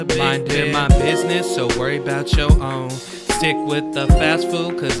Minding my business, so worry about your own. Stick with the fast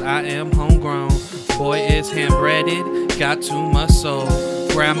food, cause I am homegrown. Boy is hand-breaded, got too much soul.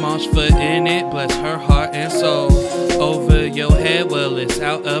 Grandma's foot in it, bless her heart and soul. Over your head, well it's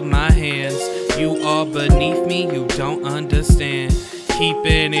out of my hands. You are beneath me, you don't understand.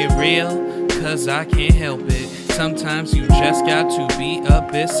 Keeping it real, cause I can't help it. Sometimes you just got to be a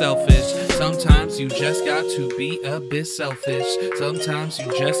bit selfish. Sometimes you just got to be a bit selfish. Sometimes you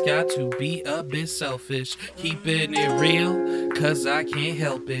just got to be a bit selfish. Keeping it real, cause I can't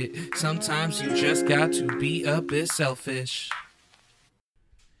help it. Sometimes you just got to be a bit selfish.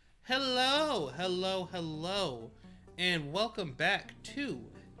 Hello, and welcome back to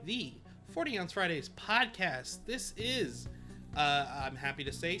the 40 Ounce Fridays podcast. This is, I'm happy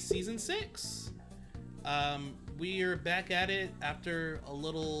to say, season 6. We are back at it after a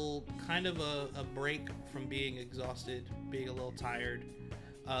little kind of a break from being exhausted, being a little tired.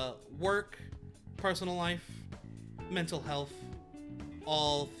 Work, personal life, mental health,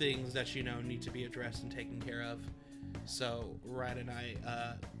 all things that need to be addressed and taken care of. So Ryan and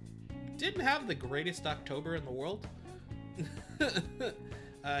I didn't have the greatest October in the world.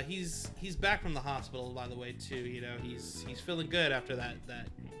 He's back from the hospital, by the way, too. He's feeling good after that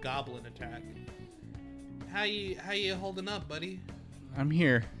goblin attack. How you holding up, buddy? I'm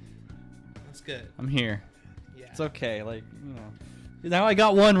here. That's good. I'm here. Yeah. It's okay. Now I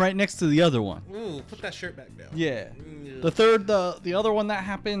got one right next to the other one. Ooh, put that shirt back down. Yeah. Ooh. The other one that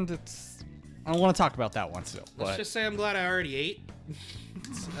happened, I don't want to talk about that one still. Let's just say I'm glad I already ate.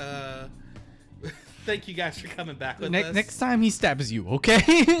 Thank you guys for coming back with us. Next time he stabs you, okay?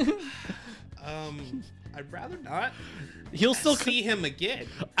 I'd rather not. He'll still see him again.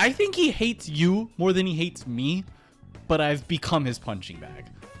 I think he hates you more than he hates me, but I've become his punching bag.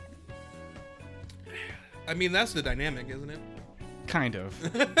 I mean, that's the dynamic, isn't it? Kind of.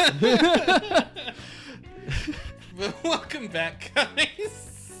 But welcome back,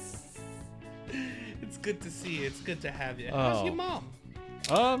 guys. It's good to see you. It's good to have you. How's your mom?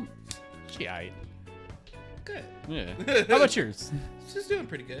 She aight. Good. Yeah. How about yours? She's doing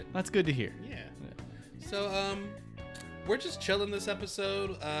pretty good. That's good to hear. Yeah. So, we're just chilling this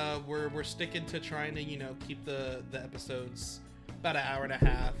episode. We're sticking to trying to, keep the episodes about an hour and a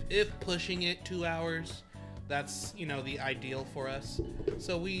half. If pushing it 2 hours, that's, the ideal for us.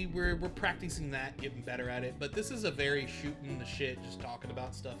 So we're practicing that, getting better at it. But this is a very shooting the shit, just talking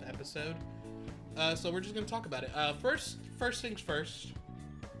about stuff episode. So we're just gonna talk about it. First things first.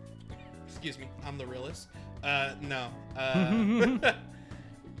 Excuse me, I'm the realist. No.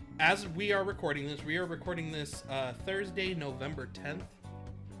 As we are recording this Thursday, November 10th.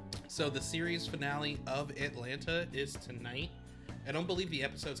 So the series finale of Atlanta is tonight. I don't believe the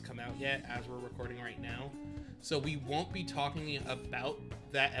episode's come out yet as we're recording right now. So we won't be talking about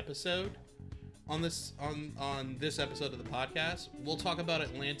that episode on this episode of the podcast. We'll talk about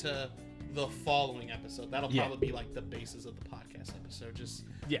Atlanta the following episode. That'll probably be like the basis of the podcast episode. Just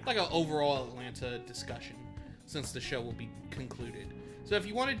like an overall Atlanta discussion since the show will be concluded. So if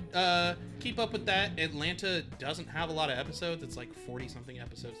you want to keep up with that, Atlanta doesn't have a lot of episodes. It's like 40-something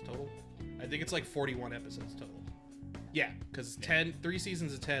episodes total. I think it's like 41 episodes total. Yeah, because 3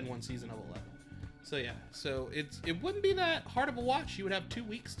 seasons of 10, 1 season of 11. So yeah, so it wouldn't be that hard of a watch. You would have 2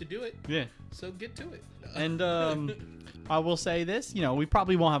 weeks to do it. Yeah. So get to it. And I will say this, we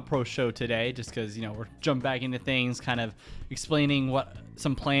probably won't have a pro show today just because, we're jumping back into things, kind of explaining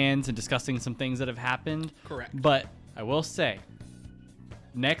some plans and discussing some things that have happened. Correct. But I will say,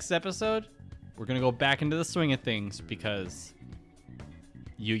 next episode, we're going to go back into the swing of things because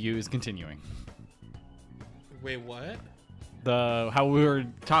Yu is continuing. Wait, what? How we were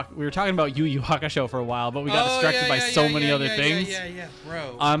talking about Yu Yu Hakusho for a while, but we got distracted by so many other things. Yeah,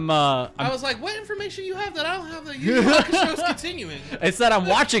 bro. I was like, what information you have that I don't have that Yu Yu Hakusho is continuing? It's that I'm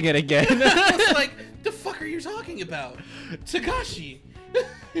watching it again. I was like, the fuck are you talking about? Tagashi.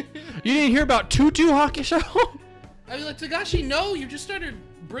 You didn't hear about Tutu Hakusho? I mean, like, Tagashi, no, you just started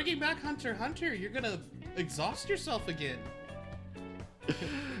bringing back Hunter x Hunter. You're gonna exhaust yourself again.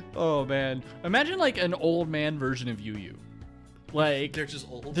 Oh, man. Imagine, like, an old man version of Yu Yu. Like, they're just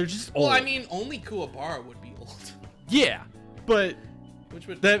old. Well, I mean, only Kuwabara would be old. Yeah, but which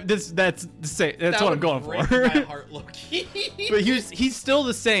would that's what I'm going for. My heart, low-key. But he's still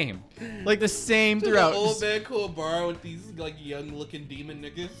the same, like the same throughout. Old man Kuwabara with these like young-looking demon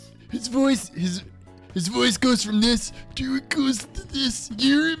niggas. His voice goes from this to it goes to this.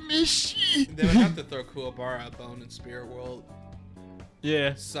 You're a Mishi. They would have to throw Kuwabara a bone in Spirit World.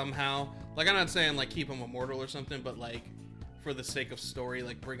 Yeah. Somehow, like I'm not saying like keep him immortal or something, but like for the sake of story,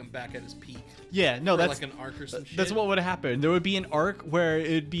 like bring him back at his peak. Yeah, no, Or that's like an arc or some shit. that's what would happen. There would be an arc where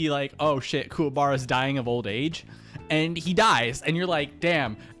it'd be like, oh shit, Kuwabara's dying of old age, and he dies, and you're like,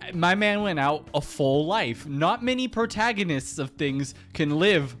 damn, my man went out a full life. Not many protagonists of things can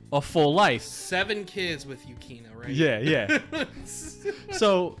live a full life. 7 kids with Yukina, right? Yeah.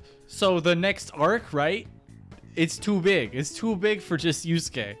 So the next arc, right? It's too big. It's too big for just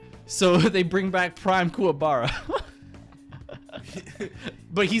Yusuke. So they bring back Prime Kuwabara.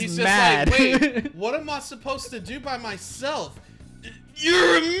 But he's just mad. like, wait, what am I supposed to do by myself?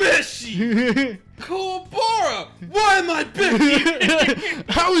 You're a Meshi! Kuwabara! Why am I big?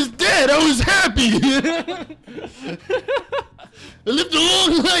 I was dead. I was happy. I lived a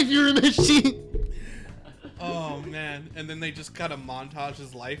long life, Urameshi. Oh, man. And then they just kind of montage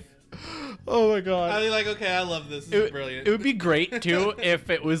his life. Oh my god. I'd be like, okay, I love this. This is brilliant. It would be great too if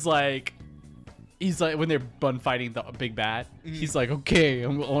it was like, he's like, when they're bun fighting the big bad, he's like, okay, I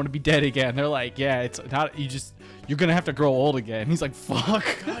want to be dead again. They're like, yeah, it's not, you're gonna have to grow old again. He's like, fuck.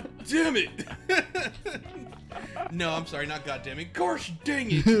 God damn it. No, I'm sorry, not god damn it. Gosh dang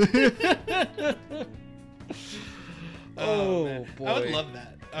it. Oh, man. boy. I would love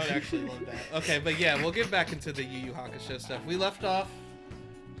that. I would actually love that. Okay, but yeah, we'll get back into the Yu Yu Hakusho stuff. We left off.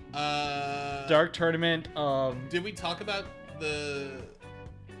 Dark Tournament. Did we talk about the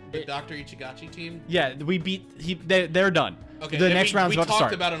Dr. Ichigachi team? Yeah, we beat. They're done. Okay, the and next round's about to start. We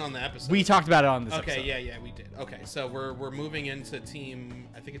talked about it on the episode. We talked about it on this episode. Okay, yeah, we did. Okay, so we're moving into team.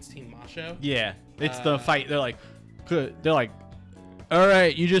 I think it's Team Masho. Yeah, it's the fight. They're like, all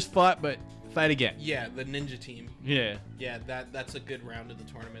right, you just fought, but fight again. Yeah, the ninja team. Yeah. Yeah, that's a good round of the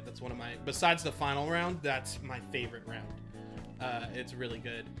tournament. That's one of my. Besides the final round, that's my favorite round. It's really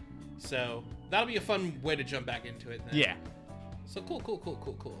good. So that'll be a fun way to jump back into it then. Yeah. So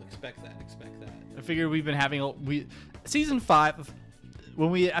cool. Expect that. I figure we've been having season 5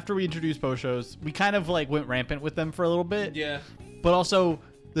 after we introduced post shows, we kind of like went rampant with them for a little bit. Yeah. But also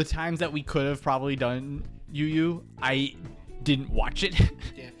the times that we could have probably done Yu Yu, I didn't watch it.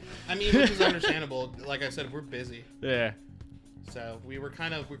 Yeah. I mean, which is understandable. Like I said, we're busy. Yeah. So we're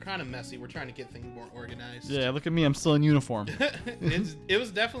kind of messy. We're trying to get things more organized. Yeah, look at me, I'm still in uniform. It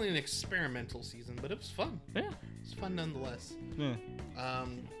was definitely an experimental season, but it was fun. Yeah. It's fun nonetheless. Yeah.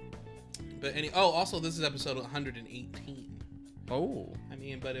 But also this is episode 118. Oh. I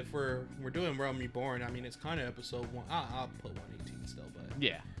mean, but if we're doing Realm Reborn, I mean it's kind of episode 1. I'll put 118 still, but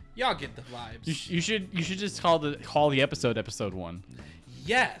Yeah. y'all get the vibes. You should just call the episode 1.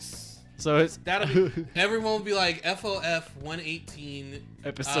 Yes. So it's That'll be everyone will be like FoF 118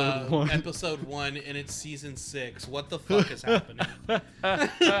 episode 1. Episode 1 and it's season 6. What the fuck is happening?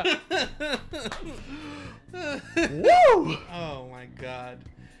 Woo! Oh my god.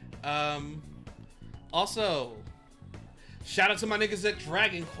 Also, shout out to my niggas at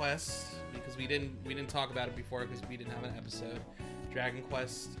Dragon Quest because we didn't talk about it before because we didn't have an episode. Dragon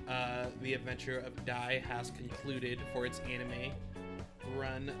Quest, The Adventure of Dai has concluded for its anime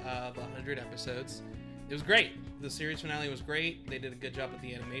run of 100 episodes. It was great. The series finale was great. They did a good job with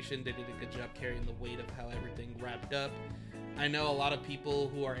the animation. They did a good job carrying the weight of how everything wrapped up. I know a lot of people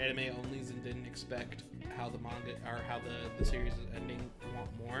who are anime onlys and didn't expect how the manga or how the series is ending want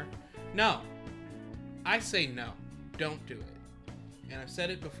more. No. I say no. Don't do it. And I've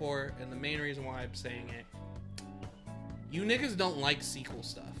said it before, and the main reason why I'm saying it, you niggas don't like sequel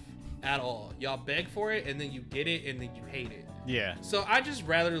stuff at all. Y'all beg for it, and then you get it, and then you hate it. Yeah. So I just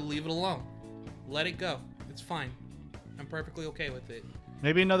rather leave it alone. Let it go. It's fine. I'm perfectly okay with it.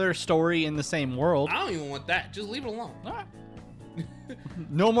 Maybe another story in the same world. I don't even want that. Just leave it alone.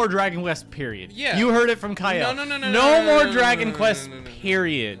 No more Dragon Quest, period. Yeah. You heard it from Kyle. No more Dragon Quest,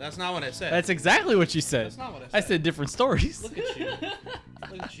 period. That's not what I said. That's exactly what you said. That's not what I said. I said different stories. Look at you.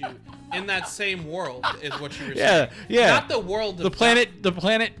 Look at you. In that same world is what you were Yeah, saying. yeah. Not the world of the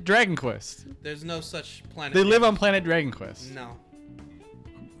planet Dragon Quest. There's no such planet. They live on planet Dragon Quest. No.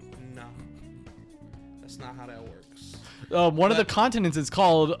 That's not how that works. One of the continents is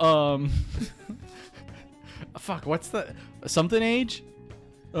called fuck, what's the something age?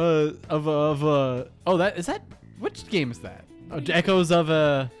 Which game is that? Echoes of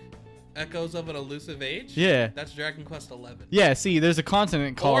an Elusive Age? Yeah. That's Dragon Quest 11. Yeah, see, there's a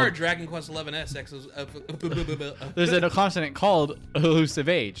continent called Or Dragon Quest 11S Echoes of There's a continent called Elusive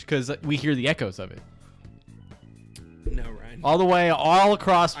Age because we hear the echoes of it. No, Ryan. All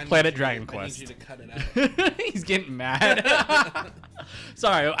across planet Dragon I Quest. need you to cut it out. He's getting mad.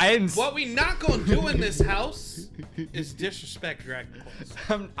 Sorry, I didn't. What we not gonna do in this house is disrespect Dragon Quest.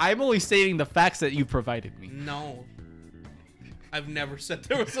 I'm only stating the facts that you provided me. No. I've never said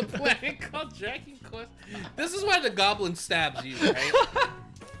there was a planet called Dragon Quest. This is why the goblin stabs you, right?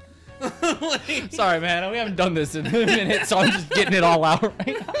 Like, Sorry, man. We haven't done this in a minute, so I'm just getting it all out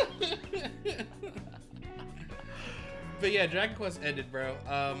right now. but yeah, Dragon Quest ended, bro.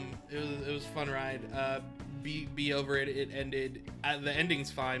 It was a fun ride. Be over it. It ended. The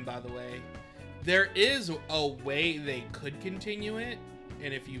ending's fine, by the way. There is a way they could continue it,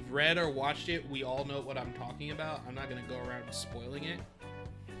 and if you've read or watched it, we all know what I'm talking about. I'm not gonna go around spoiling it.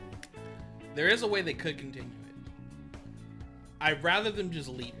 There is a way they could continue it. I'd rather them just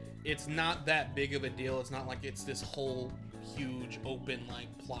leave it. It's not that big of a deal. It's not like it's this whole huge open like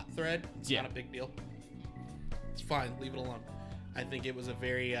plot thread. It's not a big deal. It's fine. Leave it alone. I think it was a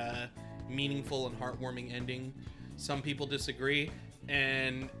very meaningful and heartwarming ending. Some people disagree,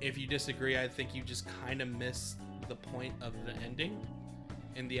 and if you disagree, I think you just kind of missed the point of the ending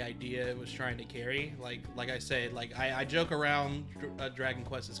and the idea it was trying to carry. Like I said, like I joke around Dragon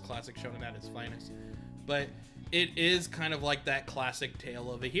Quest is classic shonen at its finest, but it is kind of like that classic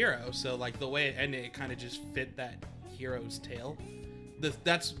tale of a hero. So like the way it ended, it kind of just fit that hero's tale.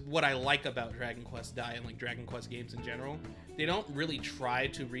 That's what I like about Dragon Quest Dai and like Dragon Quest games in general. They don't really try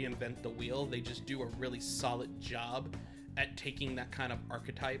to reinvent the wheel. They just do a really solid job at taking that kind of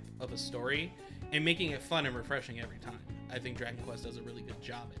archetype of a story and making it fun and refreshing every time. I think Dragon Quest does a really good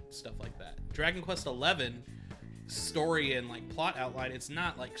job at stuff like that. Dragon Quest 11 story and like plot outline, it's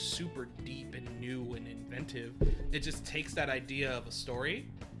not like super deep and new and inventive. It just takes that idea of a story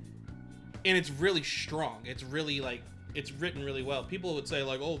and it's really strong. It's really like, it's written really well. People would say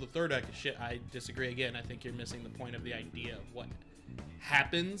like, oh, the third act is shit. I disagree again. I think you're missing the point of the idea of what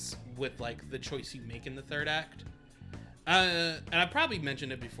happens with like the choice you make in the third act. And I probably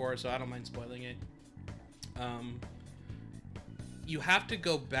mentioned it before, so I don't mind spoiling it. You have to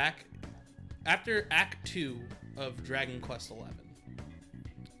go back after Act 2 of Dragon Quest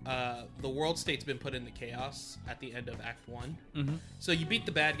 11. The world state's been put into chaos at the end of Act 1. Mm-hmm. So you beat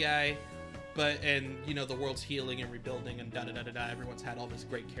the bad guy, and you know the world's healing and rebuilding and da-da-da-da-da. Everyone's had all this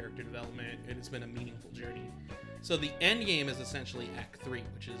great character development, and it's been a meaningful journey. So the end game is essentially Act 3,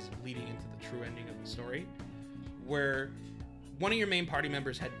 which is leading into the true ending of the story, where one of your main party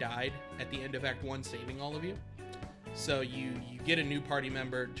members had died at the end of Act 1, saving all of you. So you get a new party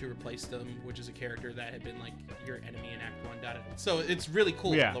member to replace them, which is a character that had been like your enemy in Act 1. Da-da-da. So it's really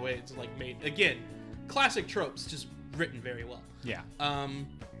cool the way it's like made. Again, classic tropes, just written very well. Yeah.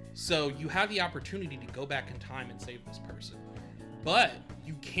 So you have the opportunity to go back in time and save this person, but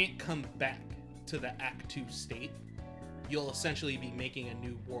you can't come back to the Act 2 state. You'll essentially be making a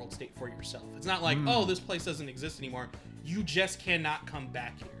new world state for yourself. It's not like, oh, this place doesn't exist anymore. You just cannot come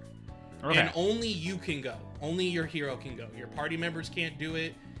back here. Okay. And only you can go. Only your hero can go. Your party members can't do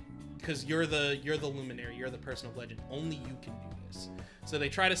it because you're the luminary. You're the person of legend. Only you can do this. So they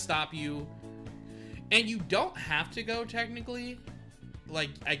try to stop you. And you don't have to go technically. Like,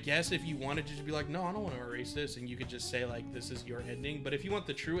 I guess if you wanted to just be like, no, I don't want to erase this, and you could just say, like, this is your ending. But if you want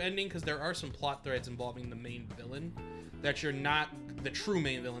the true ending, because there are some plot threads involving the main villain that you're not, the true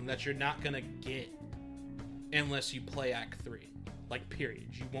main villain, that you're not going to get unless you play Act 3. Like, period.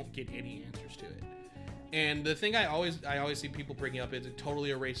 You won't get any answers to it. And the thing I always see people bringing up is it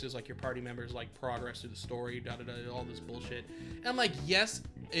totally erases, like, your party members, like, progress through the story, da-da-da, all this bullshit. And I'm like, yes,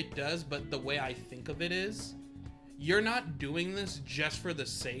 it does, but the way I think of it is, you're not doing this just for the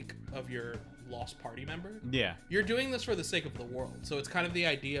sake of your lost party member. Yeah. You're doing this for the sake of the world. So it's kind of the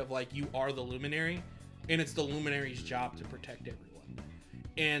idea of like you are the luminary and it's the luminary's job to protect everyone.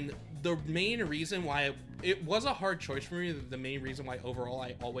 And the main reason why it was a hard choice for me, the main reason why overall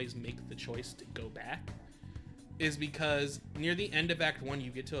I always make the choice to go back is because near the end of Act 1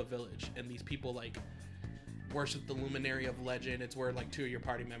 you get to a village and these people like worship the luminary of legend. It's where like two of your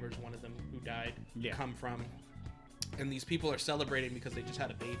party members, one of them who died, come from. And these people are celebrating because they just had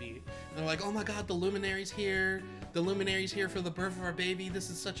a baby. And they're like, oh my god, the luminary's here. The luminary's here for the birth of our baby. This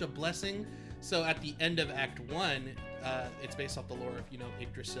is such a blessing. So at the end of Act 1, it's based off the lore of, you know,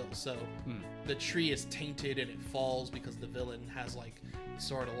 Yggdrasil. So the tree is tainted and it falls because the villain has like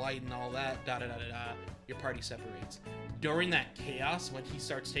Sword of Light and all that. Da-da-da-da-da. Your party separates. During that chaos, when he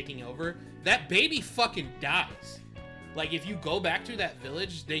starts taking over, that baby fucking dies. Like if you go back to that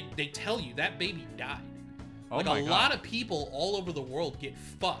village, they tell you that baby died. Like a lot of people all over the world get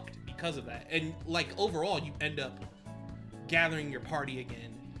fucked because of that. And like overall, you end up gathering your party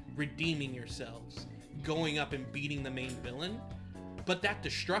again, redeeming yourselves, going up and beating the main villain. But that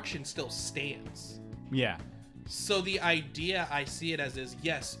destruction still stands. Yeah. So the idea I see it as is,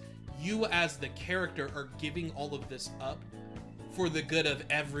 yes, you as the character are giving all of this up for the good of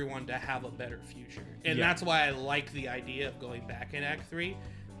everyone to have a better future. And Yeah. that's why I like the idea of going back in Act 3,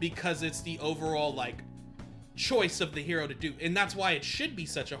 because it's the overall, like, choice of the hero to do. And that's why it should be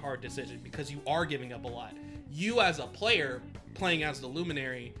such a hard decision, because you are giving up a lot. You as a player, playing as the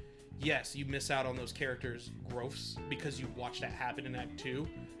Luminary, yes, you miss out on those characters' growths because you watch that happen in Act 2,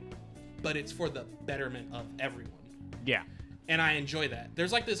 but it's for the betterment of everyone. Yeah. And I enjoy that.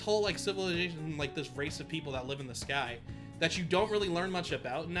 There's like this whole like civilization, like this race of people that live in the sky that you don't really learn much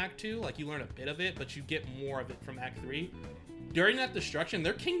about in Act 2. Like, you learn a bit of it, but you get more of it from Act 3. During that destruction,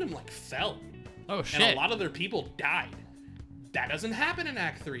 their kingdom like fell. Oh shit. And a lot of their people died. That doesn't happen in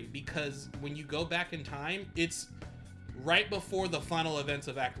Act 3, because when you go back in time, it's right before the final events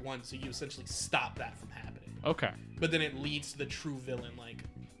of Act 1, so you essentially stop that from happening. Okay. But then it leads to the true villain, like,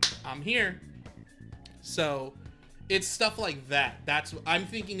 I'm here. So it's stuff like that. I'm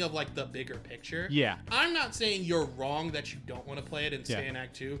thinking of like the bigger picture. Yeah. I'm not saying you're wrong that you don't want to play it and stay Yeah. in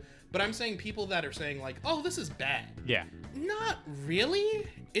Act 2, but I'm saying people that are saying like, oh, this is bad. Yeah. Not really.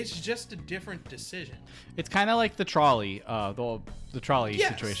 It's just a different decision. It's kind of like the trolley, the trolley Yes.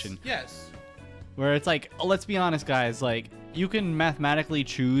 situation, Yes. where it's like, let's be honest, guys. Like, you can mathematically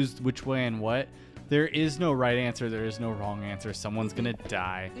choose which way and what. There is no right answer. There is no wrong answer. Someone's gonna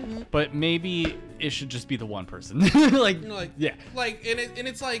die, but maybe it should just be the one person. Like, Like, yeah, Like, and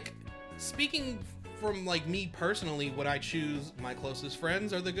it's like, speaking from like me personally, would I choose my closest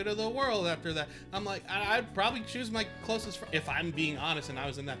friends or the good of the world after that? I'm like, I'd probably choose my closest friend. If I'm being honest and I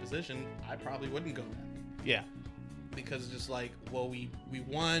was in that position, I probably wouldn't go back. yeah, Because it's just like, well, we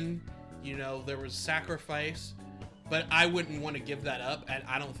won, you know, there was sacrifice, but I wouldn't want to give that up. And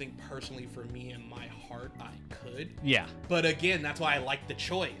I don't think personally for me in my heart, I could. yeah, But again, that's why I like the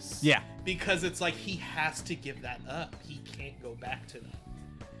choice. Yeah. Because it's like he has to give that up. He can't go back to that.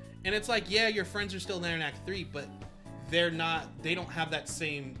 And it's like, yeah, your friends are still there in Act 3, but they don't have that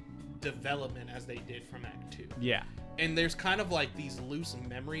same development as they did from Act 2. yeah. And there's kind of like these loose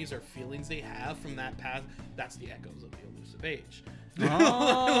memories or feelings they have from that past. That's the echoes of the elusive age. Oh.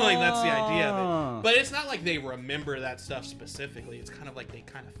 Like, that's the idea of it. But it's not like they remember that stuff specifically. It's kind of like they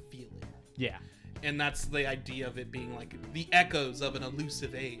kind of feel it. Yeah. And that's the idea of it being like the echoes of an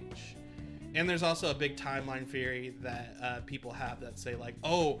elusive age. And there's also a big timeline theory that people have that say like,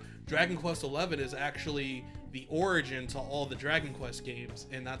 oh, Dragon Quest XI is actually the origin to all the Dragon Quest games,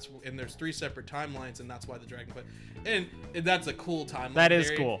 and there's 3 separate timelines, and that's why the Dragon Quest, and that's a cool timeline. That is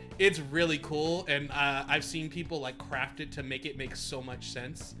theory. cool. It's really cool, and I've seen people like craft it to make it make so much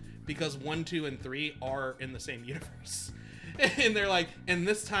sense, because 1, 2, and 3 are in the same universe. And they're like, in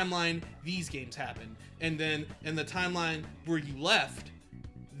this timeline, these games happen. And then in the timeline where you left,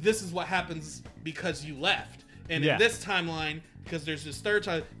 this is what happens because you left. And Yeah. in this timeline, because there's this third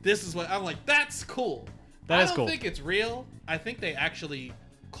time, this is what I'm like, that's cool. That is I cool. don't think it's real. I think they actually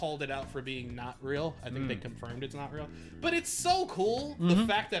called it out for being not real. I think they confirmed it's not real. But it's so cool, the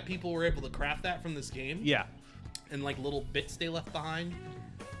fact that people were able to craft that from this game. Yeah. And like little bits they left behind.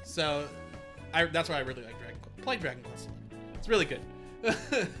 So that's why I really like Dragon Quest. Play Dragon Quest 11. It's really good.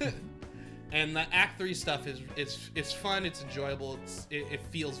 And the Act 3 stuff is fun, it's enjoyable, it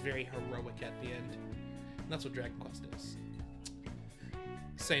feels very heroic at the end. And that's what Dragon Quest is.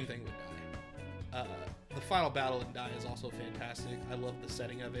 Same thing with Die. The final battle in Die is also fantastic. I love the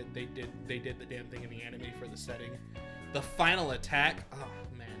setting of it. They did the damn thing in the anime for the setting. The final attack, oh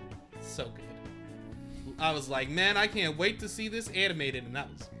man, so good. I was like, man, I can't wait to see this animated, and that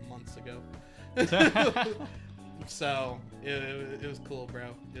was months ago. So it was cool,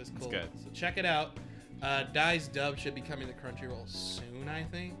 bro. It was cool. good. So check it out. Die's dub should be coming to Crunchyroll soon, I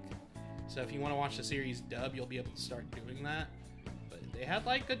think. So if you want to watch the series dub, you'll be able to start doing that. But they had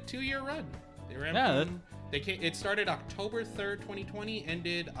like a 2-year run. They ran it started October 3rd, 2020,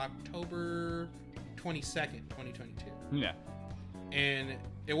 ended October 22nd, 2022. Yeah. And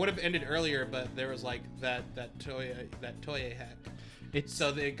it would have ended earlier, but there was like that Toei hack. So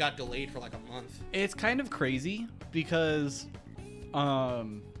it got delayed for like a month. It's kind of crazy because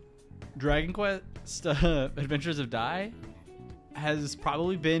Dragon Quest Adventures of Dai has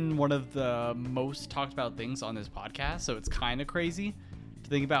probably been one of the most talked about things on this podcast, so it's kind of crazy to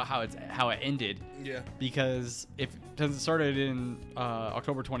think about how it ended. Yeah. Because since it started in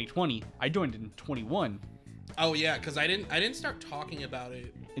October 2020, I joined in 21. Oh yeah, because I didn't start talking about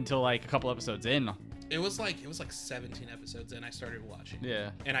it until like a couple episodes in. It was like 17 episodes in I started watching.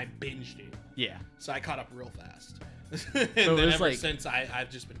 Yeah. And I binged it. Yeah. So I caught up real fast. So and then ever like, since I've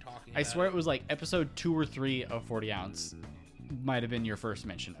just been talking about I swear it was like episode 2 or 3 of 40 Ounce might have been your first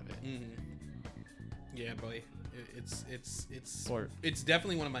mention of it. Mm-hmm. Yeah, boy. It's Or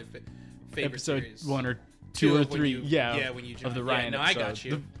definitely one of my favorite episode series. 1 or 2 or of when 3. you- Yeah, when you of joined. the Yeah, Ryan no, I episode. got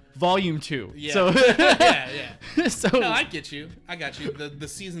you. The volume 2. Yeah. So yeah. so No, I get you. I got you. The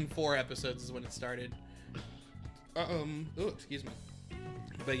season 4 episodes is when it started. Oh, excuse me.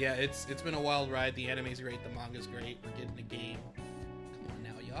 But yeah, it's been a wild ride. The anime's great. The manga's great. We're getting a game. Come on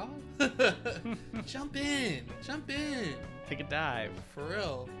now, y'all. Jump in. take a dive. For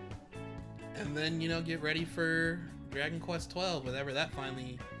real. And then, get ready for Dragon Quest 12, whenever that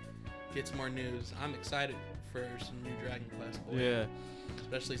finally gets more news. I'm excited for some new Dragon Quest, boy. Yeah.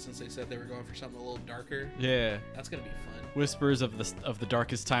 Especially since they said they were going for something a little darker. Yeah. That's going to be fun. Whispers of the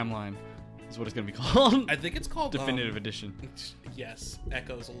Darkest Timeline is what it's going to be called. I think it's called Definitive Edition. Yes,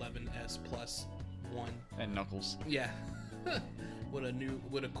 Echoes 11S plus 1. And Knuckles. Yeah. What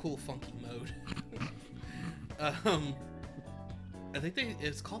a cool funky mode. I think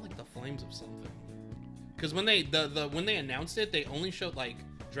it's called like the Flames of something. Because when they when they announced it, they only showed like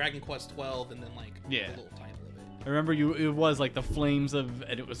Dragon Quest 12 and then like Yeah. the little title of it. I remember it was like the flames of,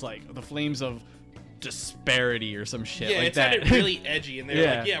 and it was like the flames of disparity or some shit Yeah, like it that. sounded really edgy, and they were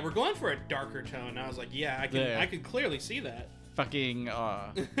Yeah. like, "Yeah, we're going for a darker tone." And I was like, "Yeah, I could clearly see that." Fucking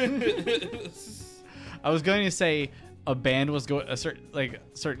I was going to say a band was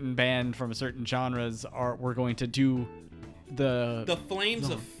certain band from certain genres were going to do The Flames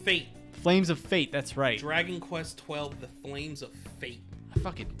of Fate. Flames of Fate, that's right. Dragon Quest 12, The Flames of Fate. I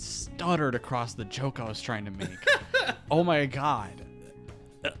fucking stuttered across the joke I was trying to make. Oh my god.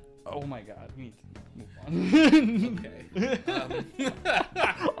 Oh my god. We need to move on. Okay.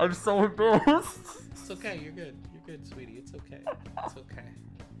 I'm so embarrassed. It's okay. You're good. You're good, sweetie. It's okay. It's okay.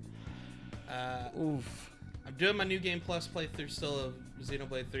 Oof. I'm doing my new Game Plus playthrough still of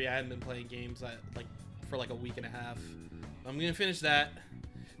Xenoblade 3. I haven't been playing games for like a week and a half. I'm gonna finish that.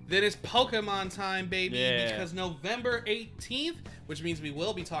 Then it's Pokemon time, baby, Yeah. because November 18th, which means we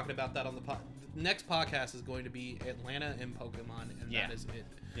will be talking about that on the next podcast, is going to be Atlanta and Pokemon, and Yeah. that is it.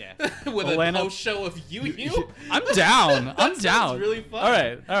 Yeah. With Atlanta- a post show of you. I'm down. I'm That down. sounds really fun. All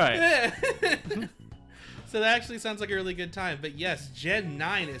right. Yeah. So that actually sounds like a really good time. But yes, Gen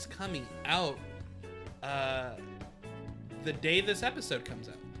 9 is coming out the day this episode comes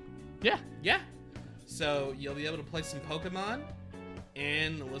out. Yeah. Yeah. So you'll be able to play some Pokemon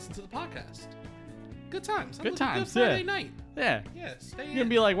and listen to the podcast. Good times. Good Good times, Friday yeah. night. Yeah. Yeah, stay You're gonna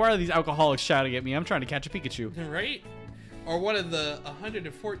be like, why are these alcoholics shouting at me? I'm trying to catch a Pikachu. right? Or one of the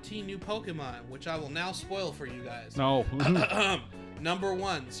 114 new Pokemon, which I will now spoil for you guys. No. Number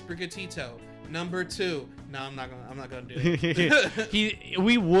 1, Sprigatito. Number 2, no, I'm not gonna do it.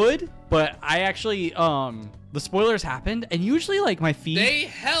 We would, but I actually the spoilers happened, and usually like my feed. They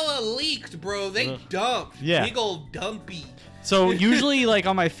hella leaked, bro. They dumped. Yeah. Big old dumpy. So usually like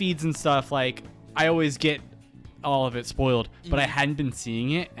on my feeds and stuff, like I always get all of it spoiled, but I hadn't been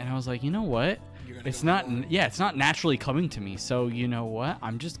seeing it, and I was like, you know what? You're gonna It's go not. for it. Yeah, it's not naturally coming to me. So you know what?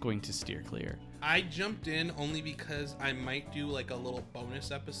 I'm just going to steer clear. I jumped in only because I might do like a little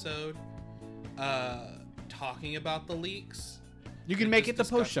bonus episode talking about the leaks. You can And make just it the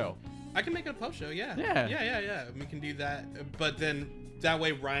post discuss show. I can make it a post show, yeah. Yeah. Yeah. We can do that. But then that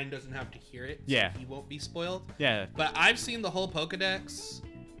way Ryan doesn't have to hear it. So Yeah. he won't be spoiled. Yeah. But I've seen the whole Pokedex.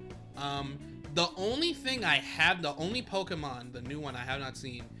 The only Pokemon, the new one I have not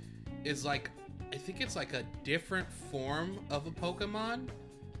seen, is like, I think it's like a different form of a Pokemon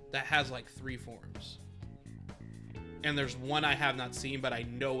that has like 3 forms. And there's one I have not seen, but I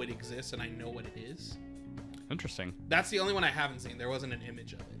know it exists and I know what it is. Interesting. That's the only one I haven't seen. There wasn't an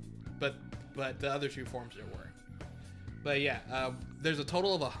image of it. But the other 2 forms there were. But yeah, there's a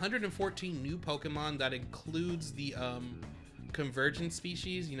total of 114 new Pokemon. That includes the convergent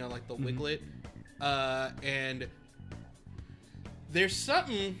species, like the Wiglet. And there's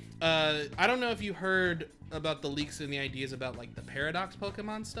something, I don't know if you heard about the leaks and the ideas about like the Paradox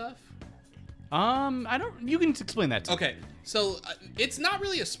Pokemon stuff. I don't. You can explain that to me. Okay, so it's not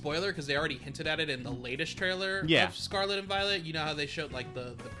really a spoiler because they already hinted at it in the latest trailer of Scarlet and Violet. You know how they showed like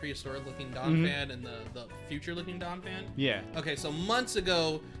the prehistoric looking Donphan and the future looking Donphan? Yeah. Okay, so months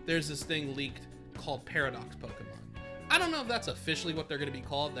ago, there's this thing leaked called Paradox Pokemon. I don't know if that's officially what they're going to be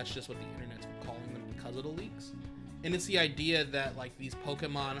called. That's just what the internet's calling them because of the leaks. And it's the idea that like these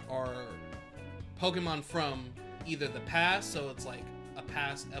Pokemon are Pokemon from either the past, so it's like a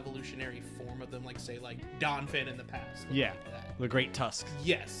past evolutionary form of them, like say like Donphan in the past. Yeah. Like that. The Great Tusk.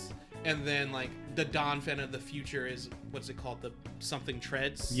 Yes. And then like the Donphan of the future is, what's it called? The something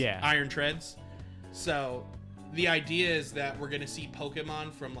treads? Yeah. Iron treads. So the idea is that we're going to see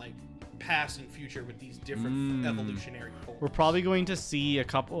Pokemon from like past and future with these different evolutionary forms. We're probably going to see a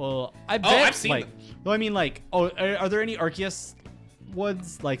couple. I bet. I've seen like, them. No, I mean like. Oh, are there any Arceus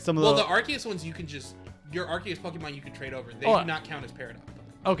ones? Like some of Well, the. the Arceus ones you can just your Arceus Pokemon you can trade over. They Oh, do not count as Paradox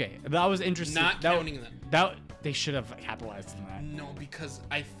Pokemon. Okay, that was interesting. Not counting them. That they should have capitalized on that. No, because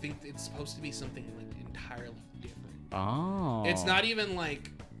I think it's supposed to be something like entirely different. Oh. It's not even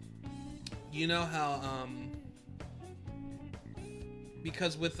like, you know how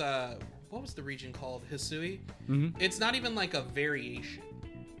because with what was the region called? Hisui? Mm-hmm. It's not even like a variation.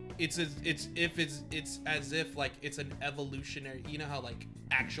 It's as if like it's an evolutionary, you know how like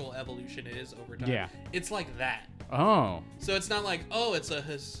actual evolution is over time. Yeah. It's like that. Oh. So it's not like, oh, it's a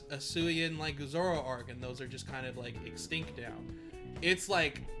Hisuian like Zoroark and those are just kind of like extinct now. It's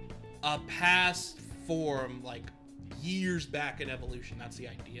like a past form like years back in evolution. That's the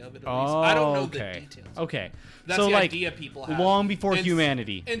idea of it. At least. I don't know the details. Okay. That's so the like idea people have. long before And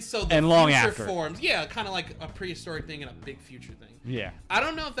humanity. And so the and long future after. forms, yeah, kind of like a prehistoric thing and a big future thing. Yeah. I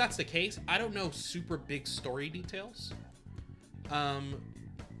don't know if that's the case. I don't know super big story details.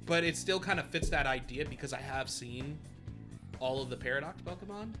 But it still kind of fits that idea because I have seen all of the Paradox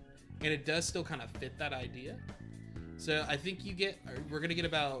Pokemon, and it does still kind of fit that idea. So I think we're gonna get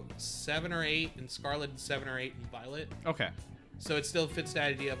about 7 or 8 in Scarlet and 7 or 8 in Violet. Okay. So it still fits that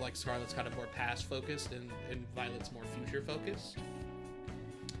idea of like Scarlet's kind of more past focused and Violet's more future focused.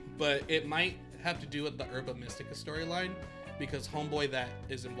 But it might have to do with the Herba Mystica storyline because Homeboy that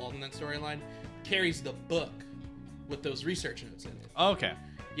is involved in that storyline carries the book with those research notes in it. Okay.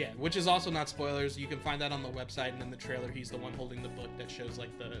 Yeah, which is also not spoilers. You can find that on the website, and in the trailer, he's the one holding the book that shows like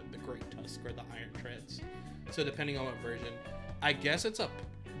the Great Tusk or the Iron Treads. So depending on what version, I guess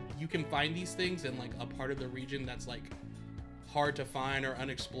you can find these things in like a part of the region that's like hard to find or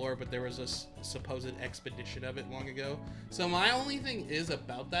unexplored, but there was a supposed expedition of it long ago. So my only thing is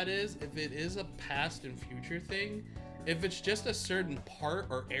about that is if it is a past and future thing, if it's just a certain part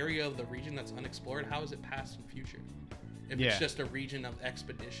or area of the region that's unexplored, how is it past and future? If it's just a region of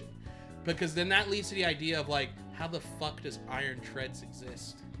expedition. Because then that leads to the idea of like, how the fuck does Iron Treads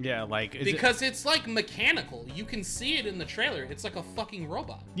exist? Yeah, like because it's like mechanical. You can see it in the trailer. It's like a fucking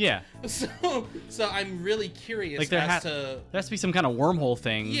robot. Yeah. So I'm really curious like there has to be some kind of wormhole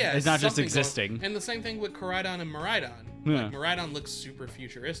thing. Yeah, it's not just something existing. And the same thing with Koraidon and Miraidon. Yeah. Like Miraidon looks super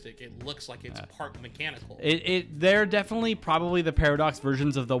futuristic. It looks like it's part mechanical. They're definitely probably the Paradox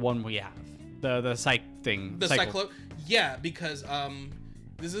versions of the one we have. The psych thing. The Cyclo. Yeah, because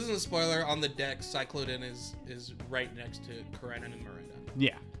this isn't a spoiler. On the deck, Cyclodon is right next to Koraidon and Miraidon.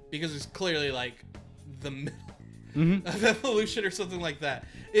 Yeah. Because it's clearly like the middle Mm-hmm. of evolution or something like that.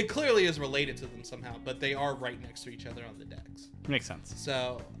 It clearly is related to them somehow, but they are right next to each other on the decks. Makes sense.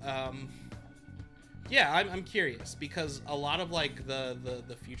 So, yeah, I'm curious because a lot of like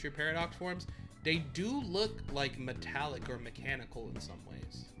the future Paradox forms, they do look like metallic or mechanical in some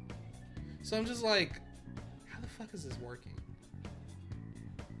ways. So I'm just like, how the fuck is this working?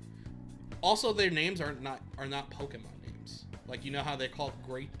 Also, their names are not Pokemon names. Like, you know how they're called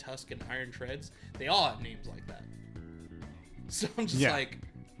Great Tusk and Iron Treads? They all have names like that. So I'm just like,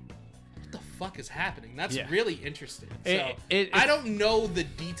 what the fuck is happening? That's really interesting. So I don't know the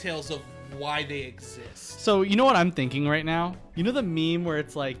details of why they exist. So you know what I'm thinking right now? You know the meme where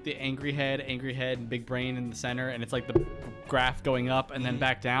it's like the angry head, and big brain in the center, and it's like the graph going up and then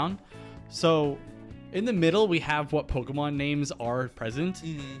back down? So in the middle, we have what Pokemon names are present.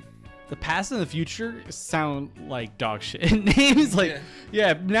 Mm-hmm. The past and the future sound like dog shit names. Like,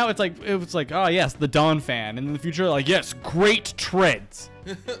 now it's like, oh yes, the Dawn fan, and in the future, like, yes, Great Treads.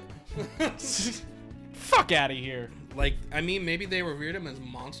 Fuck out of here. Like, I mean, maybe they revered them as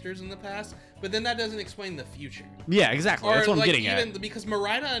monsters in the past, but then that doesn't explain the future. Yeah, exactly. That's what I'm getting at. Because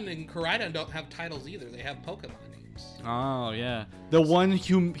Miraidon and Koraidon don't have titles either. They have Pokemon names. Oh yeah, the one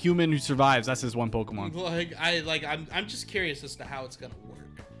human who survives. That's his one Pokemon. I'm just curious as to how it's gonna work.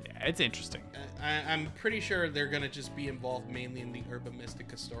 Yeah, it's interesting. I'm pretty sure they're gonna just be involved mainly in the Herba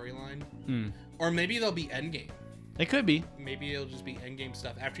Mystica storyline, or maybe they'll be endgame. It could be. Maybe it'll just be endgame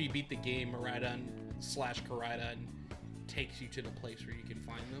stuff. After you beat the game, Miraidon/Koraidon takes you to the place where you can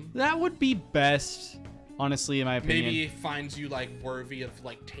find them. That would be best, honestly, in my opinion. Maybe it finds you like worthy of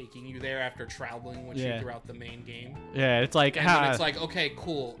like taking you there after traveling with you throughout the main game. Yeah, it's like, and then it's like, okay,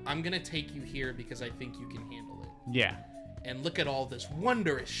 cool. I'm gonna take you here because I think you can handle it. Yeah. And look at all this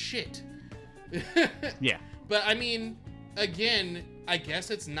wondrous shit. Yeah. But I mean, again, I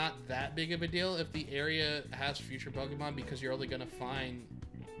guess it's not that big of a deal if the area has future Pokemon because you're only gonna find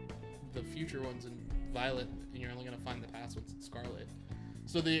the future ones in Violet and you're only gonna find the past ones in Scarlet.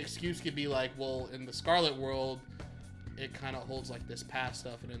 So the excuse could be like, well, in the Scarlet world, it kind of holds like this past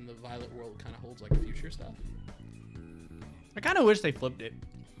stuff, and in the Violet world, it kind of holds like future stuff. I kind of wish they flipped it.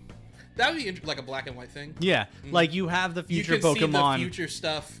 That would be like a black and white thing. Yeah, like you have the future you can Pokemon. see the future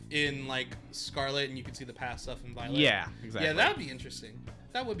stuff in like Scarlet, and you can see the past stuff in Violet. Yeah, exactly. Yeah, that would be interesting.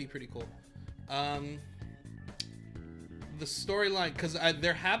 That would be pretty cool. The storyline, because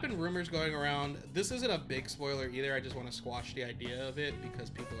there have been rumors going around. This isn't a big spoiler either. I just want to squash the idea of it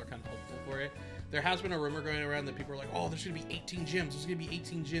because people are kind of hopeful for it. There has been a rumor going around that people are like, oh, there's going to be 18 gyms. There's going to be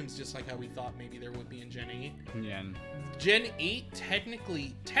 18 gyms, just like how we thought maybe there would be in Gen 8. Yeah. Gen 8,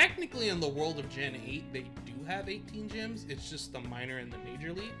 technically in the world of Gen 8, they do have 18 gyms. It's just the minor and the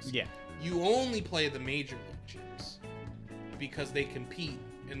major leagues. Yeah. You only play the major league gyms because they compete.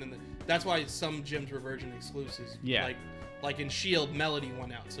 And then that's why some gyms were Virgin exclusives. Yeah. Like in Shield, Melody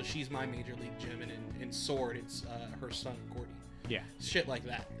went out, so she's my major league gym, and in Sword, it's her son, Gordy. Yeah. Shit like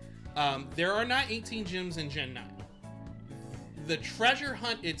that. There are not 18 gyms in Gen 9. The treasure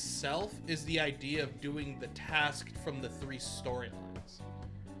hunt itself is the idea of doing the task from the 3 storylines.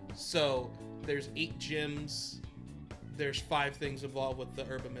 So there's 8 gyms, there's 5 things involved with the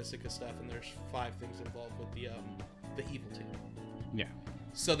Herba Mystica stuff, and there's 5 things involved with the Evil Team. Yeah.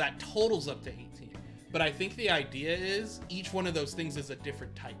 So that totals up to 18. But I think the idea is each one of those things is a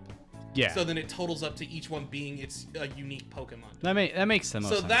different type. Yeah. So then it totals up to each one being its a unique Pokemon. That makes the most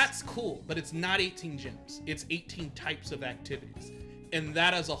sense. So that's cool, but it's not 18 gyms. It's 18 types of activities. And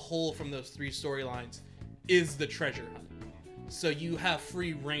that as a whole from those 3 storylines is the treasure hunt. So you have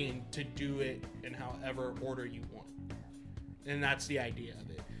free reign to do it in however order you want. And that's the idea of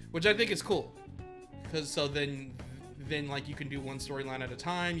it, which I think is cool. Because so then like you can do one storyline at a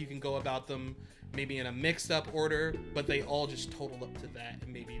time. You can go about them maybe in a mixed up order, but they all just total up to that,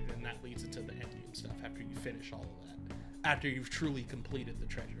 and maybe then that leads into the endgame stuff after you finish all of that, after you've truly completed the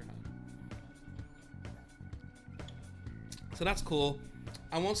treasure hunt. So that's cool.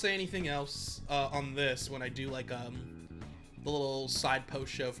 I won't say anything else on this. When I do like the little side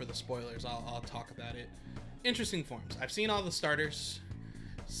post show for the spoilers, I'll talk about it. Interesting forms. I've seen all the starters.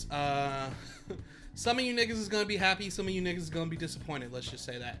 Some of you niggas is gonna be happy, some of you niggas is gonna be disappointed, let's just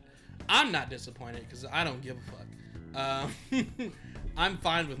say that. I'm not disappointed because I don't give a fuck. I'm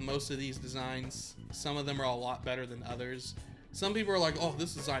fine with most of these designs. Some of them are a lot better than others. Some people are like, oh,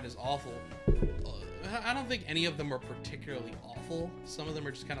 this design is awful. I don't think any of them are particularly awful. Some of them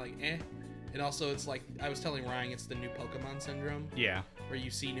are just kind of like, eh. And also, it's like, I was telling Ryan, it's the new Pokemon syndrome. Yeah. Where you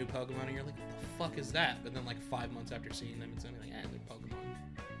see new Pokemon and you're like, what the fuck is that? But then like 5 months after seeing them, it's gonna be like, eh, new Pokemon.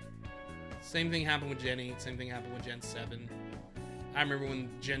 Same thing happened with Gen 8, same thing happened with Gen 7. I remember when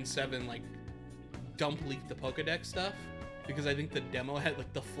Gen 7 like dump leaked the Pokedex stuff because I think the demo had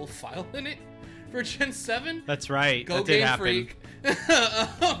like the full file in it for Gen 7. That's right. Go that did Game happen. Freak.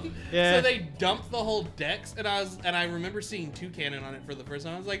 Yeah. So they dumped the whole Dex, and I remember seeing Toucannon on it for the first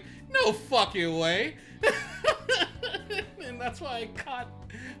time. I was like, no fucking way. And that's why I caught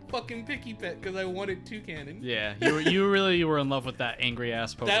fucking Picky Pet, because I wanted Toucannon. Yeah, you really were in love with that angry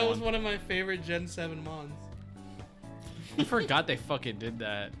ass Pokemon. That was one of my favorite Gen 7 mons. I forgot they fucking did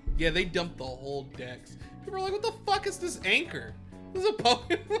that. Yeah, they dumped the whole Dex. People were like, what the fuck is this anchor? This is a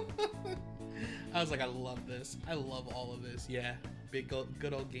Pokemon. I was like, I love this. I love all of this. Yeah,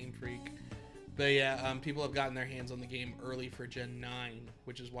 good old Game Freak. But yeah, people have gotten their hands on the game early for Gen 9,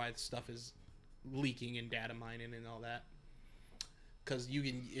 which is why stuff is leaking and data mining and all that. Because you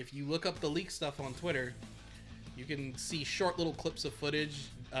can, if you look up the leak stuff on Twitter, you can see short little clips of footage.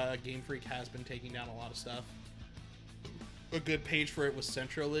 Game Freak has been taking down a lot of stuff. A good page for it was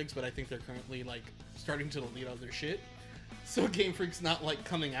Central Leagues, but I think they're currently like starting to delete all their shit. So Game Freak's not like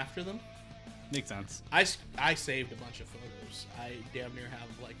coming after them. Makes sense. I saved a bunch of photos. I damn near have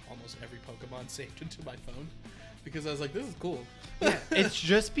like almost every Pokemon saved into my phone because I was like, this is cool. Yeah, it's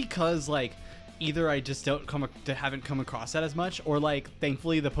just because like either I just haven't come across that as much, or like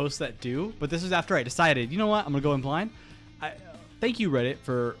thankfully the posts that do. But this was after I decided, you know what, I'm gonna go in blind. Thank you Reddit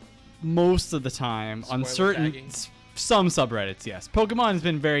for most of the time on certain some subreddits. Yes, Pokemon has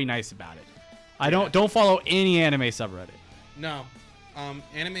been very nice about it. I don't follow any anime subreddit. No.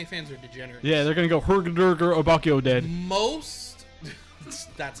 Anime fans are degenerates. Yeah, they're gonna go Hergadurger Obakyo dead. Most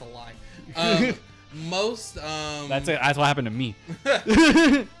that's a lie. Most that's what happened to me.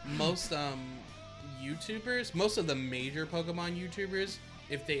 Most YouTubers, most of the major Pokemon YouTubers,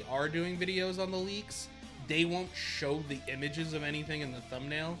 if they are doing videos on the leaks, they won't show the images of anything in the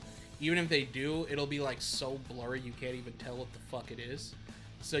thumbnail. Even if they do, it'll be like so blurry you can't even tell what the fuck it is.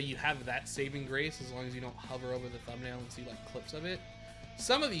 So you have that saving grace as long as you don't hover over the thumbnail and see like clips of it.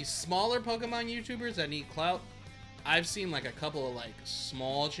 Some of these smaller Pokemon YouTubers that need clout, I've seen like a couple of like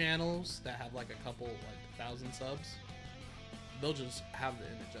small channels that have like a couple like 1,000 subs. they'll just have the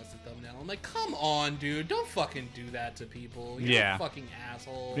adjusted thumbnail. I'm like, come on, dude, don't fucking do that to people. You're Yeah. a fucking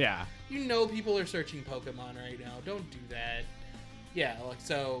asshole. Yeah. You know people are searching Pokemon right now. Don't do that. Yeah, like,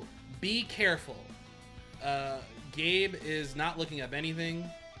 so be careful. Gabe is not looking up anything.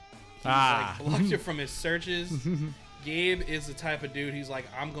 He's like blocked it from his searches. Gabe is the type of dude who's like,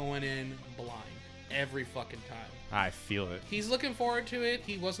 I'm going in blind every fucking time. I feel it. He's looking forward to it.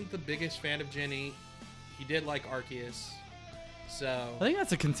 He wasn't the biggest fan of Gen 8. He did like Arceus. So I think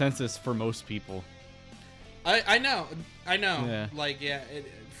that's a consensus for most people. I know. Yeah. Like, yeah,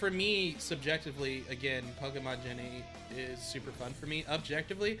 for me, subjectively, again, Pokemon Gen 8 is super fun for me.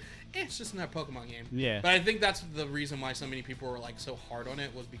 Objectively, it's just another Pokemon game. Yeah. But I think that's the reason why so many people were like so hard on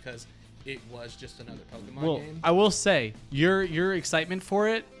it, was because it was just another Pokemon game. I will say your excitement for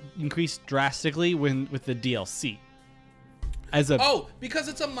it increased drastically with the DLC. Because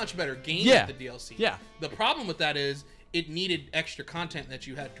it's a much better game Yeah. with the DLC. Yeah. The problem with that is it needed extra content that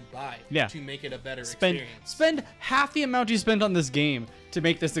you had to buy to make it a better experience. Spend half the amount you spent on this game to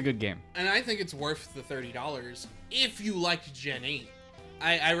make this a good game. And I think it's worth the $30 if you liked Gen 8.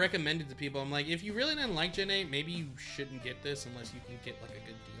 I recommend it to people. I'm like, if you really didn't like Gen 8, maybe you shouldn't get this unless you can get like a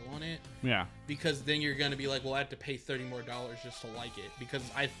good deal on it. Yeah. Because then you're gonna be like, well, I have to pay $30 more just to like it. Because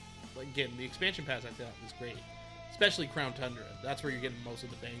again, the expansion pass I thought was great, especially Crown Tundra. That's where you're getting most of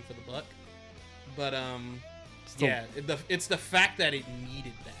the bang for the buck. But it's the fact that it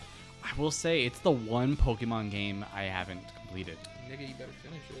needed that. I will say it's the one Pokemon game I haven't completed. Nigga, you better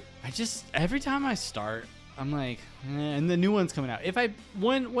finish it. I just every time I start, I'm like, and the new one's coming out. If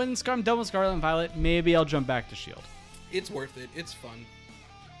when I'm done with Scarlet and Violet, maybe I'll jump back to Shield. It's worth it. It's fun.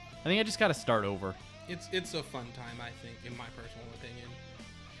 I think I just gotta start over. It's a fun time, I think, in my personal opinion.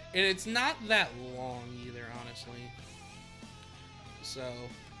 And it's not that long either, honestly. So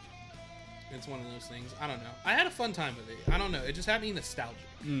it's one of those things. I don't know. I had a fun time with it. I don't know. It just had me nostalgic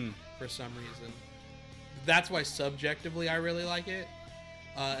for some reason. That's why subjectively I really like it.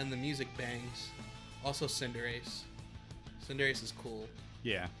 And the music bangs. Also Cinderace. Cinderace is cool.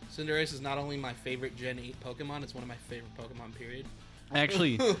 Yeah. Cinderace is not only my favorite Gen 8 Pokemon, it's one of my favorite Pokemon, period.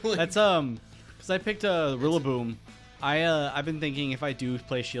 Actually, that's because I picked a Rillaboom. I've been thinking if I do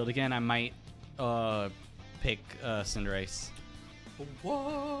play Shield again, I might pick Cinderace.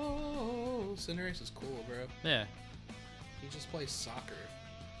 Whoa, Cinderace is cool, bro. Yeah. He just plays soccer.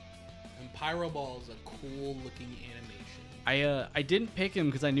 And Pyro Ball is a cool looking animation. I didn't pick him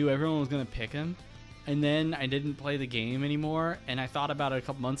because I knew everyone was gonna pick him, and then I didn't play the game anymore. And I thought about it a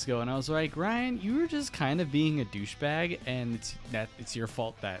couple months ago, and I was like, Ryan, you were just kind of being a douchebag, and it's your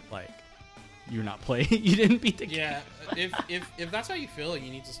fault that like you're not playing. You didn't beat the game. Yeah, if that's how you feel and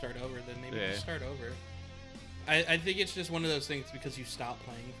you need to start over, then maybe just start over. I think it's just one of those things because you stopped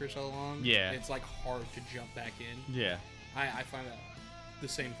playing for so long. Yeah. It's like hard to jump back in. Yeah. I find that the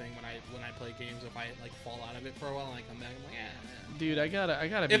same thing when I play games. If I like fall out of it for a while and I come back, I'm like, yeah. Dude, I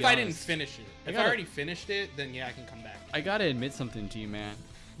gotta be if I honest. didn't finish it, if I already finished it, then yeah, I can come back. I gotta admit something to you, man.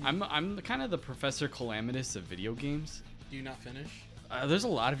 I'm kind of the Professor Calamitous of video games. Do you not finish? There's a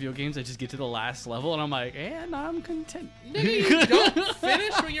lot of video games I just get to the last level and I'm like, and I'm content. Nigga, you don't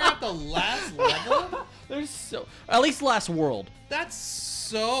finish when you're at the last level? There's at least the last world. That's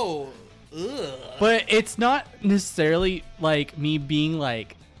so ugh. But it's not necessarily like me being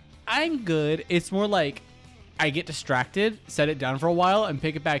like, I'm good. It's more like I get distracted, set it down for a while, and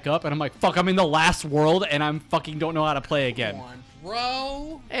pick it back up, and I'm like, fuck, I'm in the last world, and I'm fucking don't know how to play again. Come on,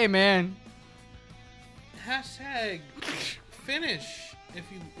 bro. Hey, man. Hashtag finish if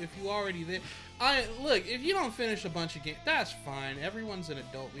you already there. Look, if you don't finish a bunch of games, that's fine. Everyone's an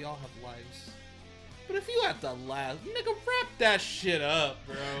adult. We all have lives. But if you at the last, nigga, wrap that shit up,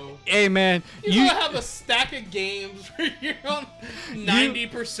 bro. Hey, man. You gonna have a stack of games where you're on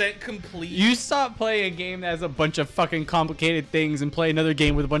 90% complete. You stop playing a game that has a bunch of fucking complicated things and play another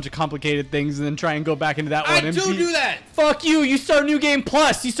game with a bunch of complicated things and then try and go back into that one. I do that. Fuck you. You start a new game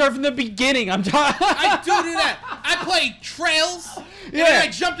plus. You start from the beginning. I'm talking. I do that. I played Trails. And then I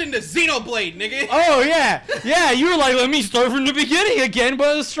jumped into Xenoblade, nigga. Oh, yeah. Yeah, you were like, let me start from the beginning again,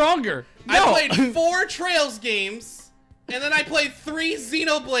 but it's stronger. No. I played 4 Trails games, and then I played 3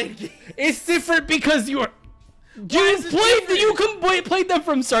 Xenoblade games. It's different because you played them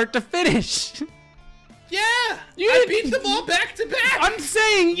from start to finish. Yeah, I beat them all back to back. I'm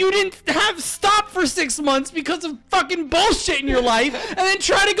saying you didn't have stop for 6 months because of fucking bullshit in your life, and then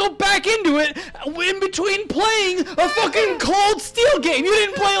try to go back into it in between playing a fucking Cold Steel game. You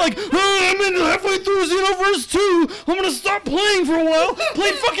didn't play like, oh, I'm in halfway through Xenoverse 2. I'm gonna stop playing for a while.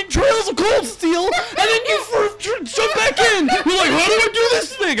 Play fucking Trails of Cold Steel, and then you jump back in. You're like, how do I do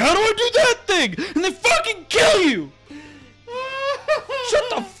this thing? How do I do that thing? And they fucking kill you.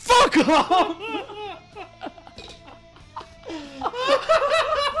 welcome.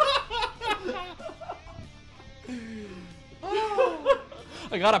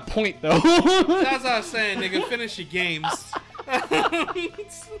 I got a point though. That's what I was saying, nigga. Finish your games.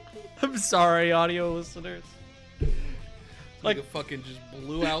 I'm sorry, audio listeners. Like a fucking just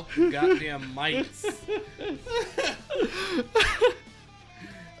blew out the goddamn mics.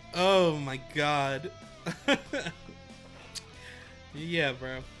 Oh my god. Yeah,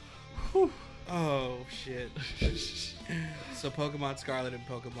 bro. Whew. Oh shit. So Pokemon Scarlet and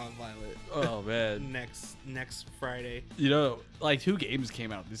Pokemon Violet. Oh man. Next Friday. You know, like 2 games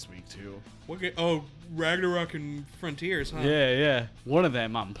came out this week too. Oh, Ragnarok and Frontiers, huh? Yeah. One of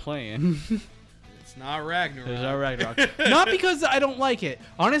them I'm playing. It's not Ragnarok. There's no Ragnarok. Not because I don't like it.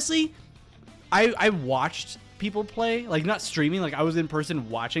 Honestly, I watched people play, like not streaming, like I was in person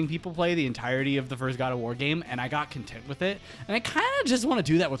watching people play the entirety of the first God of War game, and I got content with it. And I kind of just want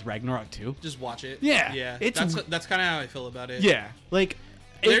to do that with Ragnarok too. Just watch it. Yeah. That's kind of how I feel about it. Yeah, like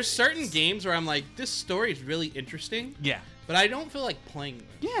There's certain games where I'm like, this story is really interesting. Yeah. But I don't feel like playing them.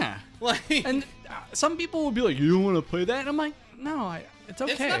 Yeah. Like, And some people will be like, "You don't want to play that?" And I'm like, "No, it's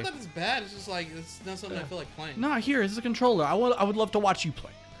okay." it's not that it's bad. It's just like it's not something I feel like playing. No, here is a controller. I would love to watch you play.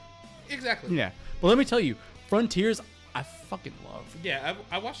 Exactly. Yeah. But let me tell you, Frontiers, I fucking love. Yeah,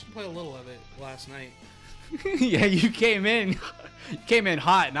 I watched you play a little of it last night. Yeah, you came in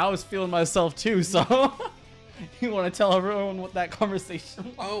hot, and I was feeling myself too. So, you want to tell everyone what that conversation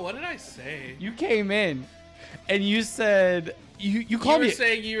was? Oh, what did I say? You came in, and you said you You called were me.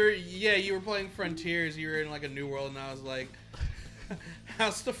 saying you were playing Frontiers. You were in like a new world, and I was like,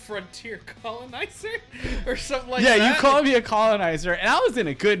 "How's the Frontier colonizer?" or something like Yeah, that. you called me a colonizer, and I was in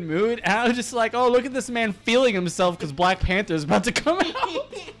a good mood, and I was just like, "Oh, look at this man feeling himself because Black Panther is about to come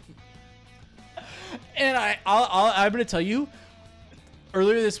out." And I'm gonna tell you,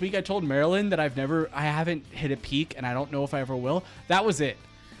 earlier this week I told Marilyn that I haven't hit a peak, and I don't know if I ever will. That was it.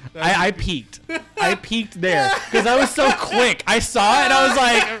 I peaked. I peaked there because I was so quick. I saw it, and I was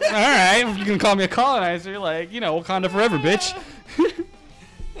like, "All right, you can call me a colonizer, like, you know, Wakanda forever, bitch."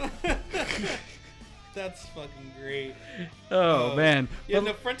 That's fucking great. Oh man. Yeah, But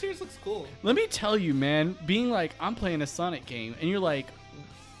no, Frontiers looks cool. let me tell you, man, being like, I'm playing a Sonic game, and you're like,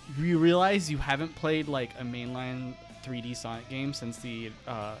 you realize you haven't played like a mainline 3D Sonic game since the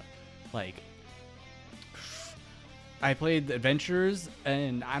like I played the Adventures,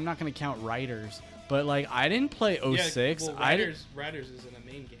 and I'm not gonna count Riders, but like I didn't play 06. Yeah, well, I didn't. Riders is in a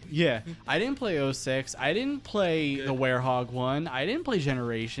main game. Yeah, I didn't play 06. I didn't play Good. the Werehog one. I didn't play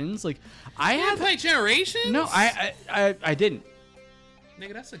Generations. Like I You didn't have. play Generations? No, I didn't.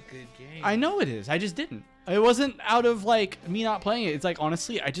 Nigga, that's a good game. I know it is. I just didn't. It wasn't out of like me not playing it. It's like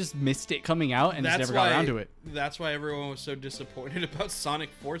honestly, I just missed it coming out and just never got around to it. That's why everyone was so disappointed about Sonic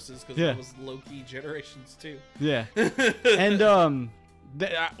Forces, because Yeah. it was low-key Generations too. Yeah, and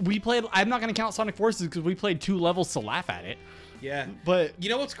we played. I'm not gonna count Sonic Forces because we played 2 levels to laugh at it. Yeah. But You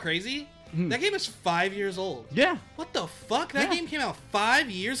know what's crazy? That game is 5 years old. yeah, What the fuck? That Yeah. game came out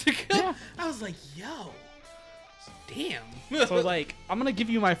 5 years ago? Yeah. I was like, yo. Damn. so like I'm gonna give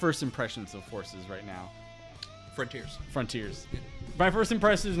you my first impressions of Forces right now. Frontiers. Frontiers. My first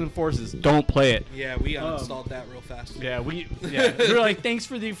impressions of Forces. Don't play it. Yeah, we uninstalled that real fast. Yeah, we were like, thanks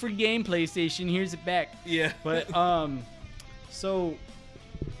for the free game, PlayStation. Here's it back. Yeah. But so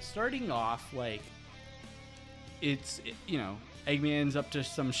starting off, like, you know, Eggman's up to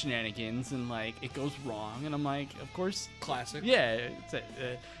some shenanigans and like it goes wrong, and I'm like, of course, Classic. yeah,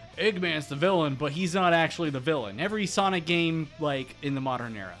 Eggman's the villain, but he's not actually the villain. Every Sonic game, like in the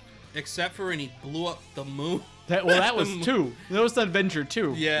modern era. Except for when he blew up the moon. That was 2. That was Adventure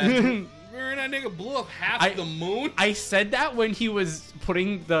 2. Yeah. Remember that nigga blew up half the moon? I said that when he was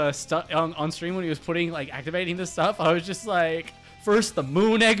putting the stuff on stream, when he was putting like activating the stuff. I was just like, first the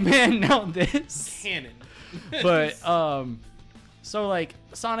moon, Eggman, now this. Cannon. But so like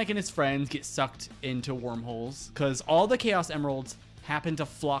Sonic and his friends get sucked into wormholes because all the Chaos Emeralds happen to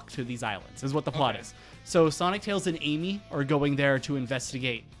flock to these islands. Is what the plot Okay. is. So Sonic, Tails, and Amy are going there to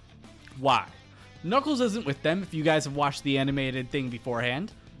investigate why. Knuckles isn't with them. If you guys have watched the animated thing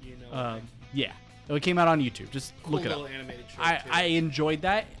beforehand, You know. yeah, it came out on YouTube. Just cool look it little up. animated show, I too. enjoyed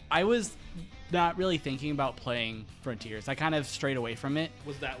that. I was not really thinking about playing Frontiers. I kind of strayed away from it.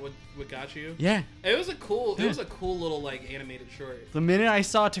 Was that what got you? Yeah. It was a cool little like animated short. The minute I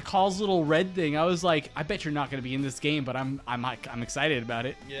saw Takal's little red thing, I was like, I bet you're not going to be in this game, but I'm excited about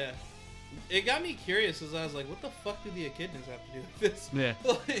it. Yeah. It got me curious as I was like, what the fuck do the echidnas have to do with this? Yeah.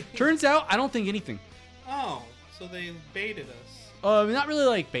 Like- Turns out, I don't think anything. Oh, so they baited us. Not really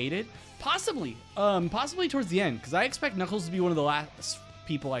like baited. Possibly towards the end, because I expect Knuckles to be one of the last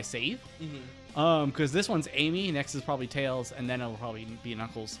people I save. Mm-hmm. Because this one's Amy, next is probably Tails, and then it'll probably be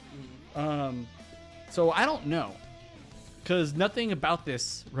Knuckles. So I don't know, because nothing about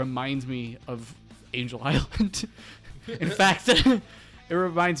this reminds me of Angel Island. In fact, it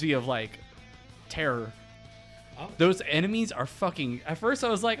reminds me of like Terror. Oh. Those enemies are fucking. At first, I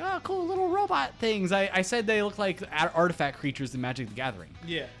was like, "Oh, cool little robot things." I said they look like artifact creatures in Magic the Gathering.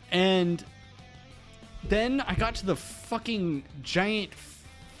 Yeah. And then I got to the fucking giant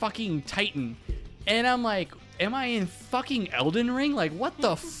fucking Titan, and I'm like, "Am I in fucking Elden Ring? Like, what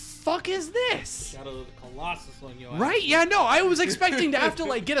the fuck is this?" Shadow of the Colossus on your Right? Yeah, no, I was expecting to have to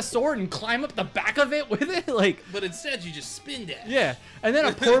like get a sword and climb up the back of it with it, like. But instead, you just spin dash. Yeah, and then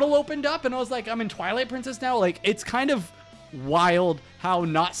a portal opened up, and I was like, I'm in Twilight Princess now. Like, it's kind of wild how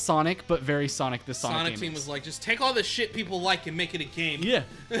not Sonic, but very Sonic. The Sonic game team is. was like, just take all the shit people like and make it a game. Yeah,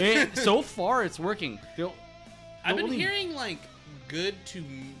 and so far it's working. I've been hearing like good to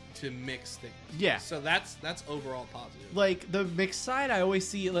mix things. Yeah. So that's overall positive. Like the mixed side, I always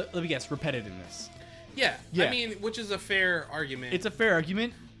see. Let me guess, repetitiveness. Yeah. Yeah. I mean, which is a fair argument. It's a fair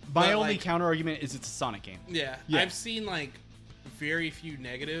argument. My But, only like- counter argument is it's a Sonic game. Yeah. Yeah. I've seen like very few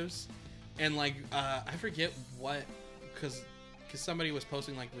negatives, and like I forget what because somebody was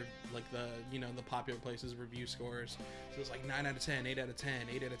posting like the the popular places review scores. So it's like 9 out of 10, 8 out of 10,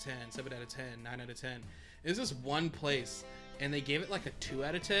 8 out of 10, 7 out of 10, 9 out of 10. It was this one place, and they gave it like a 2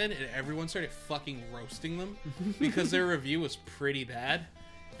 out of 10, and everyone started fucking roasting them because their review was pretty bad.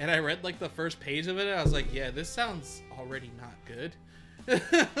 And I read like the first page of it, and I was like, yeah, this sounds already not good.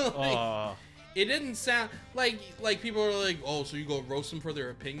 Like, it didn't sound like people are like, oh, so you go roast them for their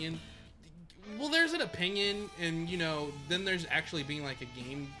opinion. Well, there's an opinion, and then there's actually being like a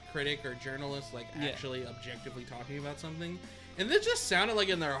game critic or journalist, like actually objectively talking about something. And this just sounded like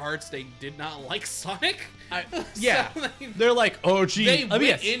in their hearts they did not like Sonic. Yeah, So, they're like, oh gee, they let me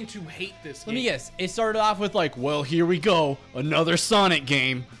went guess. in to hate this game. Let me guess. It started off with like, well, here we go, another Sonic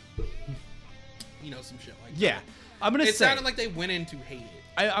game. Some shit like Yeah, that. I'm gonna It say. sounded like they went in to hate it.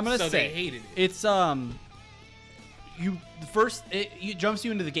 I'm gonna so say they hated it. It's it jumps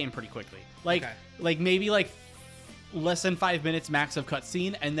you into the game pretty quickly. Like Okay. like maybe like less than 5 minutes max of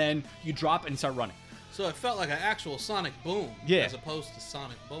cutscene, and then you drop and start running. So it felt like an actual Sonic Boom, Yeah. as opposed to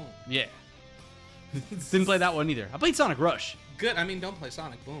Sonic Boom. Yeah. Didn't play that one either. I played Sonic Rush. Good. I mean, don't play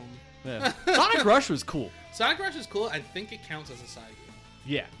Sonic Boom. Yeah. Sonic Rush was cool. Sonic Rush is cool. I think it counts as a side game.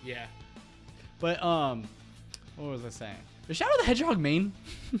 Yeah. Yeah. But what was I saying? The Shadow the Hedgehog main.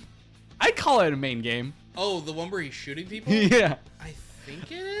 I'd call it a main game. Oh, the one where he's shooting people? Yeah. I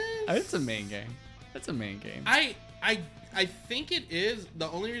think it is. It's a main game. That's a main game. I think it is. The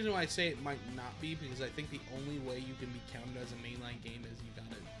only reason why I say it might not be because I think the only way you can be counted as a mainline game is you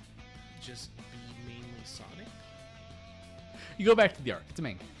gotta just be mainly Sonic. You go back to the arc. It's a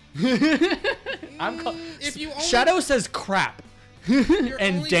main game. If you only, Shadow says crap. you're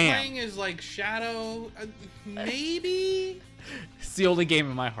and only damn. playing is like Shadow, maybe. It's the only game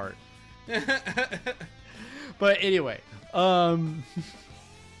in my heart. But anyway,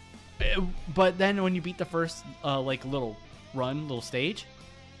 but then when you beat the first like little stage,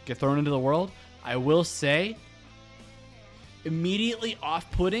 get thrown into the world, I will say immediately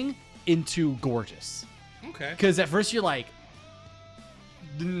off-putting into gorgeous. Okay. Because at first you're like,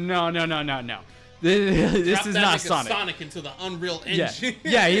 no. This Drop is that not like Sonic. A Sonic into the Unreal Yeah. Engine.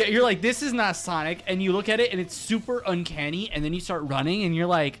 Yeah, you're like, this is not Sonic, and you look at it and it's super uncanny, and then you start running and you're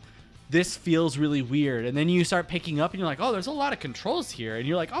like, this feels really weird, and then you start picking up and you're like, oh, there's a lot of controls here, and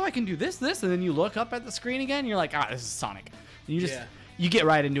you're like, oh, I can do this, and then you look up at the screen again and you're like, this is Sonic. And you just you get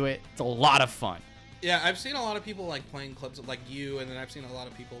right into it. It's a lot of fun. Yeah, I've seen a lot of people like playing clips of like you, and then I've seen a lot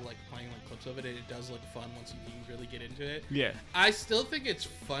of people like playing like clips of it, and it does look fun once you can really get into it. Yeah. I still think it's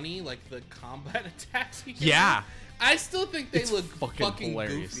funny, like the combat attacks. You can Yeah. do. I still think they It's look fucking fucking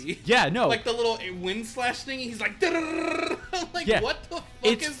hilarious. goofy. Yeah, no. Like the little wind slash thing. He's like, I'm like, Yeah. what the fuck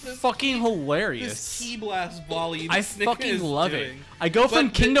It's is this? fucking hilarious. This key blast volley. I this nigga fucking is love doing. it. I go from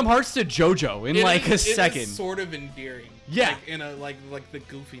But Kingdom Hearts to JoJo in it like is- a second. It is sort of endearing. Yeah. Like, in a like the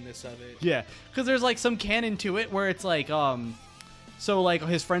goofiness of it. Yeah, because there's like some canon to it where it's like, so like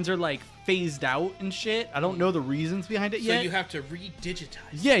his friends are like phased out and shit. I don't know the reasons behind it So yet. you have to redigitize.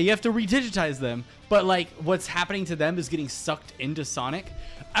 Yeah, you have to redigitize them, but like what's happening to them is getting sucked into Sonic.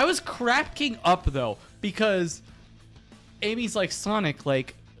 I was cracking up though because Amy's like, Sonic,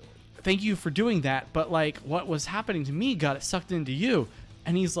 like, thank you for doing that, but like what was happening to me got it sucked into you,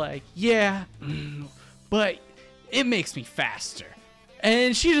 and he's like, yeah, but it makes me faster.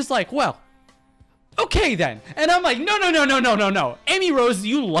 And she's just like, well, Okay then. And I'm like, no. Amy Rose,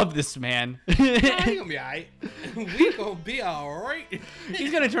 you love this man. Nah, he gonna be alright. We gonna be alright.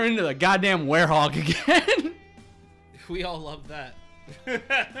 He's gonna turn into the goddamn werehog again. We all love that.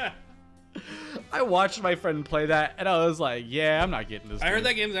 I watched my friend play that, and I was like, yeah, I'm not getting this. I heard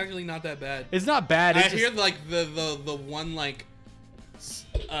that game's actually not that bad. It's not bad. It's I hear like the one like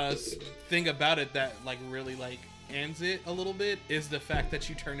thing about it that like really like ends it a little bit is the fact that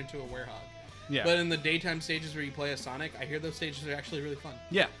you turn into a werehog. Yeah. But in the daytime stages where you play as Sonic, I hear those stages are actually really fun.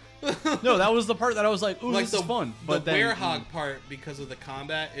 Yeah. No, that was the part that I was like, ooh, Like this is fun. But the then, werehog part, because of the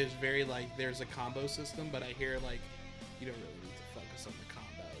combat, is very like there's a combo system, but I hear like you don't really need to focus on the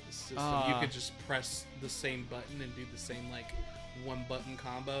combo system. You could just press the same button and do the same like one button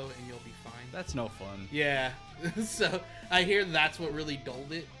combo and you'll be fine. That's no fun. Yeah. So I hear that's what really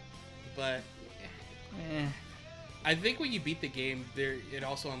dulled it, but I think when you beat the game, it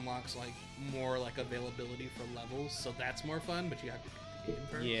also unlocks like more like availability for levels, so that's more fun. But you have to beat the game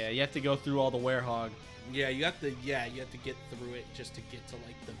first. Yeah, you have to go through all the werehog. Yeah, you have to get through it just to get to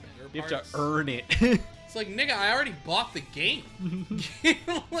like the better parts. You have to earn it. It's like, nigga, I already bought the game.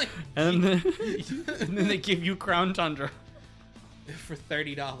 Like, and then they give you Crown Tundra for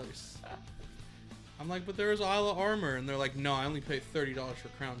 $30. I'm like, but there's Isle of Armor, and they're like, no, I only paid $30 for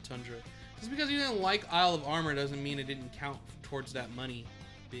Crown Tundra. Just because you didn't like Isle of Armor doesn't mean it didn't count towards that money,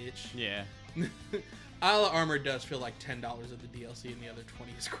 bitch. Yeah. Isle of Armor does feel like $10 of the DLC, and the other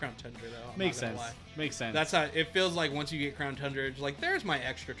 20 is Crown Tundra, though. Makes sense. Makes sense. That's how it feels like once you get Crown Tundra. It's like, there's my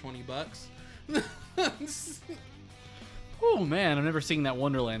extra $20. Oh man, I'm never seeing that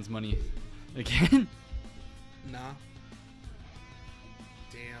Wonderlands money again. Nah.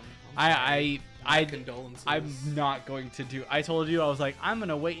 Damn. I condolences. I'm not going to do. I told you I was like, I'm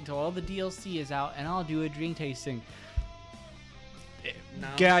gonna wait until all the DLC is out and I'll do a drink tasting. No.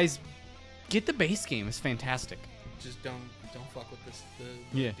 Guys, get the base game. It's fantastic. Just don't fuck with this the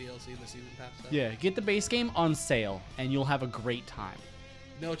Yeah. DLC, the season pass stuff. Yeah, get the base game on sale and you'll have a great time.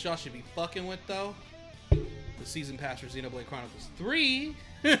 You know what y'all should be fucking with though? The season pass for Xenoblade Chronicles 3.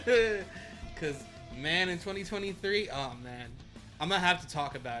 Cause man, in 2023, oh man, I'm gonna have to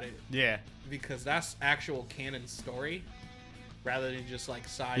talk about it Yeah. because that's actual canon story rather than just like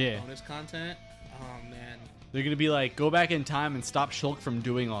side bonus content. Oh man. They're gonna be like, go back in time and stop Shulk from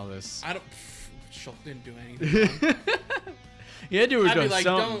doing all this. I don't. Shulk didn't do anything. Yeah, dude. I'd be like,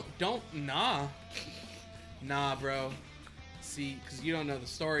 nah, bro. See, because you don't know the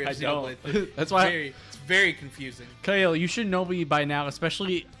story of I Xenoblade. don't. That's why it's very confusing. Kyle, you should know me by now,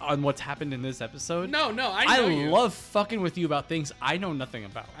 especially on what's happened in this episode. No, I know you. love fucking with you about things I know nothing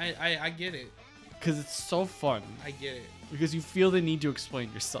about. I get it. Because it's so fun. I get it. Because you feel the need to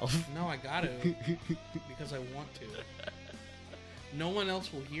explain yourself. No, I gotta. Because I want to. No one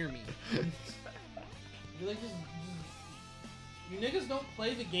else will hear me. You're like, you niggas don't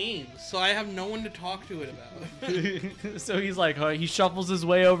play the game, so I have no one to talk to it about. So he's like, he shuffles his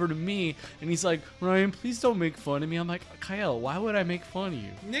way over to me, and he's like, Ryan, please don't make fun of me. I'm like, Kyle, why would I make fun of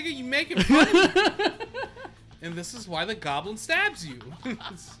you? Nigga, you making fun of me. And this is why the goblin stabs you.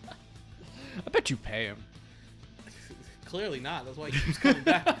 I bet you pay him. Clearly not. That's why he keeps coming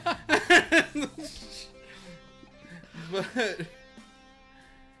back. But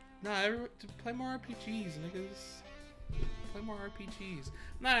to play more RPGs, niggas. Play more RPGs.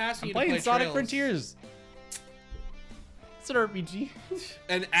 I'm not asking you to play playing Sonic Trails. Frontiers. It's an RPG.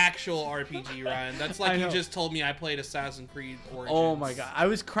 An actual RPG, Ryan. That's I like you know. just told me I played Assassin's Creed Origins. Oh my god, I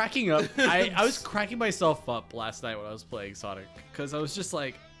was cracking up. I was cracking myself up last night when I was playing Sonic, because I was just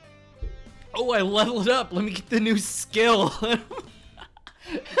like, oh, I leveled up. Let me get the new skill.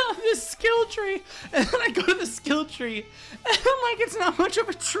 This skill tree, and then I go to the skill tree, and I'm like, it's not much of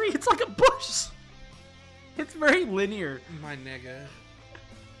a tree. It's like a bush. It's very linear. My nigga.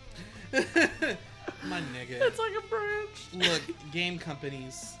 My nigga. It's like a branch. Look, game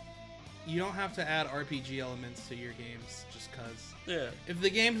companies, you don't have to add RPG elements to your games just cause. Yeah. If the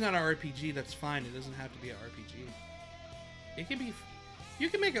game's not an RPG, that's fine. It doesn't have to be an RPG. It can be. You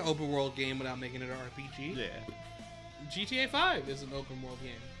can make an open world game without making it an RPG. Yeah. GTA 5 is an open world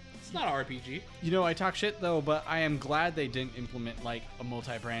game. It's not an RPG. You know, I talk shit though, but I am glad they didn't implement like a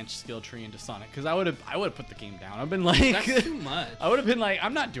multi-branch skill tree into Sonic, because I would have put the game down. I've been like, That's too much. I would have been like,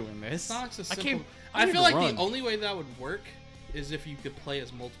 I'm not doing this. Sonic's a simple. I I feel need like to run. the only way that would work is if you could play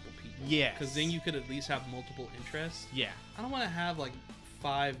as multiple people. Yes. Because then you could at least have multiple interests. Yeah. I don't want to have like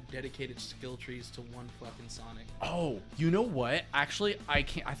 5 dedicated skill trees to one fucking Sonic. Oh, you know what? Actually, I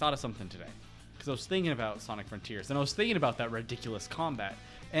thought of something today, because I was thinking about Sonic Frontiers, and I was thinking about that ridiculous combat,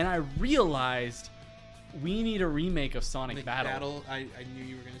 and I realized We need a remake of Sonic Like Battle. I knew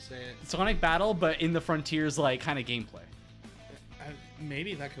you were gonna say it. Sonic Battle, but in the Frontiers like kind of gameplay.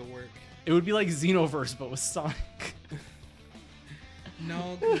 Maybe that could work. It would be like Xenoverse, but with Sonic.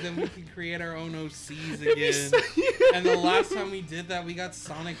 No, because then we can create our own OCs again. And the last time we did that, we got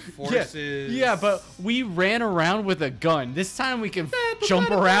Sonic Forces. Yeah, but we ran around with a gun. This time we can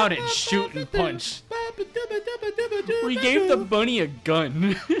jump around and shoot and punch. We gave the bunny a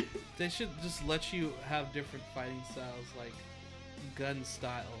gun. They should just let you have different fighting styles, like gun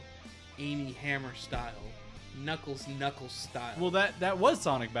style, Amy Hammer style, Knuckles style. Well, that was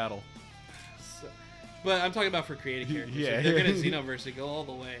Sonic Battle. But I'm talking about for creative characters. Yeah. If they're gonna Xenoverse it, go all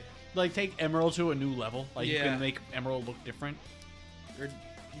the way. Like take Emerald to a new level. Like you Yeah. can make Emerald look different. Or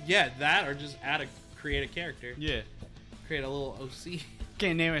that, or just create a character. Yeah. Create a little OC.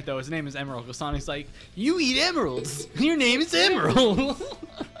 Can't name it though. His name is Emerald. Because Sonic's like, you eat emeralds. Your name is Emerald.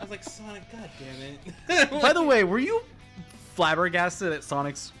 I was like, Sonic, god damn it. By the way, were you flabbergasted at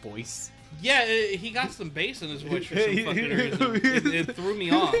Sonic's voice? Yeah, he got some bass in his voice for some fucking reason. It threw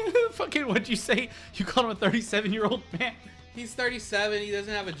me off. Fucking, what'd you say? You called him a 37-year-old man? He's 37. He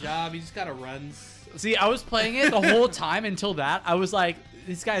doesn't have a job. He just kind of runs. See, I was playing it the whole time until that. I was like,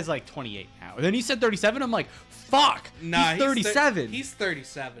 this guy's like 28 now. And then he said 37. I'm like, fuck. Nah, he's 37. He's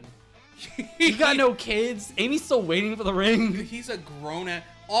 37. He got no kids. Amy's still waiting for the ring. He's a grown-ass.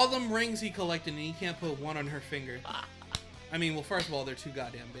 All them rings he collected, and he can't put one on her finger. I mean, well, first of all, they're too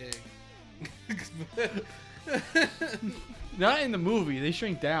goddamn big. Not in the movie. They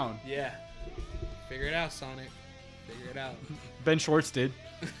shrink down. Yeah. Figure it out, Sonic. Figure it out. Ben Schwartz did.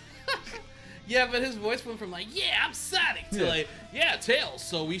 Yeah, but his voice went from like, yeah, I'm Sonic, to Yeah. like, yeah, Tails,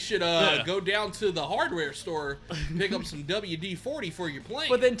 so we should Yeah. go down to the hardware store, pick up some WD-40 for your plane.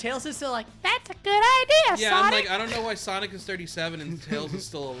 But then Tails is still like, that's a good idea, yeah, Sonic. I'm like, I don't know why Sonic is 37 and Tails is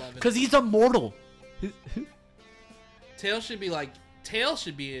still 11. Because he's immortal. Tails should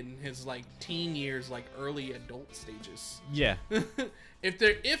be in his like teen years, like early adult stages. Yeah. if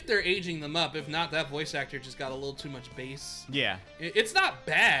they're aging them up. If not, that voice actor just got a little too much bass. Yeah. It's not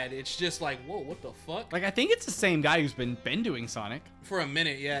bad. It's just like, whoa, what the fuck? Like, I think it's the same guy who's been doing Sonic. For a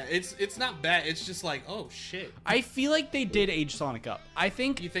minute, yeah. It's not bad. It's just like, oh shit. I feel like they did age Sonic up. I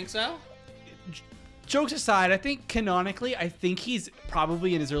think, You think so? jokes aside, I think canonically, I think he's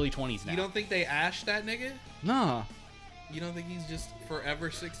probably in his early 20s now. You don't think they ashed that nigga? No. You don't think he's just forever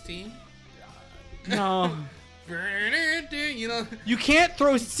 16? No. You know, You can't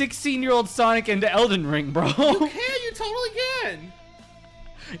throw 16-year-old Sonic into Elden Ring, bro. you totally can.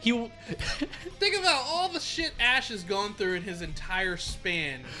 He, Think about all the shit Ash has gone through in his entire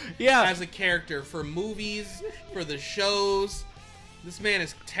span yeah. as a character, for movies, for the shows. This man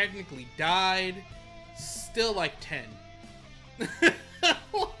has technically died, still like 10.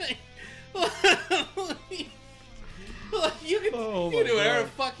 You can, Oh you can do my whatever God. the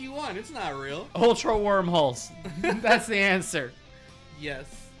fuck you want. It's not real. Ultra wormholes. That's the answer. Yes.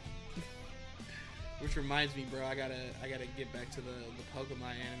 Which reminds me, bro, I gotta get back to the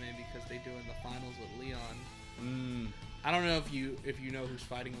Pokemon anime because they doing the finals with Leon. I don't know if you know who's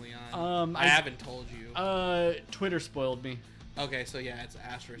fighting Leon. I haven't told you. Twitter spoiled me. Okay, so yeah, it's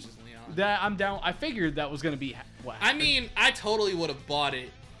Ash versus Leon. That I'm down. I figured that was gonna be what I happened. mean, I totally would have bought it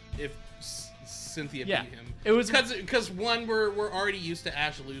if Cynthia Yeah, beat him. it was- because one, we're already used to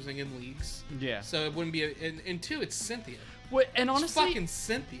Ash losing in leagues. Yeah. So it wouldn't be and two, it's Cynthia. What, and It's honestly, fucking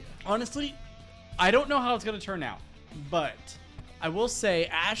Cynthia. honestly, I don't know how it's gonna turn out, but I will say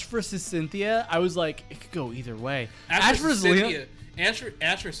Ash versus Cynthia. I was like, it could go either way. Ash versus Cynthia. Leon.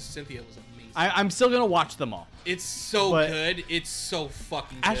 Ash versus Cynthia was amazing. I'm still gonna watch them all. It's so But- good. It's so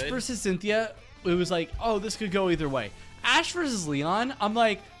fucking good. Ash versus Cynthia. It was like, oh, this could go either way. Ash versus Leon. I'm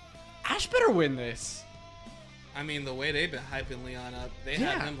like, Ash better win this. I mean, the way they've been hyping Leon up, they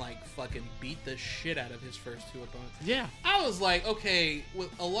Yeah. had him like fucking beat the shit out of his first two opponents. Yeah. I was like, okay, with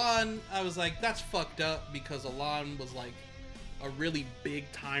Alon, I was like, that's fucked up because Alon was like a really big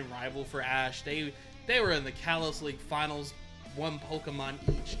time rival for Ash. They were in the Kalos League finals, one Pokemon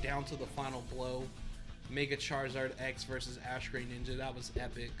each down to the final blow. Mega Charizard X versus Ash Gray Ninja. That was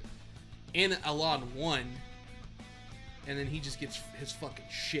epic. And Alon won. And then he just gets his fucking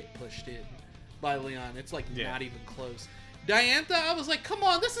shit pushed in by Leon. It's like Yeah. not even close. Diantha, I was like, come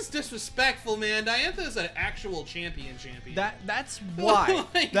on, this is disrespectful, man. Diantha is an actual champion. That's why.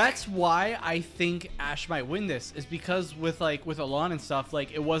 Like- That's why I think Ash might win this. Is because with Alon and stuff,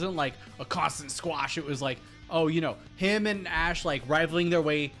 like it wasn't like a constant squash. It was like, oh, you know, him and Ash like rivaling their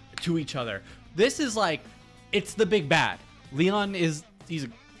way to each other. This is like, it's the big bad. Leon he's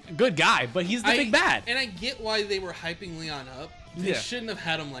a good guy, but he's the big bad. And I get why they were hyping Leon up. They Yeah. shouldn't have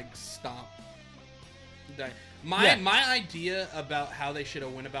had him like stop. My idea about how they should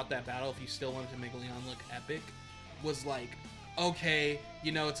have went about that battle, if you still wanted to make Leon look epic, was like, okay,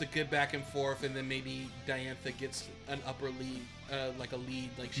 you know, it's a good back and forth, and then maybe Diantha gets an upper lead, like a lead,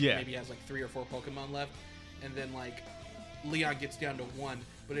 like she maybe has like 3 or 4 Pokemon left, and then like Leon gets down to 1,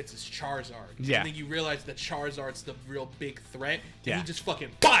 but it's his Charizard. Yeah. And then you realize that Charizard's the real big threat, and Yeah. he just fucking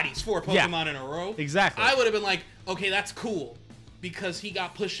bodies 4 Pokemon in a row. Exactly. I would have been like, okay, that's cool. Because he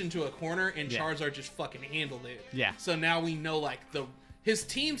got pushed into a corner and Charizard just fucking handled it. Yeah. So now we know like his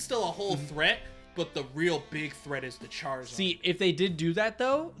team's still a whole threat, but the real big threat is the Charizard. See, if they did do that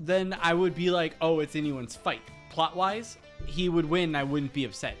though, then I would be like, oh, it's anyone's fight. Plot wise, he would win and I wouldn't be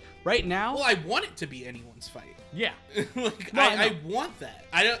upset. Right now, well, I want it to be anyone's fight. yeah. Like No, I want that.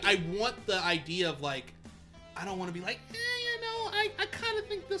 I want the idea of like, I don't want to be like, you know, I kind of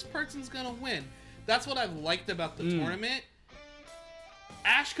think this person's gonna win. That's what I've liked about the tournament.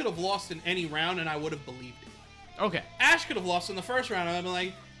 Ash could have lost in any round and I would have believed it. Okay. Ash could have lost in the first round and I'd be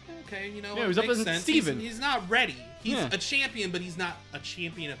like, okay, you know, Yeah, it it was up makes against sense. Steven. He's not ready. He's Yeah. a champion, but he's not a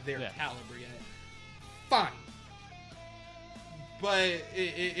champion of their Yeah. caliber yet. Fine. But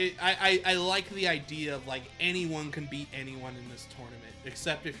I like the idea of like anyone can beat anyone in this tournament,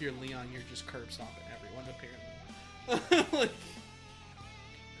 except if you're Leon, you're just curb stomping everyone apparently. Like,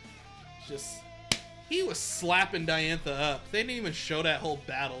 just he was slapping Diantha up. They didn't even show that whole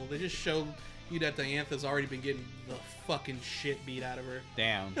battle. They just showed you that Diantha's already been getting the fucking shit beat out of her.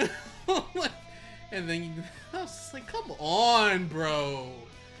 Damn. And then I was just like, come on, bro.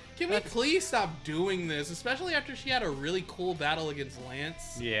 Can we please stop doing this? Especially after she had a really cool battle against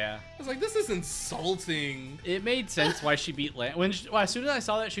Lance. Yeah. I was like, this is insulting. It made sense why she beat Lance. As soon as I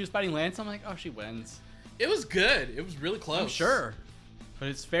saw that she was fighting Lance, I'm like, oh, she wins. It was good. It was really close. I'm sure. But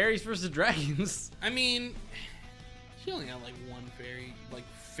it's fairies versus dragons. I mean, she only got like one fairy, like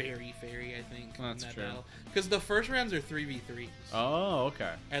fairy, I think. That's in that true. battle. Because the first rounds are 3v3s. Oh,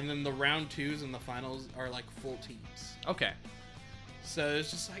 okay. And then the round 2s and the finals are like full teams. Okay. So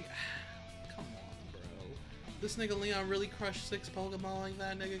it's just like, come on, bro. This nigga Leon really crushed 6 Pokemon like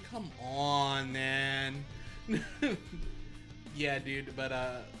that, nigga? Come on, man. Yeah, dude, but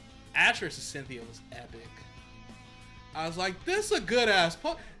Ash versus Cynthia was epic. I was like, this is a good ass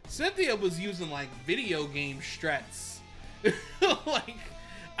Cynthia was using like video game strats. Like,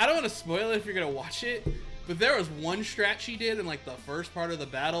 I don't want to spoil it if you're gonna watch it, but there was one strat she did in like the first part of the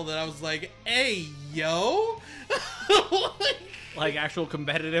battle that I was like, hey, yo. Like actual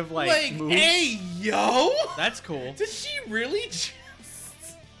competitive like moves. Hey, yo. That's cool. Did she really just...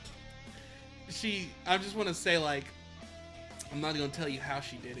 I just want to say, like, I'm not going to tell you how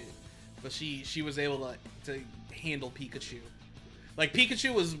she did it, but she was able to handle Pikachu. Like,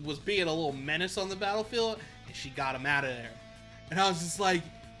 Pikachu was being a little menace on the battlefield, and she got him out of there. And I was just like,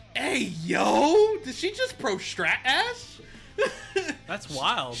 hey, yo, did she just pro strat Ash? That's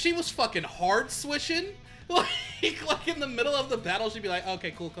wild. She was fucking hard switching. Like in the middle of the battle, she'd be like,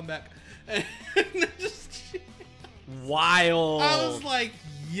 okay, cool, come back. And Wild. I was like,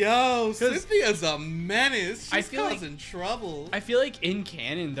 yo, Cynthia's a menace. She's causing trouble. I feel like in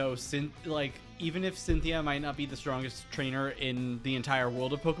canon though, even if Cynthia might not be the strongest trainer in the entire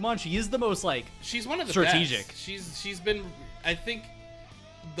world of Pokemon, she is the most she's one of the strategic. best. She's been, I think,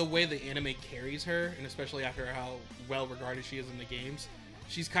 the way the anime carries her, and especially after how well regarded she is in the games,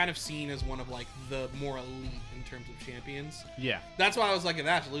 she's kind of seen as one of like the more elite in terms of champions. Yeah. That's why I was like, if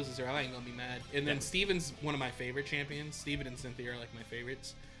Ash loses her, I ain't gonna be mad. And then Steven's one of my favorite champions. Steven and Cynthia are like my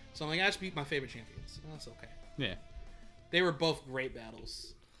favorites. So I'm like, Ash beat my favorite champions. Oh, that's okay. Yeah. They were both great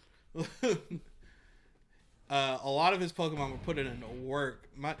battles. A lot of his Pokemon were putting in the work.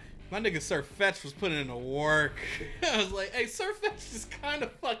 My nigga Surfetch was putting in the work. I was like, hey, Surfetch is kind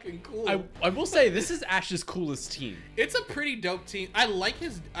of fucking cool. I will say, this is Ash's coolest team. It's a pretty dope team. I like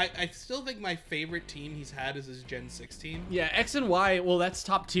his... I still think my favorite team he's had is his Gen 6 team. Yeah, X and Y, well, that's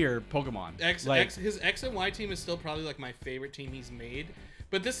top tier Pokemon. His X and Y team is still probably like my favorite team he's made.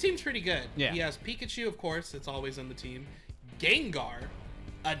 But this team's pretty good. Yeah. He has Pikachu, of course. It's always on the team. Gengar.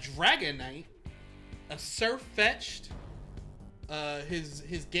 A Dragonite. A Surfetched.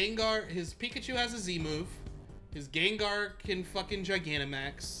 His Gengar, his Pikachu has a Z move. His Gengar can fucking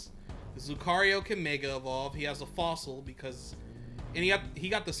Gigantamax. His Lucario can Mega Evolve. He has a Fossil because, and he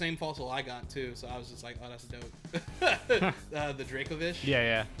got the same Fossil I got too. So I was just like, oh, that's dope. The Dracovish.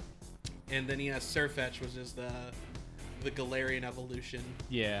 Yeah. And then he has Surfetch, which is the Galarian evolution.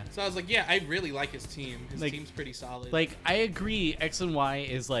 Yeah. So I was like, yeah, I really like his team. His team's pretty solid. Like, I agree, X and Y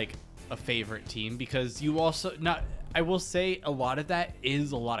is like a favorite team because you also I will say a lot of that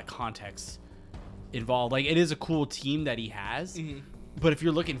is a lot of context involved. Like, it is a cool team that he has, but if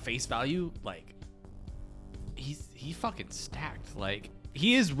you're looking face value, like, he's fucking stacked. Like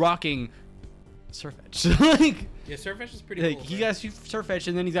he is rocking Surf Edge. Like Yeah, Surf Edge is pretty like cool. he bro. got Surf Edge,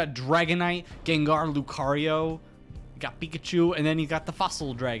 and then he's got Dragonite, Gengar, Lucario, got Pikachu, and then he got the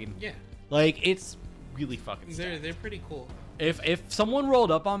Fossil Dragon. Yeah, Like it's really fucking stacked. they're pretty cool. If someone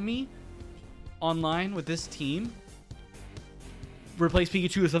rolled up on me online with this team, replace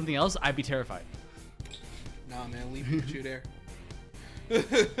Pikachu with something else, I'd be terrified. Nah, man, leave Pikachu there.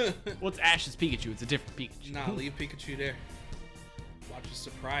 What's Ash's Pikachu? It's a different Pikachu. Nah, leave Pikachu there. Watch a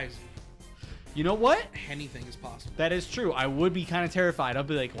surprise. You know what? Anything is possible. That is true. I would be kind of terrified. I'll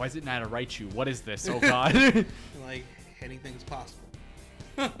be like, why is it not a Raichu? What is this? Oh god. Like anything's possible.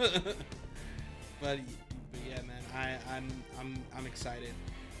 but yeah, man, I'm excited.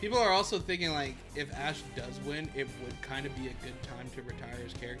 People are also thinking like if Ash does win, it would kind of be a good time to retire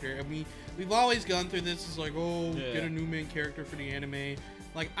his character. I mean, we've always gone through this. It's like, oh, Yeah. get a new main character for the anime.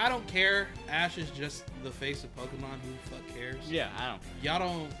 Like, I don't care. Ash is just the face of Pokemon. Who the fuck cares? Yeah, I don't. Y'all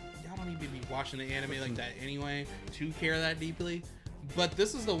don't even be watching the anime like that anyway to care that deeply. But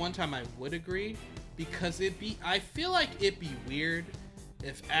this is the one time I would agree, because I feel like it'd be weird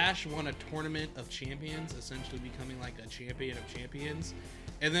if Ash won a tournament of champions, essentially becoming like a champion of champions,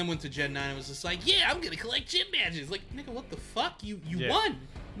 and then went to Gen 9 and was just like, yeah, I'm gonna collect gym badges. Like, nigga, what the fuck? You Yeah. won.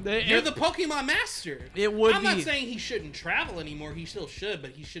 You're the Pokemon master. It would I'm not be- saying he shouldn't travel anymore. He still should,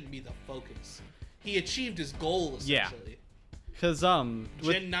 but he shouldn't be the focus. He achieved his goal, Yeah. essentially. Because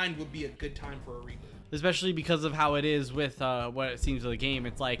Gen 9 would be a good time for a reboot. especially because of how it is with what it seems of the game,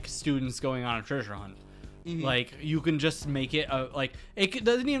 it's like students going on a treasure hunt. Mhm. Like you can just make it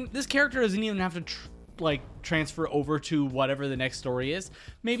doesn't even, this character doesn't even have to transfer over to whatever the next story is.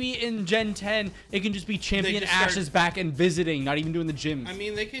 Maybe in Gen 10 it can just be Champion just Ash start- is back and visiting, not even doing the gyms. I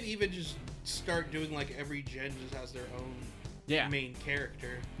mean, they could even just start doing like every gen just has their own Yeah. main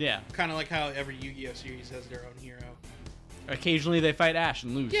character. Yeah. Kind of like how every Yu-Gi-Oh series has their own hero. Occasionally they fight Ash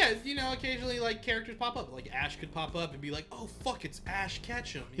and lose. Yeah, you know, occasionally like characters pop up. Like Ash could pop up and be like, "Oh fuck, it's Ash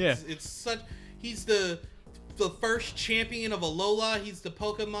Ketchum." It's such. He's the first champion of Alola. He's the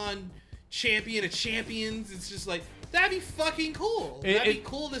Pokemon champion of champions. It's just like that'd be fucking cool. That'd be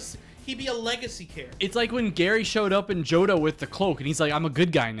cool. He'd be a legacy character. It's like when Gary showed up in Johto with the cloak and he's like, I'm a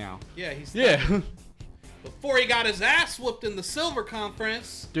good guy now. Yeah, he's Yeah. before he got his ass whooped in the Silver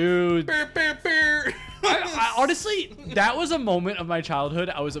Conference. Dude. Burr, burr, burr. I honestly, that was a moment of my childhood.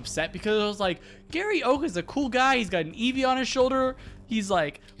 I was upset because I was like, Gary Oka's a cool guy. He's got an Eevee on his shoulder. He's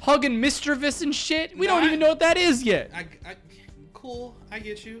like hugging Mischievous and shit. We don't even know what that is yet. Cool, I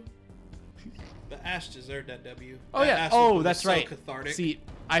get you. But Ash deserved that W. Oh That yeah. Ash Oh, was that's so right. Cathartic. See,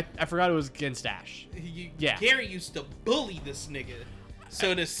 I forgot it was against Ash. Yeah. Gary used to bully this nigga.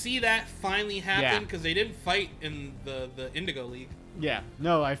 So to see that finally happen, Yeah. because they didn't fight in the Indigo League. Yeah.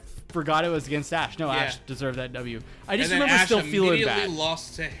 No, I forgot it was against Ash. No, Yeah. Ash deserved that W. I just and then remember Ash still feeling immediately bad.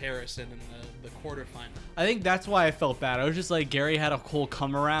 lost to Harrison in the quarterfinal. I think that's why I felt bad. I was just like, Gary had a cool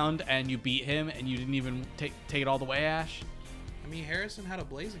come around and you beat him and you didn't even take it all the way, Ash. I mean, Harrison had a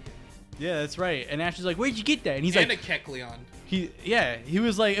Blaziken. Yeah, that's right. And Ash is like, where'd you get that? And he's And like, a Kecleon. he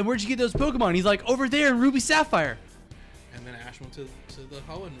was like, and where'd you get those Pokemon? He's like, over there in Ruby Sapphire. And then Ash went to the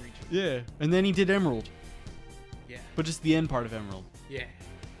Hoenn region. Yeah. And then he did Emerald, Yeah. but just the end part of Emerald. Yeah.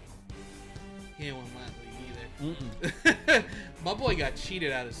 He ain't won that league either. My boy got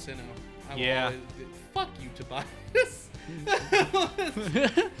cheated out of Sinnoh. Yeah. Fuck you, Tobias.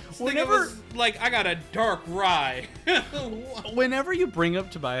 Whenever- I got a dark rye. Whenever you bring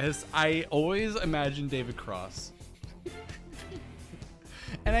up Tobias, I always imagine David Cross.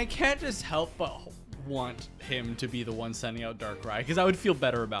 And I can't just help but want him to be the one sending out Darkrai, because I would feel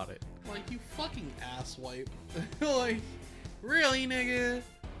better about it. Like, you fucking asswipe. Like, really, nigga?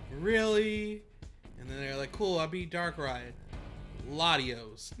 Really? And then they're like, cool, I beat Darkrai.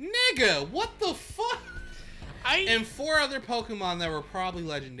 Latios. Nigga, what the fuck? And 4 other Pokemon that were probably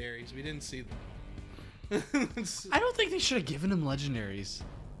legendaries. We didn't see them. I don't think they should have given him legendaries.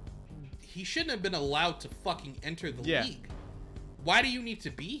 He shouldn't have been allowed to fucking enter the Yeah. league. Why do you need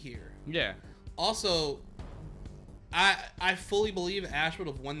to be here? Yeah. Also, I fully believe Ash would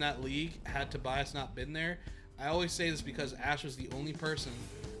have won that league had Tobias not been there. I always say this because Ash was the only person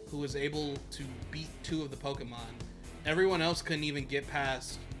who was able to beat 2 of the Pokemon. Everyone else couldn't even get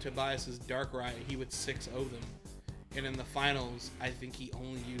past Tobias's Darkrai. He would 6-0 them. And in the finals, I think he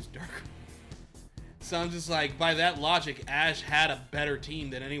only used Darkrai. So I'm just like, by that logic, Ash had a better team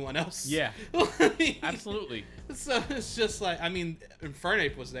than anyone else. Yeah. Absolutely. So it's just like, I mean,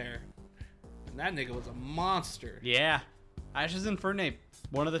 Infernape was there. And that nigga was a monster. Yeah. Ash is Infernape.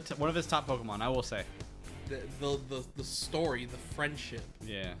 One of his top Pokemon, I will say. The story, the friendship.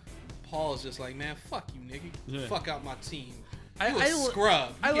 Yeah. Paul is just like, man, fuck you, nigga. Yeah. Fuck out my team. I- You a I-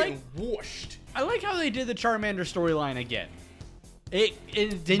 scrub. I You like- getting washed. I like how they did the Charmander storyline again. It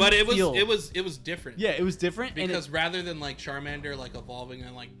didn't But it feel... was different. Yeah, it was different. Because rather than like Charmander like evolving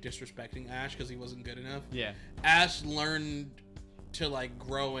and like disrespecting Ash because he wasn't good enough, Yeah. Ash learned to like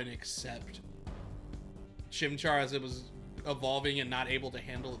grow and accept Chimchar as it was evolving and not able to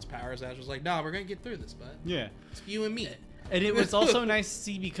handle its powers. Ash was like, nah, we're gonna get through this, bud. Yeah. It's you and me. And it was also nice to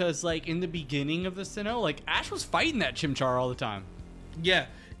see because, like, in the beginning of the Sinnoh, like, Ash was fighting that Chimchar all the time. Yeah,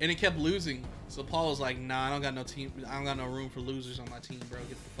 and it kept losing. So Paul was like, nah, I don't got no team. I don't got no room for losers on my team, bro. Get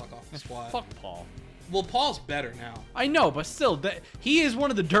the fuck off the squad. Fuck Paul. Well, Paul's better now. I know, but still, he is one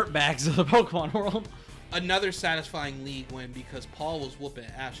of the dirtbags of the Pokemon world. Another satisfying league win because Paul was whooping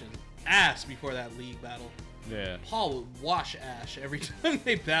Ash's ass before that league battle. Yeah. Paul would wash Ash every time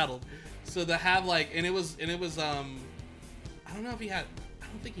they battled. So to have like, and it was I don't know if he had, I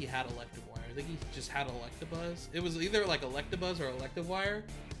don't think he had Electivire. I think he just had Electabuzz. It was either like Electabuzz or Electivire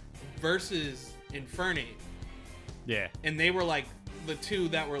versus Infernape. Yeah. And they were like the two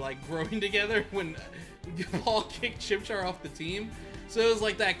that were like growing together when Paul kicked Chimchar off the team. So it was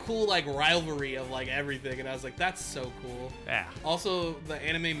like that cool like rivalry of like everything, and I was like, that's so cool. Yeah. Also, the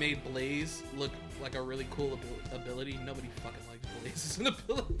anime made Blaze look like a really cool ability. Nobody fucking likes Blaze as an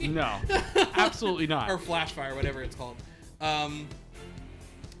ability. No. Absolutely not. Or Flashfire, whatever it's called.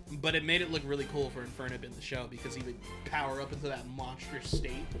 But it made it look really cool for Infernape in the show because he would power up into that monstrous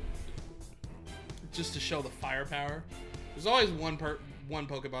state just to show the firepower. There's always one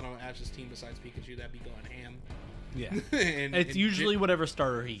Pokemon on Ash's team besides Pikachu that'd be going ham. Yeah. And It's usually whatever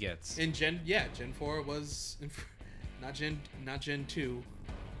starter he gets. in Gen 4 was not Gen 2.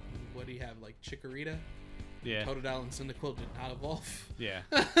 What do you have, like Chikorita? Yeah. Totodile and Cyndaquil did not evolve. Yeah.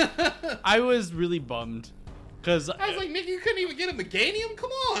 I was really bummed. Because I was like, nigga, you couldn't even get a Meganium?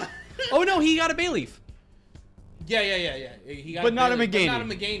 Come on. oh no, he got a Bayleaf. Yeah. He got But not a Bayleaf, Meganium. but not a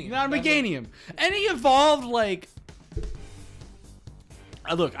Meganium. Not a That's Meganium. And he evolved like...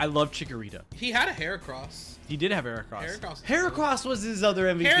 Look, I love Chikorita. He had a Heracross. He did have Heracross. Heracross. Heracross was his other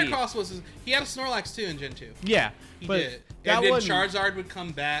MVP. Heracross was his... He had a Snorlax too in Gen 2. Yeah. He but did. That And then wasn't- Charizard would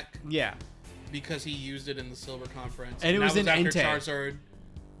come back Yeah. because he used it in the Silver Conference. And it was that in after Entei. Charizard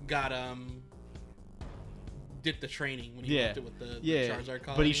got did the training when he left it with the Charizard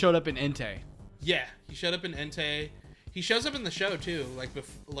colony. But he showed up in Entei. Yeah, he showed up in Entei. He shows up in the show too,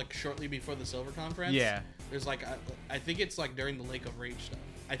 like shortly before the Silver Conference. Yeah. There's like I think it's like during the Lake of Rage stuff.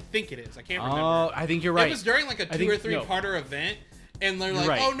 I think it is. I can't remember. Oh, I think you're right. It was during like a I 2 or think- 3 no. parter event, and they're You're like,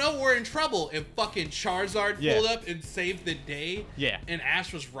 right. "Oh no, we're in trouble!" And fucking Charizard Yeah. pulled up and saved the day. Yeah. And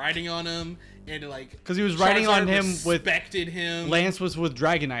Ash was riding on him, and like 'Cause he was riding on him with- respected him. Lance was with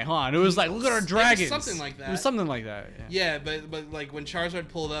Dragonite, huh? And it was like, look at our dragons. something like that. It was something like that. Yeah. Yeah, but like when Charizard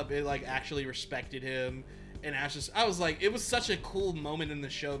pulled up, it like actually respected him. And Ash just, I was like, it was such a cool moment in the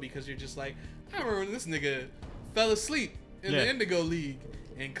show because you're just like, I remember when this nigga fell asleep in the Indigo League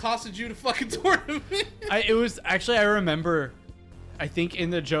and costed you the fucking tournament. I remember, I think in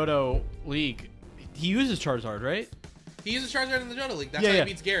the Johto League, he uses Charizard, right? He uses Charizard in the Johto League. That's Yeah, how yeah.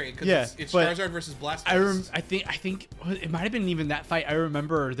 he beats Gary because Yeah, it's but Charizard versus Blastoise. I think it might have been even that fight. I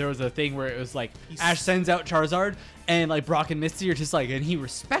remember there was a thing where it was like Ash sends out Charizard and like Brock and Misty are just like, and he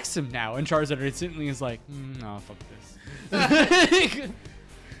respects him now, and Charizard instantly is like, no, fuck this.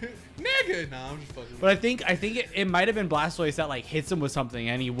 Nigga, nah, I'm just fucking. But I think it might have been Blastoise that like hits him with something,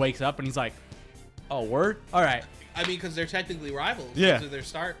 and he wakes up and he's like, oh, word, all right. I mean, because they're technically rivals. Yeah.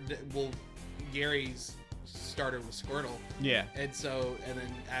 So Gary's starter was Squirtle. Yeah. And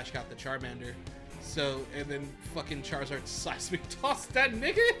then Ash got the Charmander. So, and then fucking Charizard seismic tossed that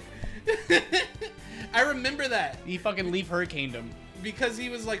nigga. I remember that. He fucking leaf hurricaned him. Because he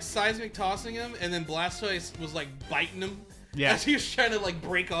was like seismic tossing him, and then Blastoise was like biting him. Yeah. As he was trying to like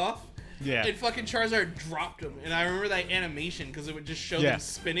break off. Yeah. And fucking Charizard dropped him. And I remember that animation because it would just show them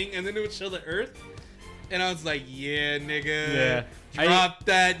spinning, and then it would show the earth. And I was like, yeah, nigga. Yeah. Drop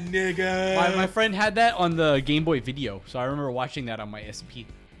that nigga. My friend had that on the Game Boy video, so I remember watching that on my SP.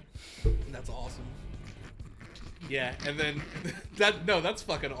 That's awesome. Yeah, and then that's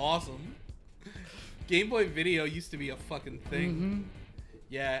fucking awesome. Game Boy Video used to be a fucking thing. Mm-hmm.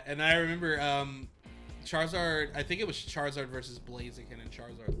 Yeah, and I remember Charizard. I think it was Charizard versus Blaziken, and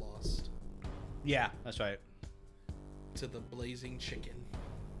Charizard lost Yeah, that's right. to the Blazing Chicken.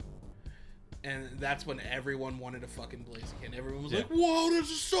 And that's when everyone wanted a fucking Blaziken. Everyone was like, "Whoa, this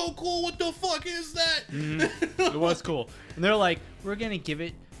is so cool! What the fuck is that?" Mm-hmm. It was cool. And they're like, we're gonna give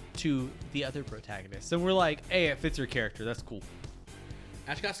it to the other protagonists, and we're like, hey, it fits your character. That's cool.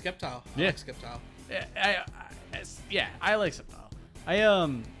 Ash got Sceptile. I Yeah. like Sceptile. I like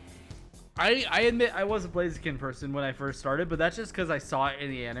Sceptile. I admit I was a Blaziken person when I first started, but that's just because I saw it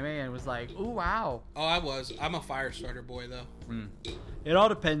in the anime and was like, ooh, wow. Oh, I was. I'm a Firestarter boy, though. It all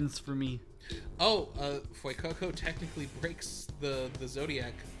depends for me. Oh, Fuecoco technically breaks the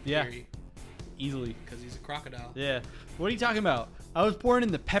Zodiac Yeah. theory. Easily. Because he's a crocodile. Yeah. What are you talking about? I was born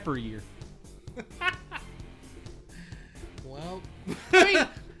in the pepper year. Well, I mean,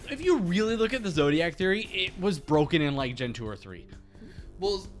 if you really look at the Zodiac theory, it was broken in like Gen 2 or 3.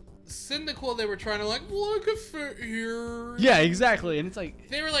 well, Cyndaquil, they were trying to like, well, I could fit here. Yeah, exactly. And it's like,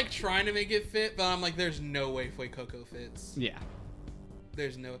 They were like trying to make it fit, but I'm like, there's no way Fuecoco fits. yeah.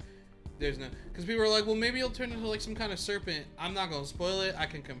 There's no, because people were like, well, maybe he'll turn into like some kind of serpent. I'm not gonna spoil it. I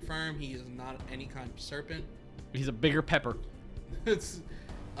can confirm he is not any kind of serpent. He's a bigger pepper. It's,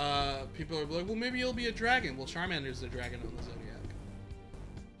 people are like, well, maybe he'll be a dragon. Well, Charmander's the dragon on the Zodiac,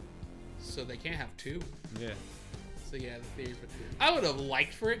 so they can't have two. Yeah. So yeah, the theories. I would have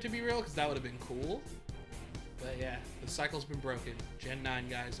liked for it to be real because that would have been cool. But yeah, the cycle's been broken. Gen 9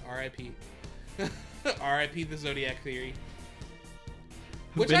 guys, R.I.P. R.I.P. the Zodiac theory.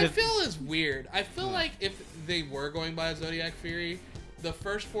 Which I feel is weird. I feel like if they were going by a Zodiac theory, the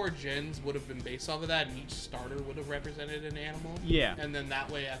first 4 gens would have been based off of that, and each starter would have represented an animal. Yeah. And then that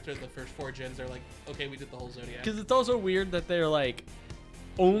way, after the first 4 gens, they're like, okay, we did the whole Zodiac. Because it's also weird that they're like,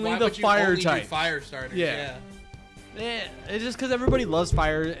 only Why the would you fire only do type. fire starters? Yeah. Yeah, it's just because everybody loves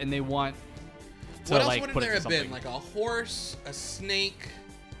fire and they want to What else like would put it there to have been? something. Like a horse, a snake,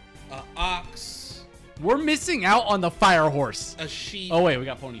 a ox, We're missing out on the fire horse. a sheep. Oh wait, we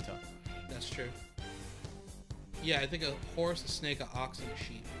got Ponyta. That's true. Yeah, I think a horse, a snake, an ox, and a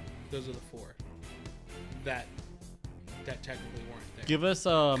sheep. Those are the 4 that technically weren't there. Give us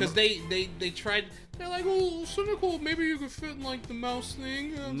Because they tried. They're like, oh, Cyndaquil, maybe you could fit in like the mouse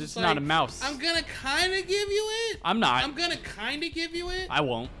thing. I'm It's just not like, a mouse. I'm gonna kind of give you it. I'm not. I'm gonna kind of give you it. I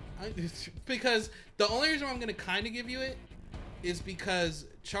won't. Because the only reason why I'm gonna kind of give you it is because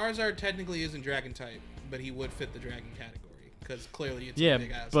Charizard technically isn't dragon type, but he would fit the dragon category because clearly it's Yeah, a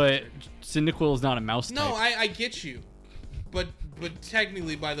big ass. but lizard. Cyndaquil is not a mouse No, type. I get you, but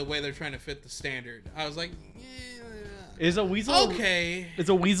technically by the way they're trying to fit the standard, I was like, Is a weasel okay. Is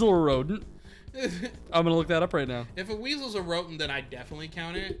a weasel a rodent? I'm gonna look that up right now. If a weasel's a rodent, then I definitely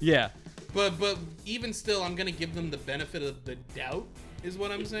count it. Yeah. But even still, I'm gonna give them the benefit of the doubt, is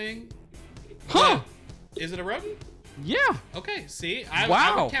what I'm saying. Huh. But is it a rodent? Yeah. Okay. See, I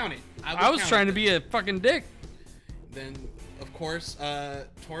Wow. would count it. I was trying to be a fucking dick. Then, of course,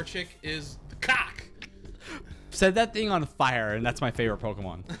 Torchic is the cock. Set that thing on fire, and that's my favorite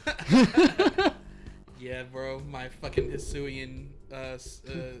Pokemon. Yeah, bro, my fucking Hisuian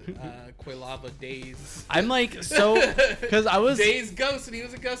Quilava days. I'm like so because I was. Days Ghost, and he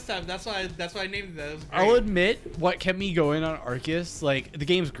was a ghost type. That's why I named it that. It was great. I'll admit what kept me going on Arceus. Like the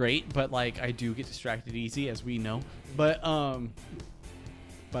game's great, but like I do get distracted easy, as we know. But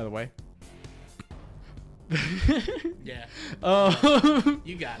by the way. Yeah.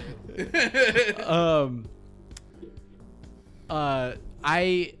 You got it.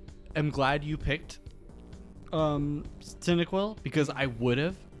 I am glad you picked Cyndaquil because I would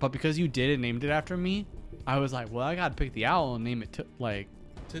have, but because you did and named it after me, I was like, well, I gotta pick the owl and name it like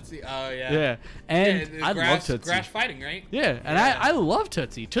Tootsie. Oh yeah. yeah. And Yeah, I grass, love Tootsie. Grass fighting, right? Yeah, and Yeah. I love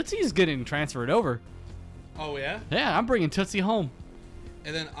Tootsie. Tootsie's getting transferred over. Oh yeah. Yeah, I'm bringing Tootsie home.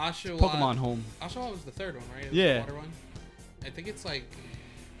 And then Oshawott. Pokemon home. Oshawott was the third one, right? It was Yeah. The water one. I think it's like,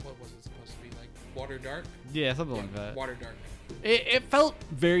 what was it supposed to be like? Water Dark. Yeah, something like that. Water Dark. It felt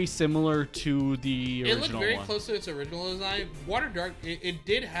very similar to the original It looked very one. close to its original design. Water Dark, it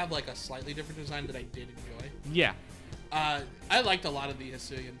did have like a slightly different design that I did enjoy. Yeah, I liked a lot of the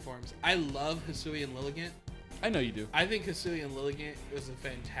Hisuian forms. I love Hisuian Lilligant. I know you do. I think Hisuian Lilligant was a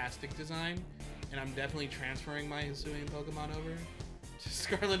fantastic design, and I'm definitely transferring my Hisuian Pokemon over to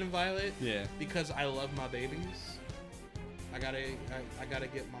Scarlet and Violet. Yeah. Because I love my babies. I gotta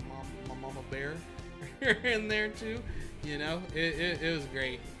get my mama bear in there too. You know, it was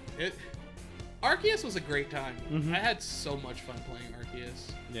great. Arceus was a great time. Mhm. I had so much fun playing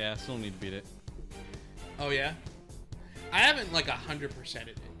Arceus. Yeah, still need to beat it. Oh yeah, I haven't like 100%ed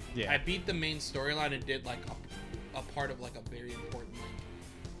it. Yeah. I beat the main storyline and did like a part of like a very important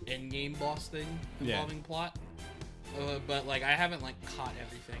like end game boss thing involving plot. But like I haven't like caught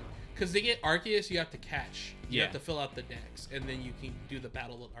everything. Because to get Arceus, you have to catch. You have to fill out the decks, and then you can do the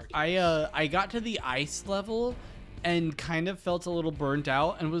battle with Arceus. I got to the ice level and kind of felt a little burnt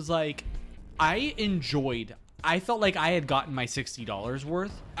out and was like, I felt like I had gotten my $60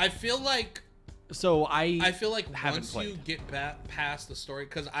 worth. I feel like So I feel like haven't once played. you get past the story,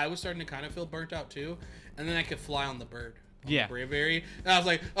 because I was starting to kind of feel burnt out too, and then I could fly on the bird. on Yeah. the Braviary. And I was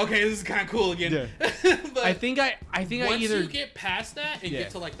like, okay, this is kind of cool again. Yeah. But I think I once either you get past that and Yeah.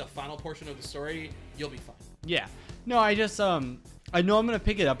 get to like the final portion of the story, you'll be fine. Yeah. No, I just I know I'm gonna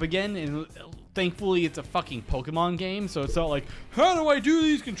pick it up again, and thankfully it's a fucking Pokemon game, so it's not like, how do I do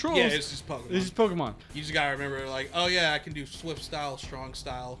these controls? Yeah, it's just Pokemon. It's just Pokemon. You just gotta remember, like, oh yeah, I can do swift style, strong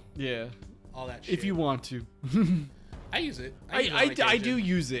style, Yeah. all that shit. If you want to. I use it. I do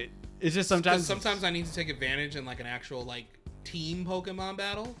use it. It's just sometimes I need to take advantage in like an actual like team Pokemon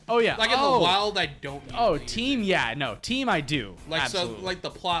battle. Oh yeah. Like in the wild, I don't. Oh, usually use team, it. yeah, no, team I do. Like Absolutely. so, like the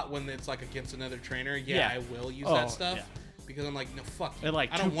plot when it's like against another trainer. Yeah, Yeah. I will use Oh, that stuff yeah. because I'm like, no, fuck you. At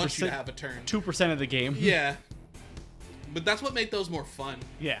like I don't want you to 2%, have a turn. 2% of the game. Yeah, but that's what made those more fun.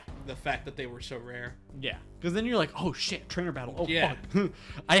 Yeah. The fact that they were so rare. Yeah. Because then you're like, oh shit, trainer battle. Oh Yeah. fuck.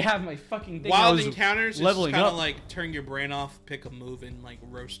 I have my fucking thing. I Wild was encounters, it's leveling kind of up. like turn your brain off, pick a move, and like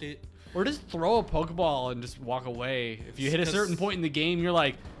roast it. Or just throw a Pokeball and just walk away. If you hit a 'Cause- certain point in the game, you're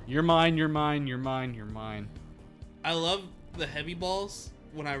like, you're mine, you're mine, you're mine, you're mine. I love the heavy balls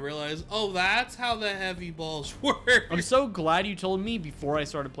when I realize, oh, that's how the heavy balls work. I'm so glad you told me before I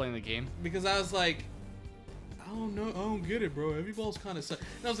started playing the game. Because I was like, I don't get it, bro. Heavy balls kind of suck.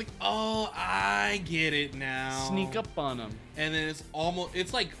 And I was like, oh, I get it now. Sneak up on them. And then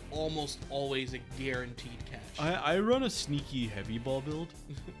it's like almost always a guaranteed catch. I run a sneaky heavy ball build.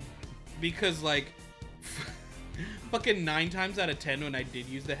 Because like, fucking 9 times out of 10 when I did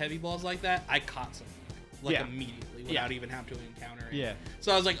use the heavy balls like that, I caught some. Like Yeah. immediately without even having to encounter it. Yeah.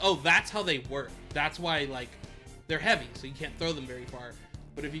 So I was like, oh, that's how they work. That's why like they're heavy, so you can't throw them very far.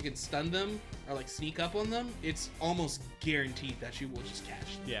 But if you can stun them or like sneak up on them, it's almost guaranteed that you will just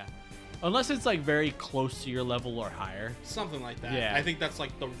catch them. Yeah. Unless it's like very close to your level or higher. Something like that. Yeah. I think that's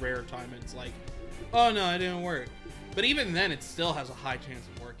like the rare time it's like, oh no, it didn't work. But even then, it still has a high chance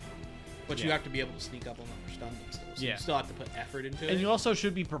of working. But you Yeah. have to be able to sneak up on them or stun them still. So Yeah. you still have to put effort into it. And you also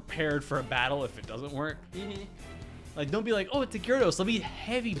should be prepared for a battle if it doesn't work. Mhm. Like, don't be like, oh, it's a Gyarados, let me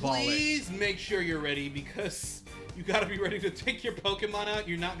heavy ball it. Please make sure you're ready because you gotta be ready to take your Pokemon out.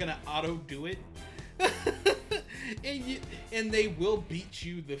 You're not gonna auto do it. and they will beat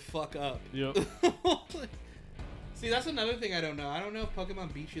you the fuck up. Yep. See, that's another thing I don't know. I don't know if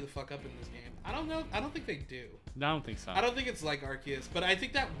Pokemon beat you the fuck up in this game. I don't know. I don't think they do. I don't think so. I don't think it's like Arceus, but I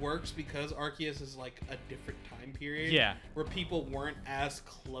think that works because Arceus is like a different time period. Yeah. Where people weren't as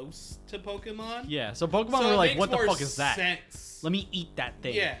close to Pokemon. Yeah, so Pokemon So were it like, makes what the more fuck is that? sense. Let me eat that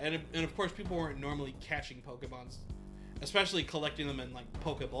thing. Yeah, and of course people weren't normally catching Pokemons, especially collecting them in like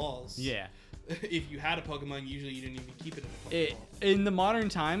Pokeballs. Yeah. If you had a Pokemon, usually you didn't even keep it in a Pokeball. In the modern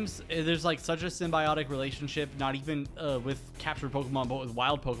times, there's like such a symbiotic relationship, not even with captured Pokemon, but with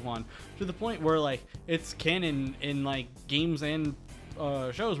wild Pokemon, to the point where like it's canon in like games and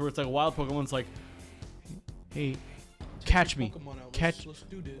shows where it's like a wild Pokemon's like, hey, catch me, Pokemon out. catch. Let's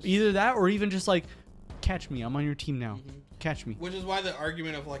do this. Either that or even just like, catch me, I'm on your team now, catch me. Which is why the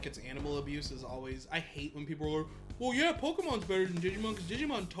argument of like it's animal abuse is always. I hate when people are like, well, yeah, Pokemon's better than Digimon because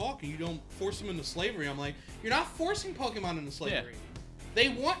Digimon talk and you don't force them into slavery. I'm like, you're not forcing Pokemon into slavery. They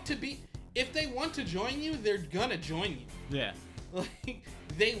want to be. If they want to join you, they're gonna join you. Yeah. Like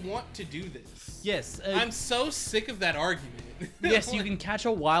they want to do this. Yes. I'm so sick of that argument. Yes, you can catch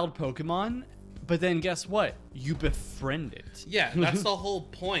a wild Pokemon, but then guess what? You befriend it. Yeah, that's the whole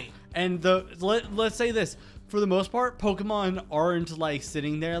point. And let's say this, for the most part, Pokemon aren't like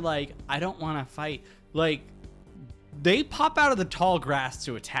sitting there like, I don't want to fight. Like, they pop out of the tall grass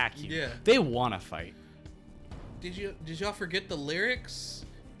to attack you. Yeah. They want to fight. Did y'all forget the lyrics?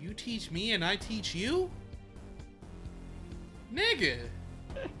 You teach me and I teach you? Nigga.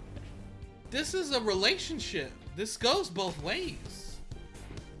 This is a relationship. This goes both ways.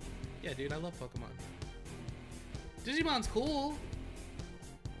 Yeah, dude, I love Pokemon. Digimon's cool.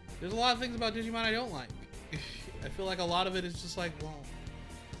 There's a lot of things about Digimon I don't like. I feel like a lot of it is just like, well,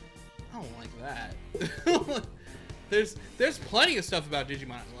 I don't like that. There's plenty of stuff about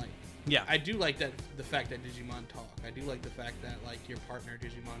Digimon I like. Yeah. I do like that the fact that Digimon talk. I do like the fact that like your partner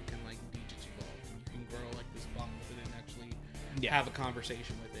Digimon can like Digivolve and you can grow like this bond with it and actually have a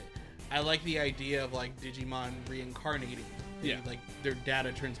conversation with it. I like the idea of like Digimon reincarnating. Yeah. Like their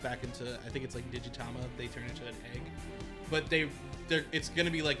data turns back into, I think it's like Digitama. They turn into an egg, but it's gonna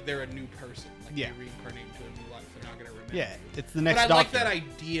be like they're a new person. Like they reincarnate into a new life. They're not gonna remember. Yeah, it's the next But I like Doctor. that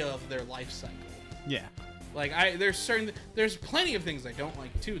idea of their life cycle. Yeah. Like there's plenty of things I don't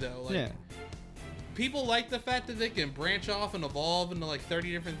like too though. Like people like the fact that they can branch off and evolve into like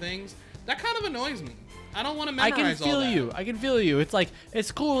 30 different things. That kind of annoys me. I don't want to memorize I can feel you. It's like,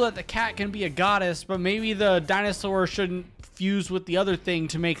 it's cool that the cat can be a goddess, but maybe the dinosaur shouldn't fuse with the other thing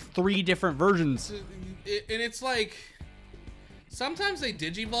to make 3 different versions. And it's like, sometimes they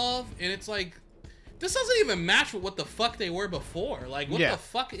digivolve, and it's like, this doesn't even match with what the fuck they were before. Like, what the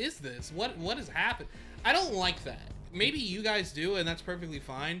fuck is this? What has happened? I don't like that. Maybe you guys do, and that's perfectly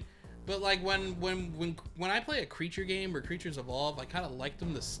fine. But like when I play a creature game or creatures evolve, I kind of like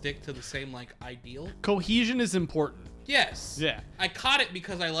them to stick to the same like ideal. Cohesion is important. Yes. Yeah. I caught it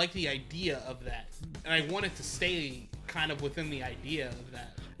because I like the idea of that, and I want it to stay kind of within the idea of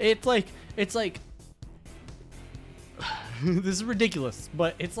that. It's like this is ridiculous,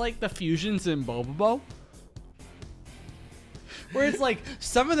 but it's like the fusions in Bobobo. Where it's like,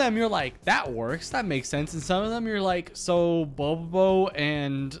 some of them you're like, that works, that makes sense. And some of them you're like, so Bobobo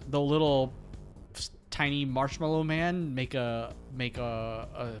and the little tiny marshmallow man make a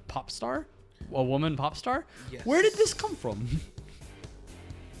pop star? A woman pop star? Yes. Where did this come from?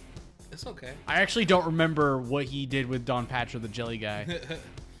 It's okay. I actually don't remember what he did with Don Patcher, the jelly guy.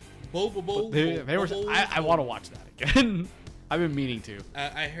 I want to watch that again. I've been meaning to.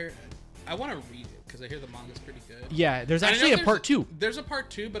 I want to read it because I hear the manga's pretty good. Yeah, there's actually a part 2. There's a part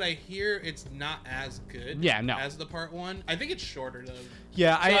 2, but I hear it's not as good. Yeah, no. As the part 1. I think it's shorter though.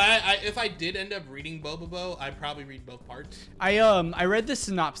 Yeah, so if I did end up reading Bobobo, I'd probably read both parts. I read the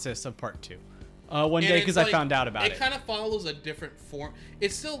synopsis of part 2 one day because I found out about it. It kind of follows a different form.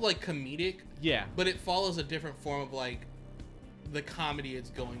 It's still like comedic. Yeah. But it follows a different form of like the comedy it's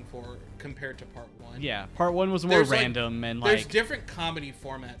going for compared to part 1. Yeah, part 1 was more random and like... There's different comedy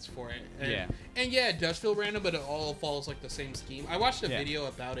formats for it. And yeah, it does feel random, but it all follows like the same scheme. I watched a video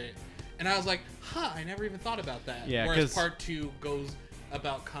about it, and I was like, I never even thought about that. Yeah, whereas part 2 goes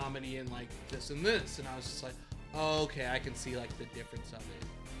about comedy and like this and this, and I was just like, oh, okay, I can see like the difference of it.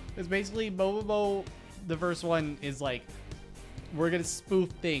 It's basically Bobobo, the first one is like, we're gonna spoof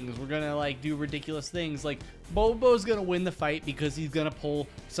things, we're gonna like do ridiculous things. Like, Bobo's gonna win the fight because he's gonna pull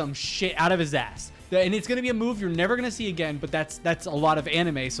some shit out of his ass, and it's gonna be a move you're never gonna see again. But that's a lot of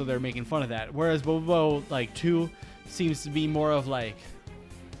anime, so they're making fun of that. Whereas Bobobo like 2 seems to be more of like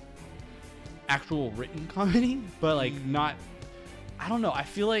actual written comedy, but like not. I don't know. I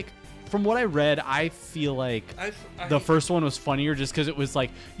feel like from what I read, I feel like the first one was funnier just because it was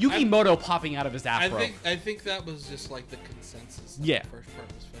like Yukimoto popping out of his afro. I think that was just like the consensus. Yeah. The first part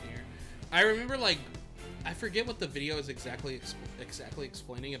was funnier. I remember like, I forget what the video is exactly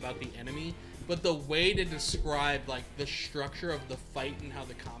explaining about the enemy, but the way to describe like the structure of the fight and how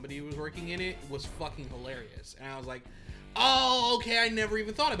the comedy was working in it was fucking hilarious. And I was like, oh, okay, I never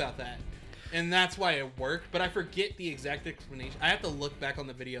even thought about that. And that's why it worked, but I forget the exact explanation. I have to look back on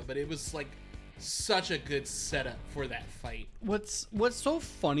the video, but it was like such a good setup for that fight. What's so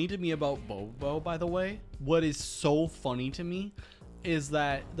funny to me about Bobo, by the way, what is so funny to me is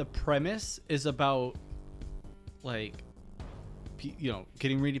that the premise is about like,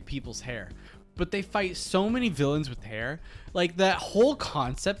 getting rid of people's hair. But they fight so many villains with hair. Like, that whole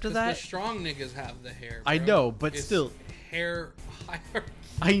concept of that. The strong niggas have the hair, bro. I know, but it's still. Hair hierarchy.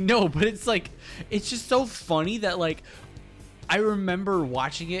 I know, but it's like, it's just so funny that like, I remember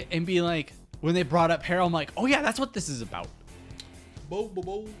watching it and being like, when they brought up hair, I'm like, oh yeah, that's what this is about. Bo, bo,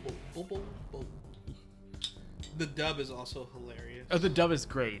 bo, bo, bo, bo, bo. The dub is also hilarious. Oh, the dub is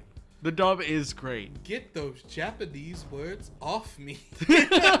great. The dub is great. Get those Japanese words off me.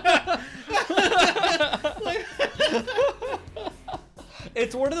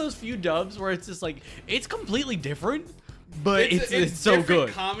 It's one of those few dubs where it's just like, it's completely different, but it's so good.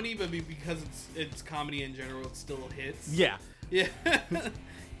 Comedy, but because it's comedy in general, it still hits. Yeah. Yeah.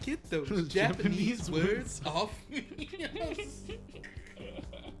 Get those Japanese words off me.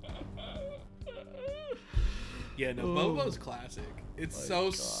 Yeah, no, Bobo's classic. It's so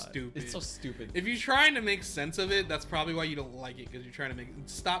stupid. It's so stupid. If you're trying to make sense of it, that's probably why you don't like it, because you're trying to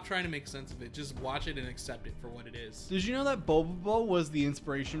stop trying to make sense of it. Just watch it and accept it for what it is. Did you know that Bobo was the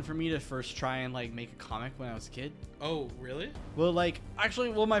inspiration for me to first try and like make a comic when I was a kid? Oh, really? Well,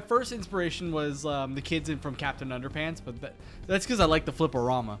 my first inspiration was the kids from Captain Underpants, but that's because I like the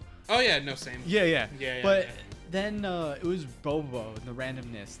Flipperama. Oh yeah, no, same. Yeah. But yeah. then it was Bobo and the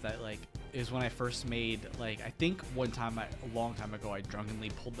randomness that like is when I first made, like, I think one time a long time ago I drunkenly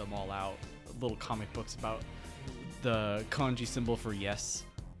pulled them all out, little comic books about the kanji symbol for yes.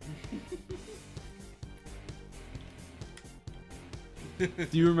 Do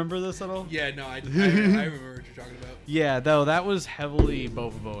you remember this at all? Yeah, no, I remember what you're talking about. Yeah, though that was heavily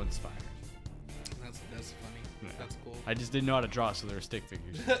Bobo inspired. That's funny. Yeah. That's cool. I just didn't know how to draw, so they were stick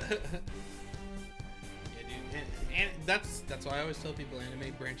figures. And that's why I always tell people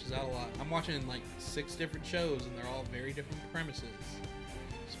anime branches out a lot. I'm watching like 6 different shows, and they're all very different premises.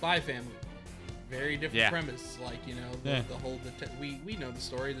 Spy Family, very different premise. Like, the whole we know the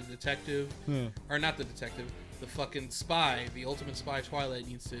story. The detective, or not the detective, the fucking spy, the ultimate spy Twilight,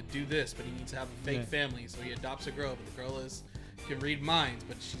 needs to do this, but he needs to have a fake family, so he adopts a girl, but the girl can read minds,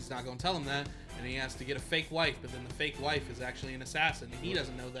 but she's not going to tell him that, and he has to get a fake wife, but then the fake wife is actually an assassin, and he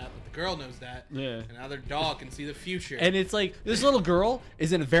doesn't know that, but the girl knows that, and now their dog can see the future. And it's like, this little girl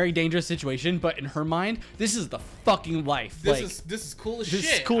is in a very dangerous situation, but in her mind, this is the fucking life. This is cool as this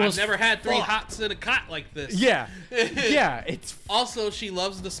shit. is cool I've as never had 3 fuck. hots in a cot like this. Yeah. Yeah, it's... Also, she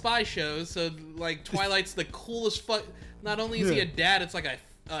loves the spy shows, so like Twilight's the coolest fuck. Not only is he a dad, it's like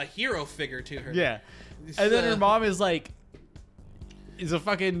a hero figure to her. Yeah. And then her mom is like, is a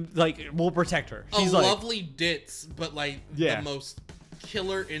fucking, like, will protect her. She's a like, lovely ditz, but like the most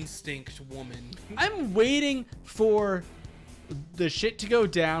killer instinct woman. I'm waiting for the shit to go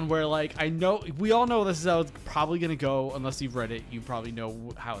down where, like, I know, we all know this is how it's probably going to go. Unless you've read it, you probably know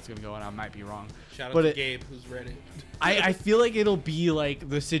how it's going to go, and I might be wrong. Shout out to Gabe, who's read it. I feel like it'll be like,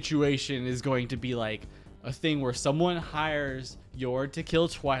 the situation is going to be like a thing where someone hires Yord to kill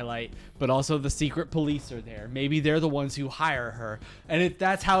Twilight, but also the secret police are there. Maybe they're the ones who hire her, and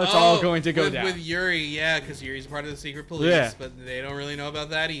that's how it's all going to go down. With Yuri, yeah, because Yuri's part of the secret police, but they don't really know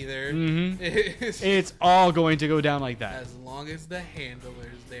about that either. It's all going to go down like that. As long as the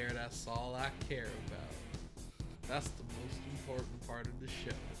handler's there, that's all I care about. That's the most important part of the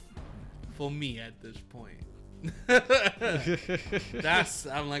show. For me at this point. I'm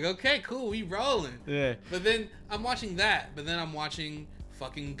like, okay, cool, we rolling. Yeah. But then I'm watching that, but then I'm watching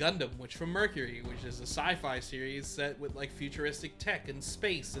fucking Gundam, which from Mercury, which is a sci-fi series set with like futuristic tech and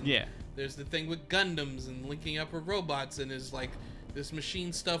space, and there's the thing with Gundams and linking up with robots, and is like this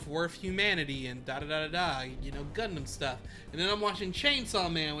machine stuff worth humanity and da da da da da, you know, Gundam stuff. And then I'm watching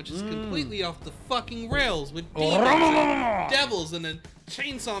Chainsaw Man, which is completely off the fucking rails with demons and devils, and then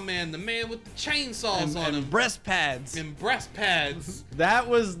Chainsaw Man, the man with the chainsaws on him, breast pads. and breast pads. That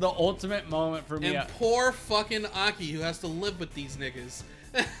was the ultimate moment for me. And poor fucking Aki, who has to live with these niggas.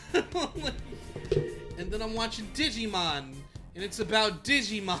 And then I'm watching Digimon, and it's about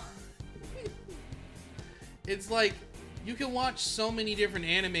Digimon. It's like, you can watch so many different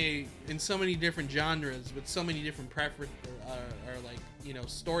anime in so many different genres with so many different preferences or like, you know,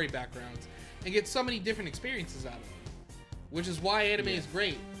 story backgrounds, and get so many different experiences out of it. Which is why anime is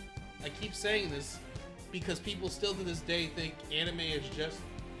great. I keep saying this because people still to this day think anime is just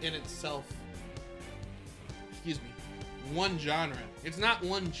in itself, one genre. It's not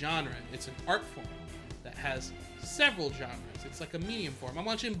one genre. It's an art form that has several genres. It's like a medium form. I'm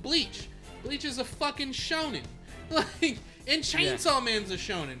watching Bleach. Bleach is a fucking shonen. Like, and Chainsaw Man's a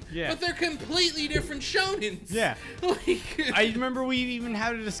shonen. Yeah. But they're completely different shonens. Yeah. Like, I remember we even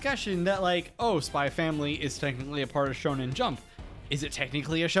had a discussion that, like, oh, Spy Family is technically a part of Shonen Jump. Is it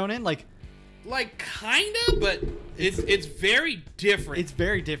technically a shonen? Like kinda, but it's very different. It's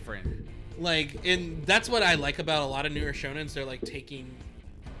very different. Like, and that's what I like about a lot of newer shonens. They're like taking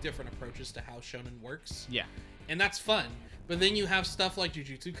different approaches to how shonen works. Yeah. And that's fun. But then you have stuff like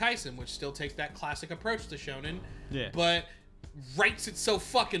Jujutsu Kaisen, which still takes that classic approach to shonen, but writes it so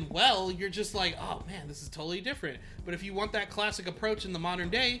fucking well, you're just like, oh man, this is totally different. But if you want that classic approach in the modern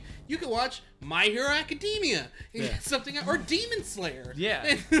day, you can watch My Hero Academia, something, or Demon Slayer.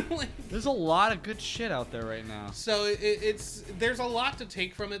 Yeah. Like, there's a lot of good shit out there right now. So it's there's a lot to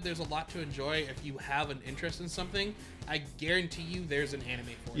take from it. There's a lot to enjoy. If you have an interest in something, I guarantee you there's an anime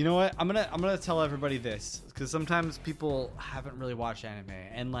for it. You know what? I'm gonna tell everybody this, because sometimes people haven't really watched anime,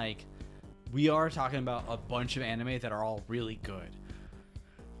 and like, we are talking about a bunch of anime that are all really good.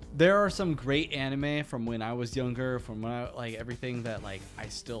 There are some great anime from when I was younger, from when I, like, everything that, like, I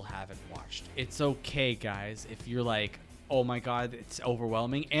still haven't watched. It's okay, guys, if you're like, oh my god, it's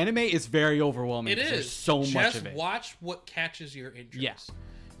overwhelming. Anime is very overwhelming. It is. There's so much of it. Just watch what catches your interest. Yeah.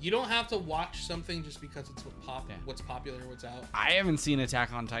 You don't have to watch something just because it's what's popular, what's out. I haven't seen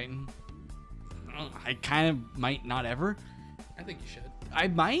Attack on Titan. I kind of might not ever. I think you should. I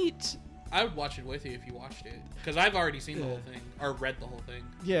might. I would watch it with you if you watched it, because I've already seen the whole thing, or read the whole thing.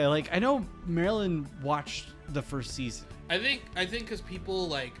 Yeah, like, I know Marilyn watched the first season. I think because people,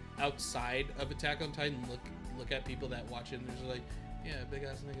 like, outside of Attack on Titan look at people that watch it and they're just like, yeah, big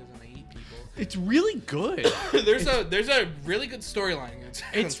ass niggas and they eat people. It's really good. there's a really good storyline.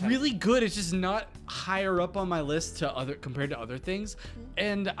 It's really good. It's just not higher up on my list compared to other things,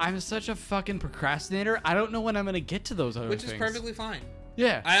 and I'm such a fucking procrastinator. I don't know when I'm gonna get to those other things. Which is perfectly fine.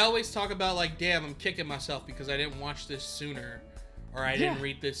 Yeah. I always talk about, like, damn, I'm kicking myself because I didn't watch this sooner, or I didn't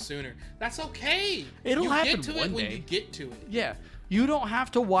read this sooner. That's okay. It'll happen You get to one it when day. you get to it. Yeah. You don't have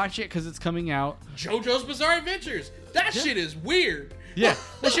to watch it because it's coming out. JoJo's Bizarre Adventures. That shit is weird. Yeah,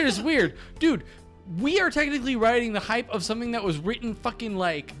 that shit is weird. Dude, we are technically riding the hype of something that was written fucking,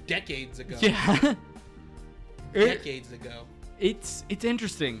 like, decades ago. Yeah. decades ago. It's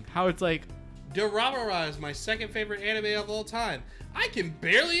interesting how it's like, Durarara is my second favorite anime of all time. I can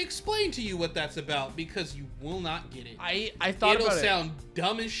barely explain to you what that's about because you will not get it. I thought It'll about it. sound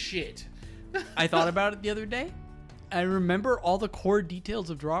dumb as shit. I thought about it the other day. I remember all the core details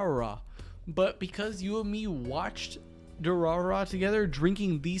of Durarara, but because you and me watched Durarara together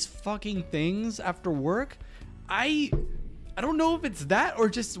drinking these fucking things after work, I don't know if it's that or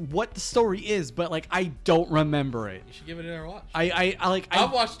just what the story is, but like I don't remember it. You should give it another watch.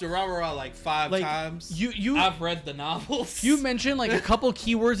 I've watched Durarara like 5 times. I've read the novels. You mention like a couple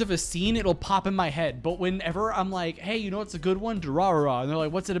keywords of a scene, it'll pop in my head. But whenever I'm like, hey, you know what's a good one? Durarara. And they're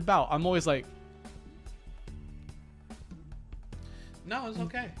like, what's it about? I'm always like, no, it's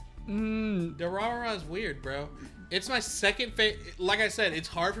okay. Durarara is weird, bro. It's my second favorite. Like I said, it's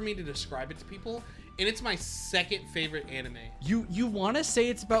hard for me to describe it to people, and it's my second favorite anime. You want to say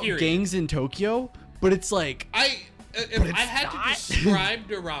it's about Period. gangs in Tokyo, but it's like If I had to describe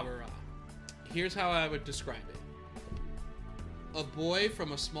Durarara, here's how I would describe it. A boy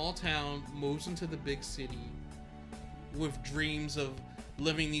from a small town moves into the big city with dreams of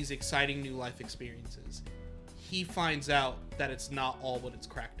living these exciting new life experiences. He finds out that it's not all what it's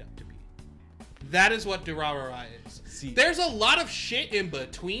cracked up to be. That is what Durarara is. See- There's a lot of shit in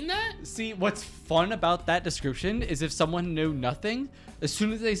between that. See, what's fun about that description is if someone knew nothing, as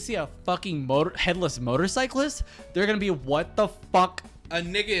soon as they see a fucking headless motorcyclist, they're gonna be, what the fuck? A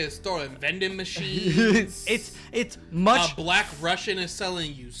nigga is throwing vending machines. it's much. A black Russian is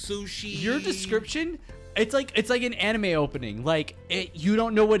selling you sushi. Your description, it's like an anime opening. Like you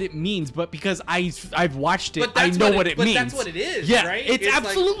don't know what it means, but because I've watched it, I know what it means. But that's what it is, yeah, right? It's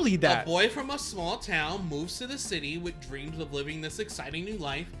absolutely like that. A boy from a small town moves to the city with dreams of living this exciting new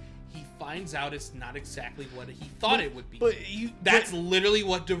life. He finds out it's not exactly what he thought it would be. That's literally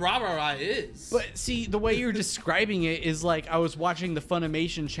what Durarara is. But see, the way you're describing it is like I was watching the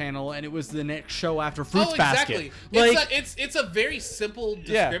Funimation channel, and it was the next show after Fruits Basket. Like, it's a very simple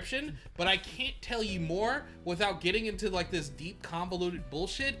description, but I can't tell you more without getting into like this deep convoluted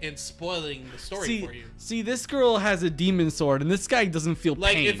bullshit and spoiling the story for you. See, this girl has a demon sword, and this guy doesn't feel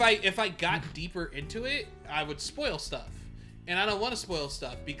like pain. if I got deeper into it, I would spoil stuff. And I don't want to spoil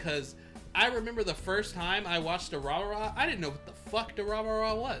stuff because I remember the first time I watched Durarara, I didn't know what the fuck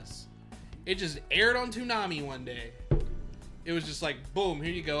Durarara was. It just aired on Toonami one day. It was just like, boom,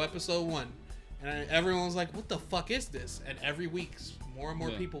 here you go, episode 1. And everyone was like, what the fuck is this? And every week, more and more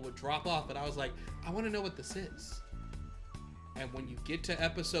people would drop off. And I was like, I want to know what this is. And when you get to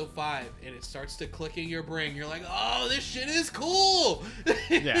episode 5 and it starts to click in your brain, you're like, oh, this shit is cool.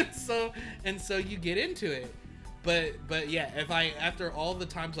 Yeah. and so you get into it. But yeah, after all the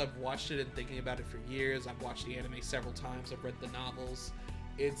times I've watched it and thinking about it for years, I've watched the anime several times, I've read the novels,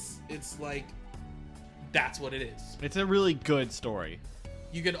 it's like that's what it is. It's a really good story.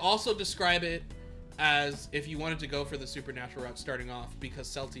 You could also describe it as, if you wanted to go for the supernatural route starting off, because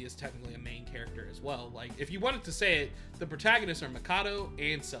Celti is technically a main character as well. Like, if you wanted to say it, the protagonists are Mikado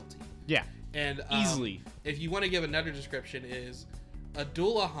and Celti. Yeah. And easily. If you want to give another description, is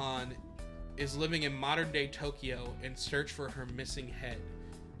Adulahan is living in modern-day Tokyo in search for her missing head.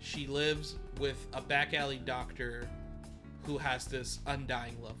 She lives with a back alley doctor who has this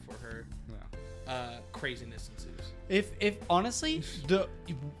undying love for her. Yeah. Craziness ensues. If honestly,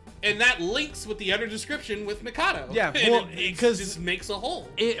 and that links with the other description with Mikado. Yeah, well, because it just makes a whole.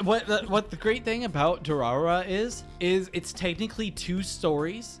 What the great thing about Durarara is it's technically two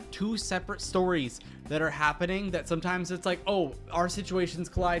separate stories that are happening. That sometimes it's like, oh, our situations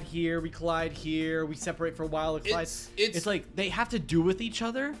collide here, we separate for a while, it collides. It's like they have to do with each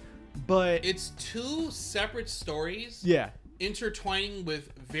other, but it's two separate stories. Yeah. Intertwining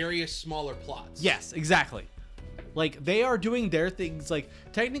with various smaller plots. Yes, exactly. Like, they are doing their things. Like,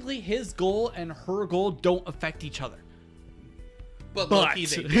 technically, his goal and her goal don't affect each other. But low-key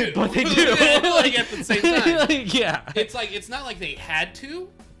they do. But they do. Like, at the same time. Like, yeah. It's like, it's not like they had to,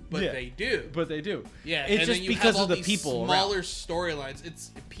 but they do. But they do. Yeah. It's just because of the people smaller around. Storylines.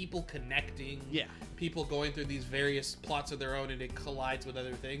 It's people connecting. Yeah. People going through these various plots of their own, and it collides with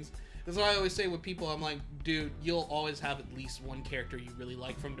other things. That's why I always say with people, I'm like, dude, you'll always have at least one character you really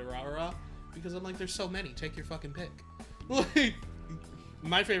like from Durarara. Because I'm like, there's so many. Take your fucking pick. Like,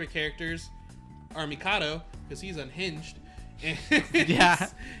 my favorite characters are Mikado, because he's unhinged, and,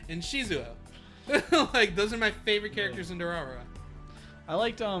 and Shizuo. Like, those are my favorite characters in Durarara. I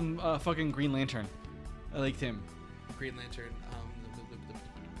liked fucking Green Lantern. I liked him. Green Lantern.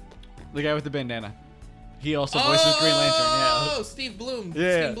 The guy with the bandana. He also voices Green Lantern. Yeah. Oh, Steve Bloom.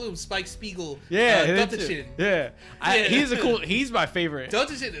 Yeah. Steve Bloom, Spike Spiegel. Yeah, Dota that's it. Shin. Yeah. He's my favorite.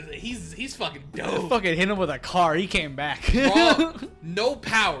 Dota Shin, he's fucking dope. Fucking hit him with a car. He came back. Raw, no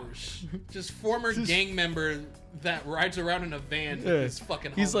powers. Just former gang member that rides around in a van with his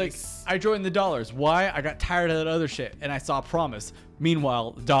fucking He's homies. like, I joined the Dollars. Why? I got tired of that other shit, and I saw Promise.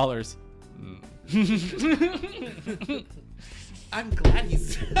 Meanwhile, Dollars. I'm glad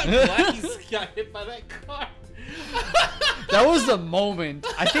he's got hit by that car. That was the moment.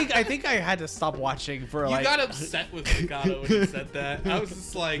 I think I had to stop watching for You like. got upset with Mikado when he said that. I was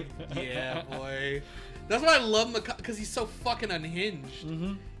just like, yeah, boy. That's why I love Mikado, because he's so fucking unhinged.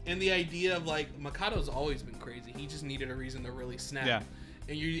 Mm-hmm. And the idea of like, Mikado's always been crazy. He just needed a reason to really snap. Yeah.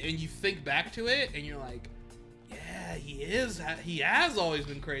 And you think back to it, and you're like, yeah, he is. He has always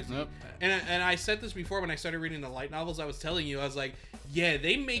been crazy. Yep. And I said this before when I started reading the light novels. I was telling you, I was like, yeah,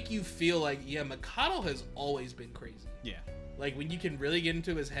 they make you feel like, yeah, Mikado has always been crazy. Yeah. Like, when you can really get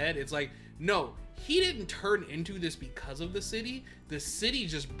into his head, it's like, no, he didn't turn into this because of the city. The city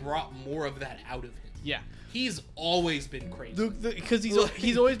just brought more of that out of him. Yeah. He's always been crazy. Because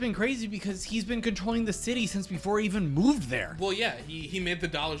he's always been crazy because he's been controlling the city since before he even moved there. Well, yeah, he made the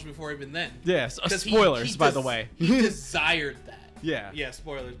dollars before even then. Yes. 'Cause Spoilers, by the way. He desired that. Yeah. Yeah,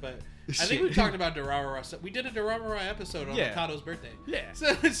 spoilers, but I think we talked about Durarara. We did a Durarara episode on Yeah. Mikado's birthday. Yeah.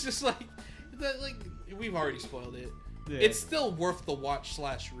 So it's just like we've already spoiled it. Yeah. It's still worth the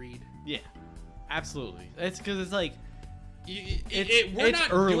watch/read. Yeah. Absolutely. It's because it's like We're it's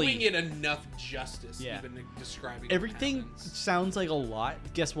not early. doing it enough justice, Yeah. even describing everything what happens. sounds like a lot.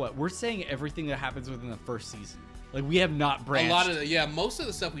 Guess what? We're saying everything that happens within the first season. Like we have not branched. A lot of most of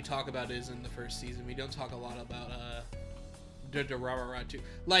the stuff we talk about is in the first season. We don't talk a lot about the Durarara too.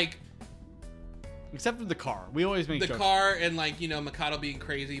 Like Except for the car. We always make the jokes. car and Mikado being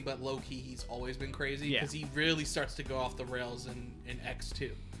crazy, but low key he's always been crazy Yeah. because he really starts to go off the rails in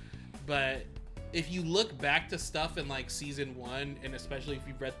X2. But if you look back to stuff in like season 1, and especially if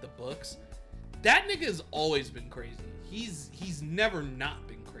you've read the books, that nigga's always been crazy. He's never not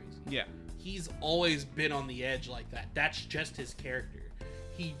been crazy. Yeah. He's always been on the edge like that. That's just his character.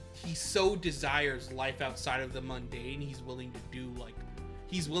 He so desires life outside of the mundane. He's willing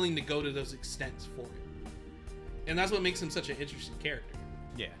to go to those extents for it. And that's what makes him such an interesting character.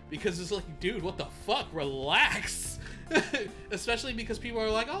 Yeah. Because it's like, dude, what the fuck? Relax. Especially because people are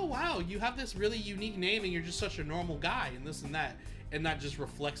like, oh wow, you have this really unique name and you're just such a normal guy and this and that. And that just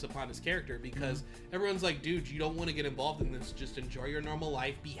reflects upon his character because everyone's like, dude, you don't want to get involved in this. Just enjoy your normal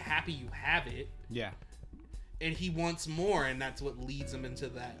life. Be happy you have it. Yeah. And he wants more, and that's what leads him into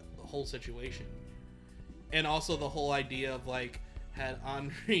the whole situation. And also the whole idea of like, had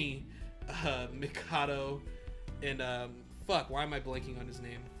Henri, Mikado, and why am I blanking on his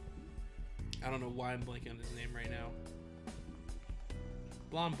name? I don't know why I'm blanking on his name right now.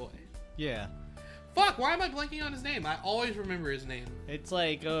 Blonde boy. Yeah. Fuck, why am I blanking on his name? I always remember his name. It's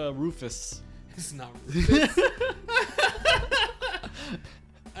like Rufus. It's not Rufus.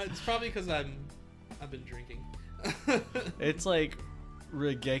 It's probably because I've been drinking. It's like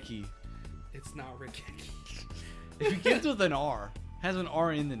Regeki. It's not Rikeki. It begins with an R. Has an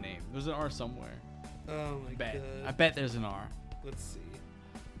R in the name. There's an R somewhere. Oh my Bet. god. I bet there's an R. Let's see.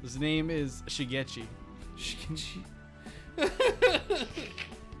 His name is Shigechi.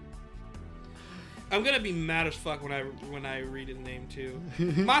 I'm gonna be mad as fuck when I read his name too.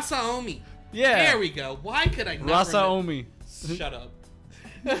 Masaomi. Yeah. There we go. Why could I not Rasaomi. Shut up.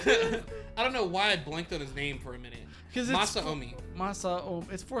 I don't know why I blanked on his name for a minute. Because Masaomi.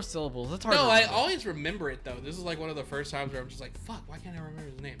 Masaomi. It's 4 syllables. That's hard. No, to I remember. always remember it though. This is like one of the first times where I'm just like, fuck, why can't I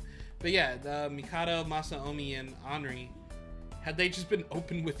remember his name? But yeah, Mikado, Masaomi, and Henri, had they just been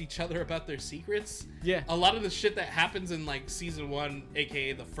open with each other about their secrets, Yeah. a lot of the shit that happens in like season 1,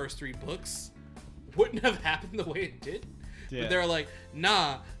 aka the first 3 books, wouldn't have happened the way it did. Yeah. But they're like,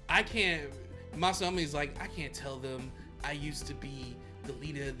 nah, I can't. Masaomi's like, I can't tell them I used to be the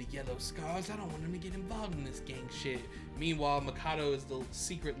leader of the Yellow Scars. I don't want them to get involved in this gang shit. Meanwhile, Mikado is the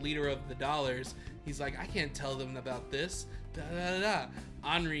secret leader of the Dollars. He's like, I can't tell them about this. Da da da da.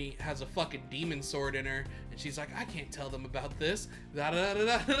 Henri has a fucking demon sword in her, and she's like, I can't tell them about this. Da da da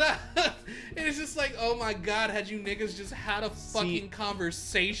da da da. And it's just like, oh my god, had you niggas just had a fucking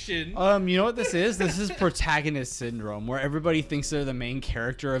conversation. You know what this is? This is protagonist syndrome, where everybody thinks they're the main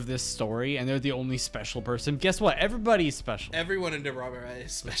character of this story and they're the only special person. Guess what? Everybody's special. Everyone in Durarara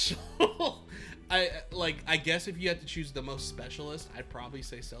is special. I guess if you had to choose the most specialist, I'd probably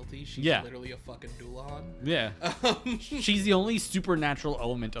say Celti. She's literally a fucking Dulahan. Yeah. She's the only supernatural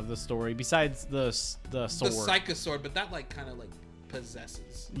element of the story besides the sword. The Psycho sword, but that like kind of like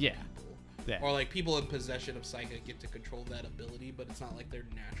possesses Yeah. people. Yeah. Or like people in possession of Psychic get to control that ability, but it's not like they're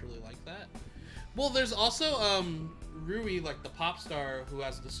naturally like that. Well, there's also Rui, like the pop star, who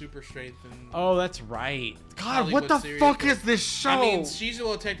has the super strength. And Oh, that's right. God, Hollywood what the series, fuck but- is this show? I mean,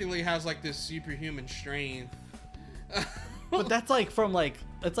 Shizuo technically has like this superhuman strength. But that's like from like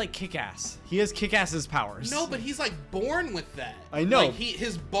it's like Kick-Ass. He has Kick-Ass's powers. No, but he's like born with that. I know. Like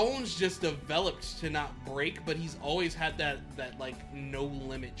his bones just developed to not break, but he's always had that like no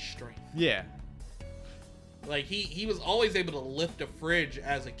limit strength. Yeah. Like he was always able to lift a fridge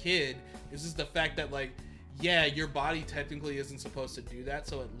as a kid. It's just the fact that like, yeah, your body technically isn't supposed to do that,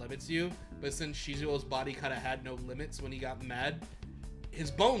 so it limits you. But since Shizuo's body kind of had no limits when he got mad, his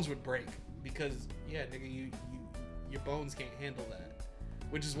bones would break because yeah, nigga, your bones can't handle that.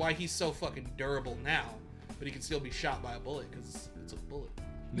 Which is why he's so fucking durable now, but he can still be shot by a bullet because it's a bullet.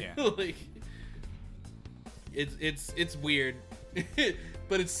 Yeah. Like it's weird,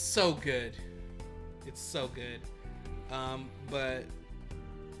 but it's so good. It's so good. But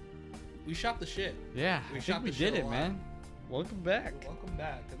we shot the shit. Yeah. We I shot think we the shit did a it, lot. man. Welcome back. Welcome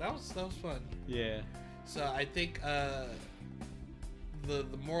back. That was fun. Yeah. So I think the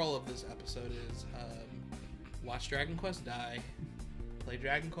moral of this episode is watch Dragon Quest Die, play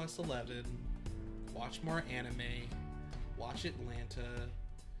Dragon Quest 11, watch more anime, watch Atlanta,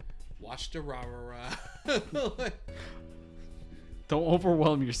 watch Durarara. Don't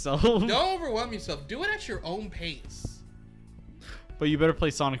overwhelm yourself. Don't overwhelm yourself. Do it at your own pace. But you better play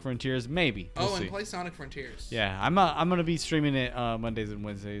Sonic Frontiers, maybe. We'll see. And play Sonic Frontiers. Yeah, I'm gonna be streaming it Mondays and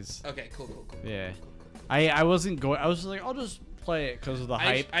Wednesdays. Okay, cool. Yeah. Cool. I wasn't going. I was just like, I'll just play it because of the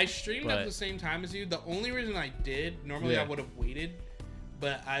hype. I streamed but- at the same time as you. The only reason I did, normally Yeah. I would have waited,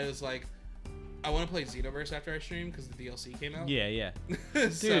 but I was like, I want to play Xenoverse after I stream because the DLC came out. Yeah.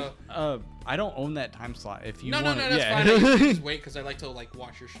 Dude, So, I don't own that time slot. If you no, want that's yeah. fine. I usually just wait because I like to like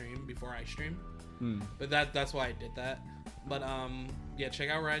watch your stream before I stream. But that's why I did that. But yeah, check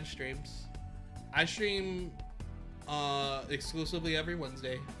out Ryan's streams. I stream exclusively every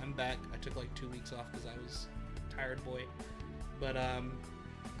Wednesday. I'm back. I took like 2 weeks off because I was tired boy. But I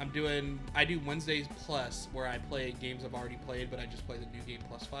do Wednesdays plus where I play games I've already played, but I just play the new game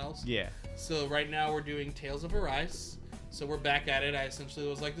plus files. Yeah. So right now we're doing Tales of Arise. So we're back at it. I essentially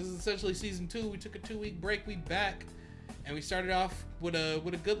was like, this is essentially season 2. We took a 2-week break. We back. And we started off with a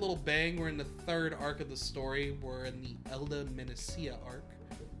good little bang. We're in the 3rd arc of the story. We're in the Elda Menecia arc.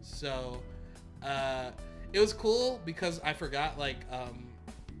 So it was cool because I forgot like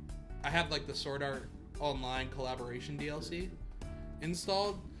I have like the Sword Art Online collaboration DLC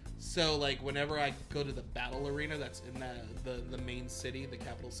installed. So like whenever I go to the battle arena that's in the main city, the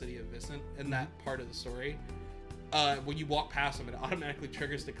capital city of Vicent, in that part of the story, when you walk past them, it automatically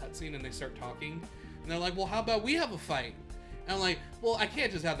triggers the cutscene and they start talking. And they're like, well, how about we have a fight? And I'm like, well, I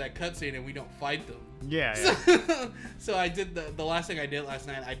can't just have that cutscene and we don't fight them. Yeah. So I did the last thing I did last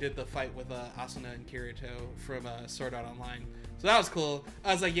night. I did the fight with Asuna and Kirito from Sword Art Online. So that was cool.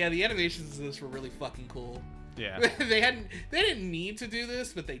 I was like, yeah, the animations of this were really fucking cool. Yeah. They didn't need to do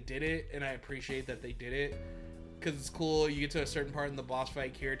this, but they did it, and I appreciate that they did it because it's cool. You get to a certain part in the boss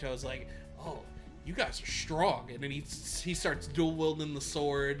fight, Kirito's like, oh, you guys are strong, and then he starts dual wielding the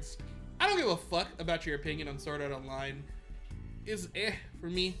swords. I don't give a fuck about your opinion on Sword Art Online. Is for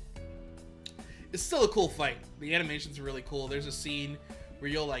me. It's still a cool fight. The animations are really cool. There's a scene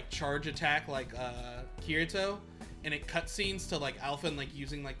where you'll like charge attack like Kirito, and it cutscenes to like Alpha and like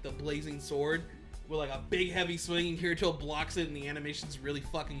using like the blazing sword with like a big heavy swing, and Kirito blocks it, and the animation's really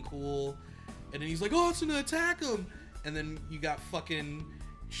fucking cool. And then he's like, oh, it's gonna attack him, and then you got fucking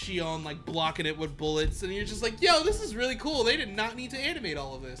Shion like blocking it with bullets, and you're just like, yo, this is really cool. They did not need to animate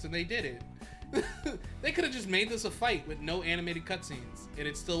all of this, and they did it. They could have just made this a fight with no animated cutscenes, and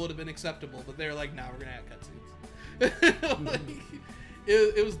it still would have been acceptable. But they were like, "Nah, we're gonna have cutscenes." Like,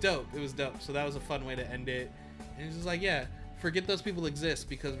 it was dope. It was dope. So that was a fun way to end it. And it's just like, yeah, forget those people exist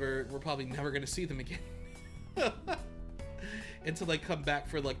because we're probably never gonna see them again. Until they come back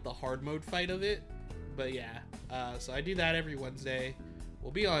for like the hard mode fight of it. But yeah, so I do that every Wednesday.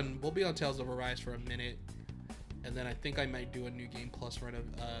 We'll be on Tales of Arise for a minute, and then I think I might do a new game plus run of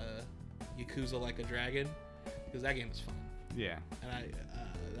Yakuza Like a Dragon, because that game is fun. Yeah. And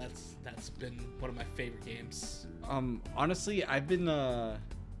that's been one of my favorite games. Honestly, I've been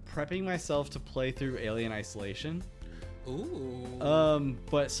prepping myself to play through Alien Isolation. Ooh.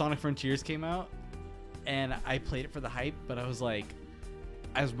 But Sonic Frontiers came out, and I played it for the hype, but I was like,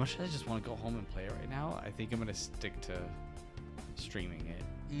 as much as I just want to go home and play it right now, I think I'm gonna stick to streaming it.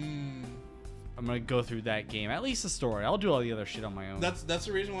 I'm gonna go through that game, at least the story. I'll do all the other shit on my own. That's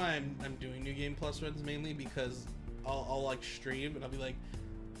the reason why I'm doing New Game Plus runs, mainly because I'll like stream and I'll be like,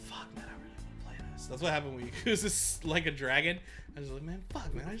 fuck man, I really Yes, that's what happened with Yakuza Like a Dragon. I was like, man,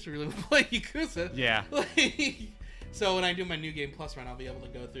 fuck, man, I just really want to play Yakuza. Yeah. So when I do my New Game Plus run, I'll be able to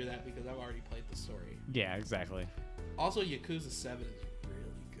go through that because I've already played the story. Yeah, exactly. Also, Yakuza 7 is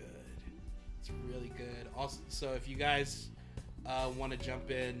really good. It's really good. Also, so if you guys want to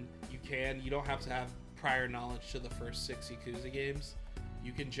jump in, you can. You don't have to have prior knowledge to the first 6 Yakuza games.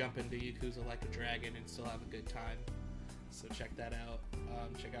 You can jump into Yakuza Like a Dragon and still have a good time. So check that out.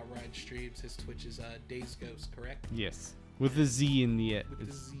 Check out Ryan's streams. His Twitch is Days Ghost, correct? Yes. With a Z in the With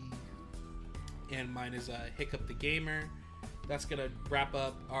the Z. And mine is Hiccup the Gamer. That's going to wrap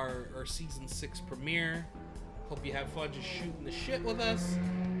up our Season 6 premiere. Hope you have fun just shooting the shit with us.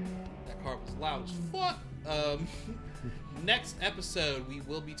 That car was loud as fuck. Next episode, we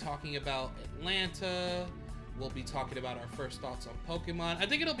will be talking about Atlanta. We'll be talking about our first thoughts on Pokemon. I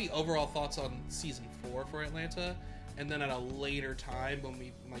think it'll be overall thoughts on Season 4 for Atlanta. And then at a later time, when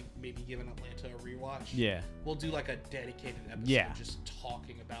we might maybe give an Atlanta a rewatch, Yeah. we'll do like a dedicated episode just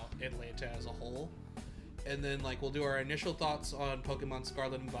talking about Atlanta as a whole. And then like we'll do our initial thoughts on Pokemon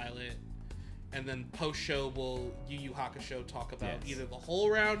Scarlet and Violet. And then post-show, we'll Yu Yu Hakusho talk about either the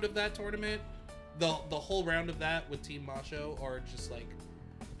whole round of that tournament, the whole round of that with Team Masho, or just like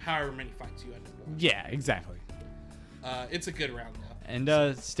however many fights you end up watching. Yeah, exactly. It's a good round though.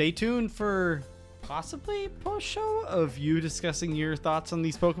 And stay tuned for possibly post-show of you discussing your thoughts on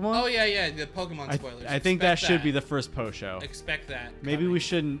these Pokemon. Oh yeah, the Pokemon spoilers. I think that should be the first post-show. Expect that. Maybe coming. we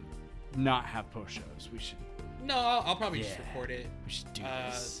shouldn't not have post-shows. We should. No, I'll probably just record it. We should do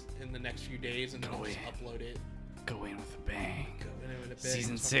this. In the next few days, and then I'll just upload it. Go in with a bang. Go in with a bang.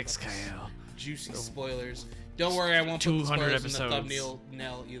 Season 6, Kyle. Juicy spoilers. Don't worry, I won't put the 200 spoilers episodes. in the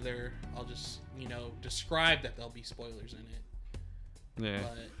thumbnail either. I'll just, describe that there'll be spoilers in it. Yeah.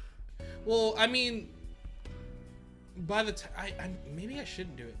 But, well, I mean, by the time maybe I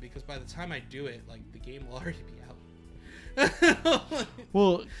shouldn't do it because by the time I do it, like the game will already be out.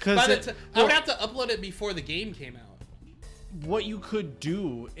 Well, because I would have to upload it before the game came out. what you could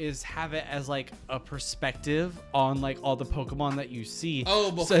do is have it as like a perspective on like all the Pokemon that you see.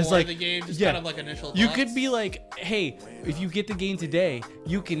 Oh, before it's like, the game, just kind of like initial You thoughts? could be like, hey, if you get the game today,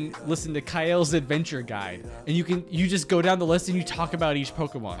 you can listen to Kyle's adventure guide, and you just go down the list and you talk about each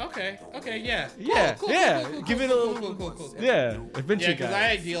Pokemon. Okay, yeah. Yeah, Cool, yeah. cool, Give cool, it a cool, cool. yeah, adventure Yeah, because I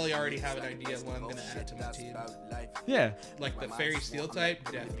guide. ideally already have an idea of what I'm gonna add to my team. Yeah, Like the Fairy Steel type,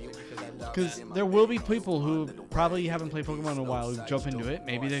 definitely, because I love because that. there will be people who probably haven't played Pokemon in a while who jump into it.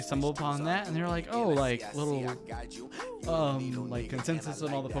 Maybe they stumble upon that and they're like, oh, like little like consensus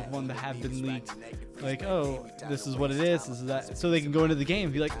on all the Pokemon that have been leaked. Like, oh, this is what it is, this is that. So they can go into the game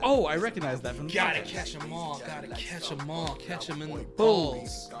and be like, oh, I recognize that from the Gotta podcast. catch them all. Catch them in the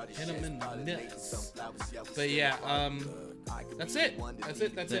balls. Hit them in the nuts. But yeah, that's it.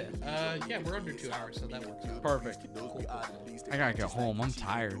 Yeah, we're under 2 hours, so that works out. Perfect. I gotta get home. I'm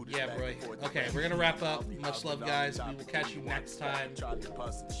tired. Yeah, bro. Okay, we're gonna wrap up. Much love, guys. We will catch you next time.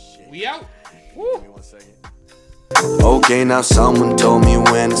 We out. Woo. Okay, now someone told me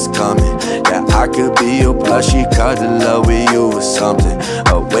when it's coming that I could be your plushie, cuddle love with you or something.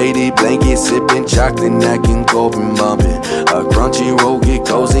 A weighted blanket, sipping chocolate, neck and go and bumping. A crunchy roll, get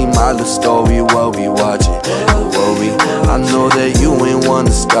cozy, my little story, what we watching. Don't worry, I know that you ain't one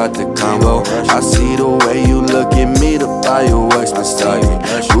to start the combo. I see the way you look at me, the fireworks been starting.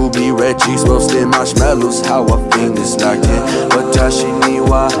 Ruby red cheeks, roasted marshmallows, how our fingers locked in. Watashi ni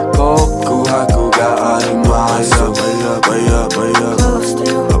wa koku haku ga arimasu. Way up, way up, way up.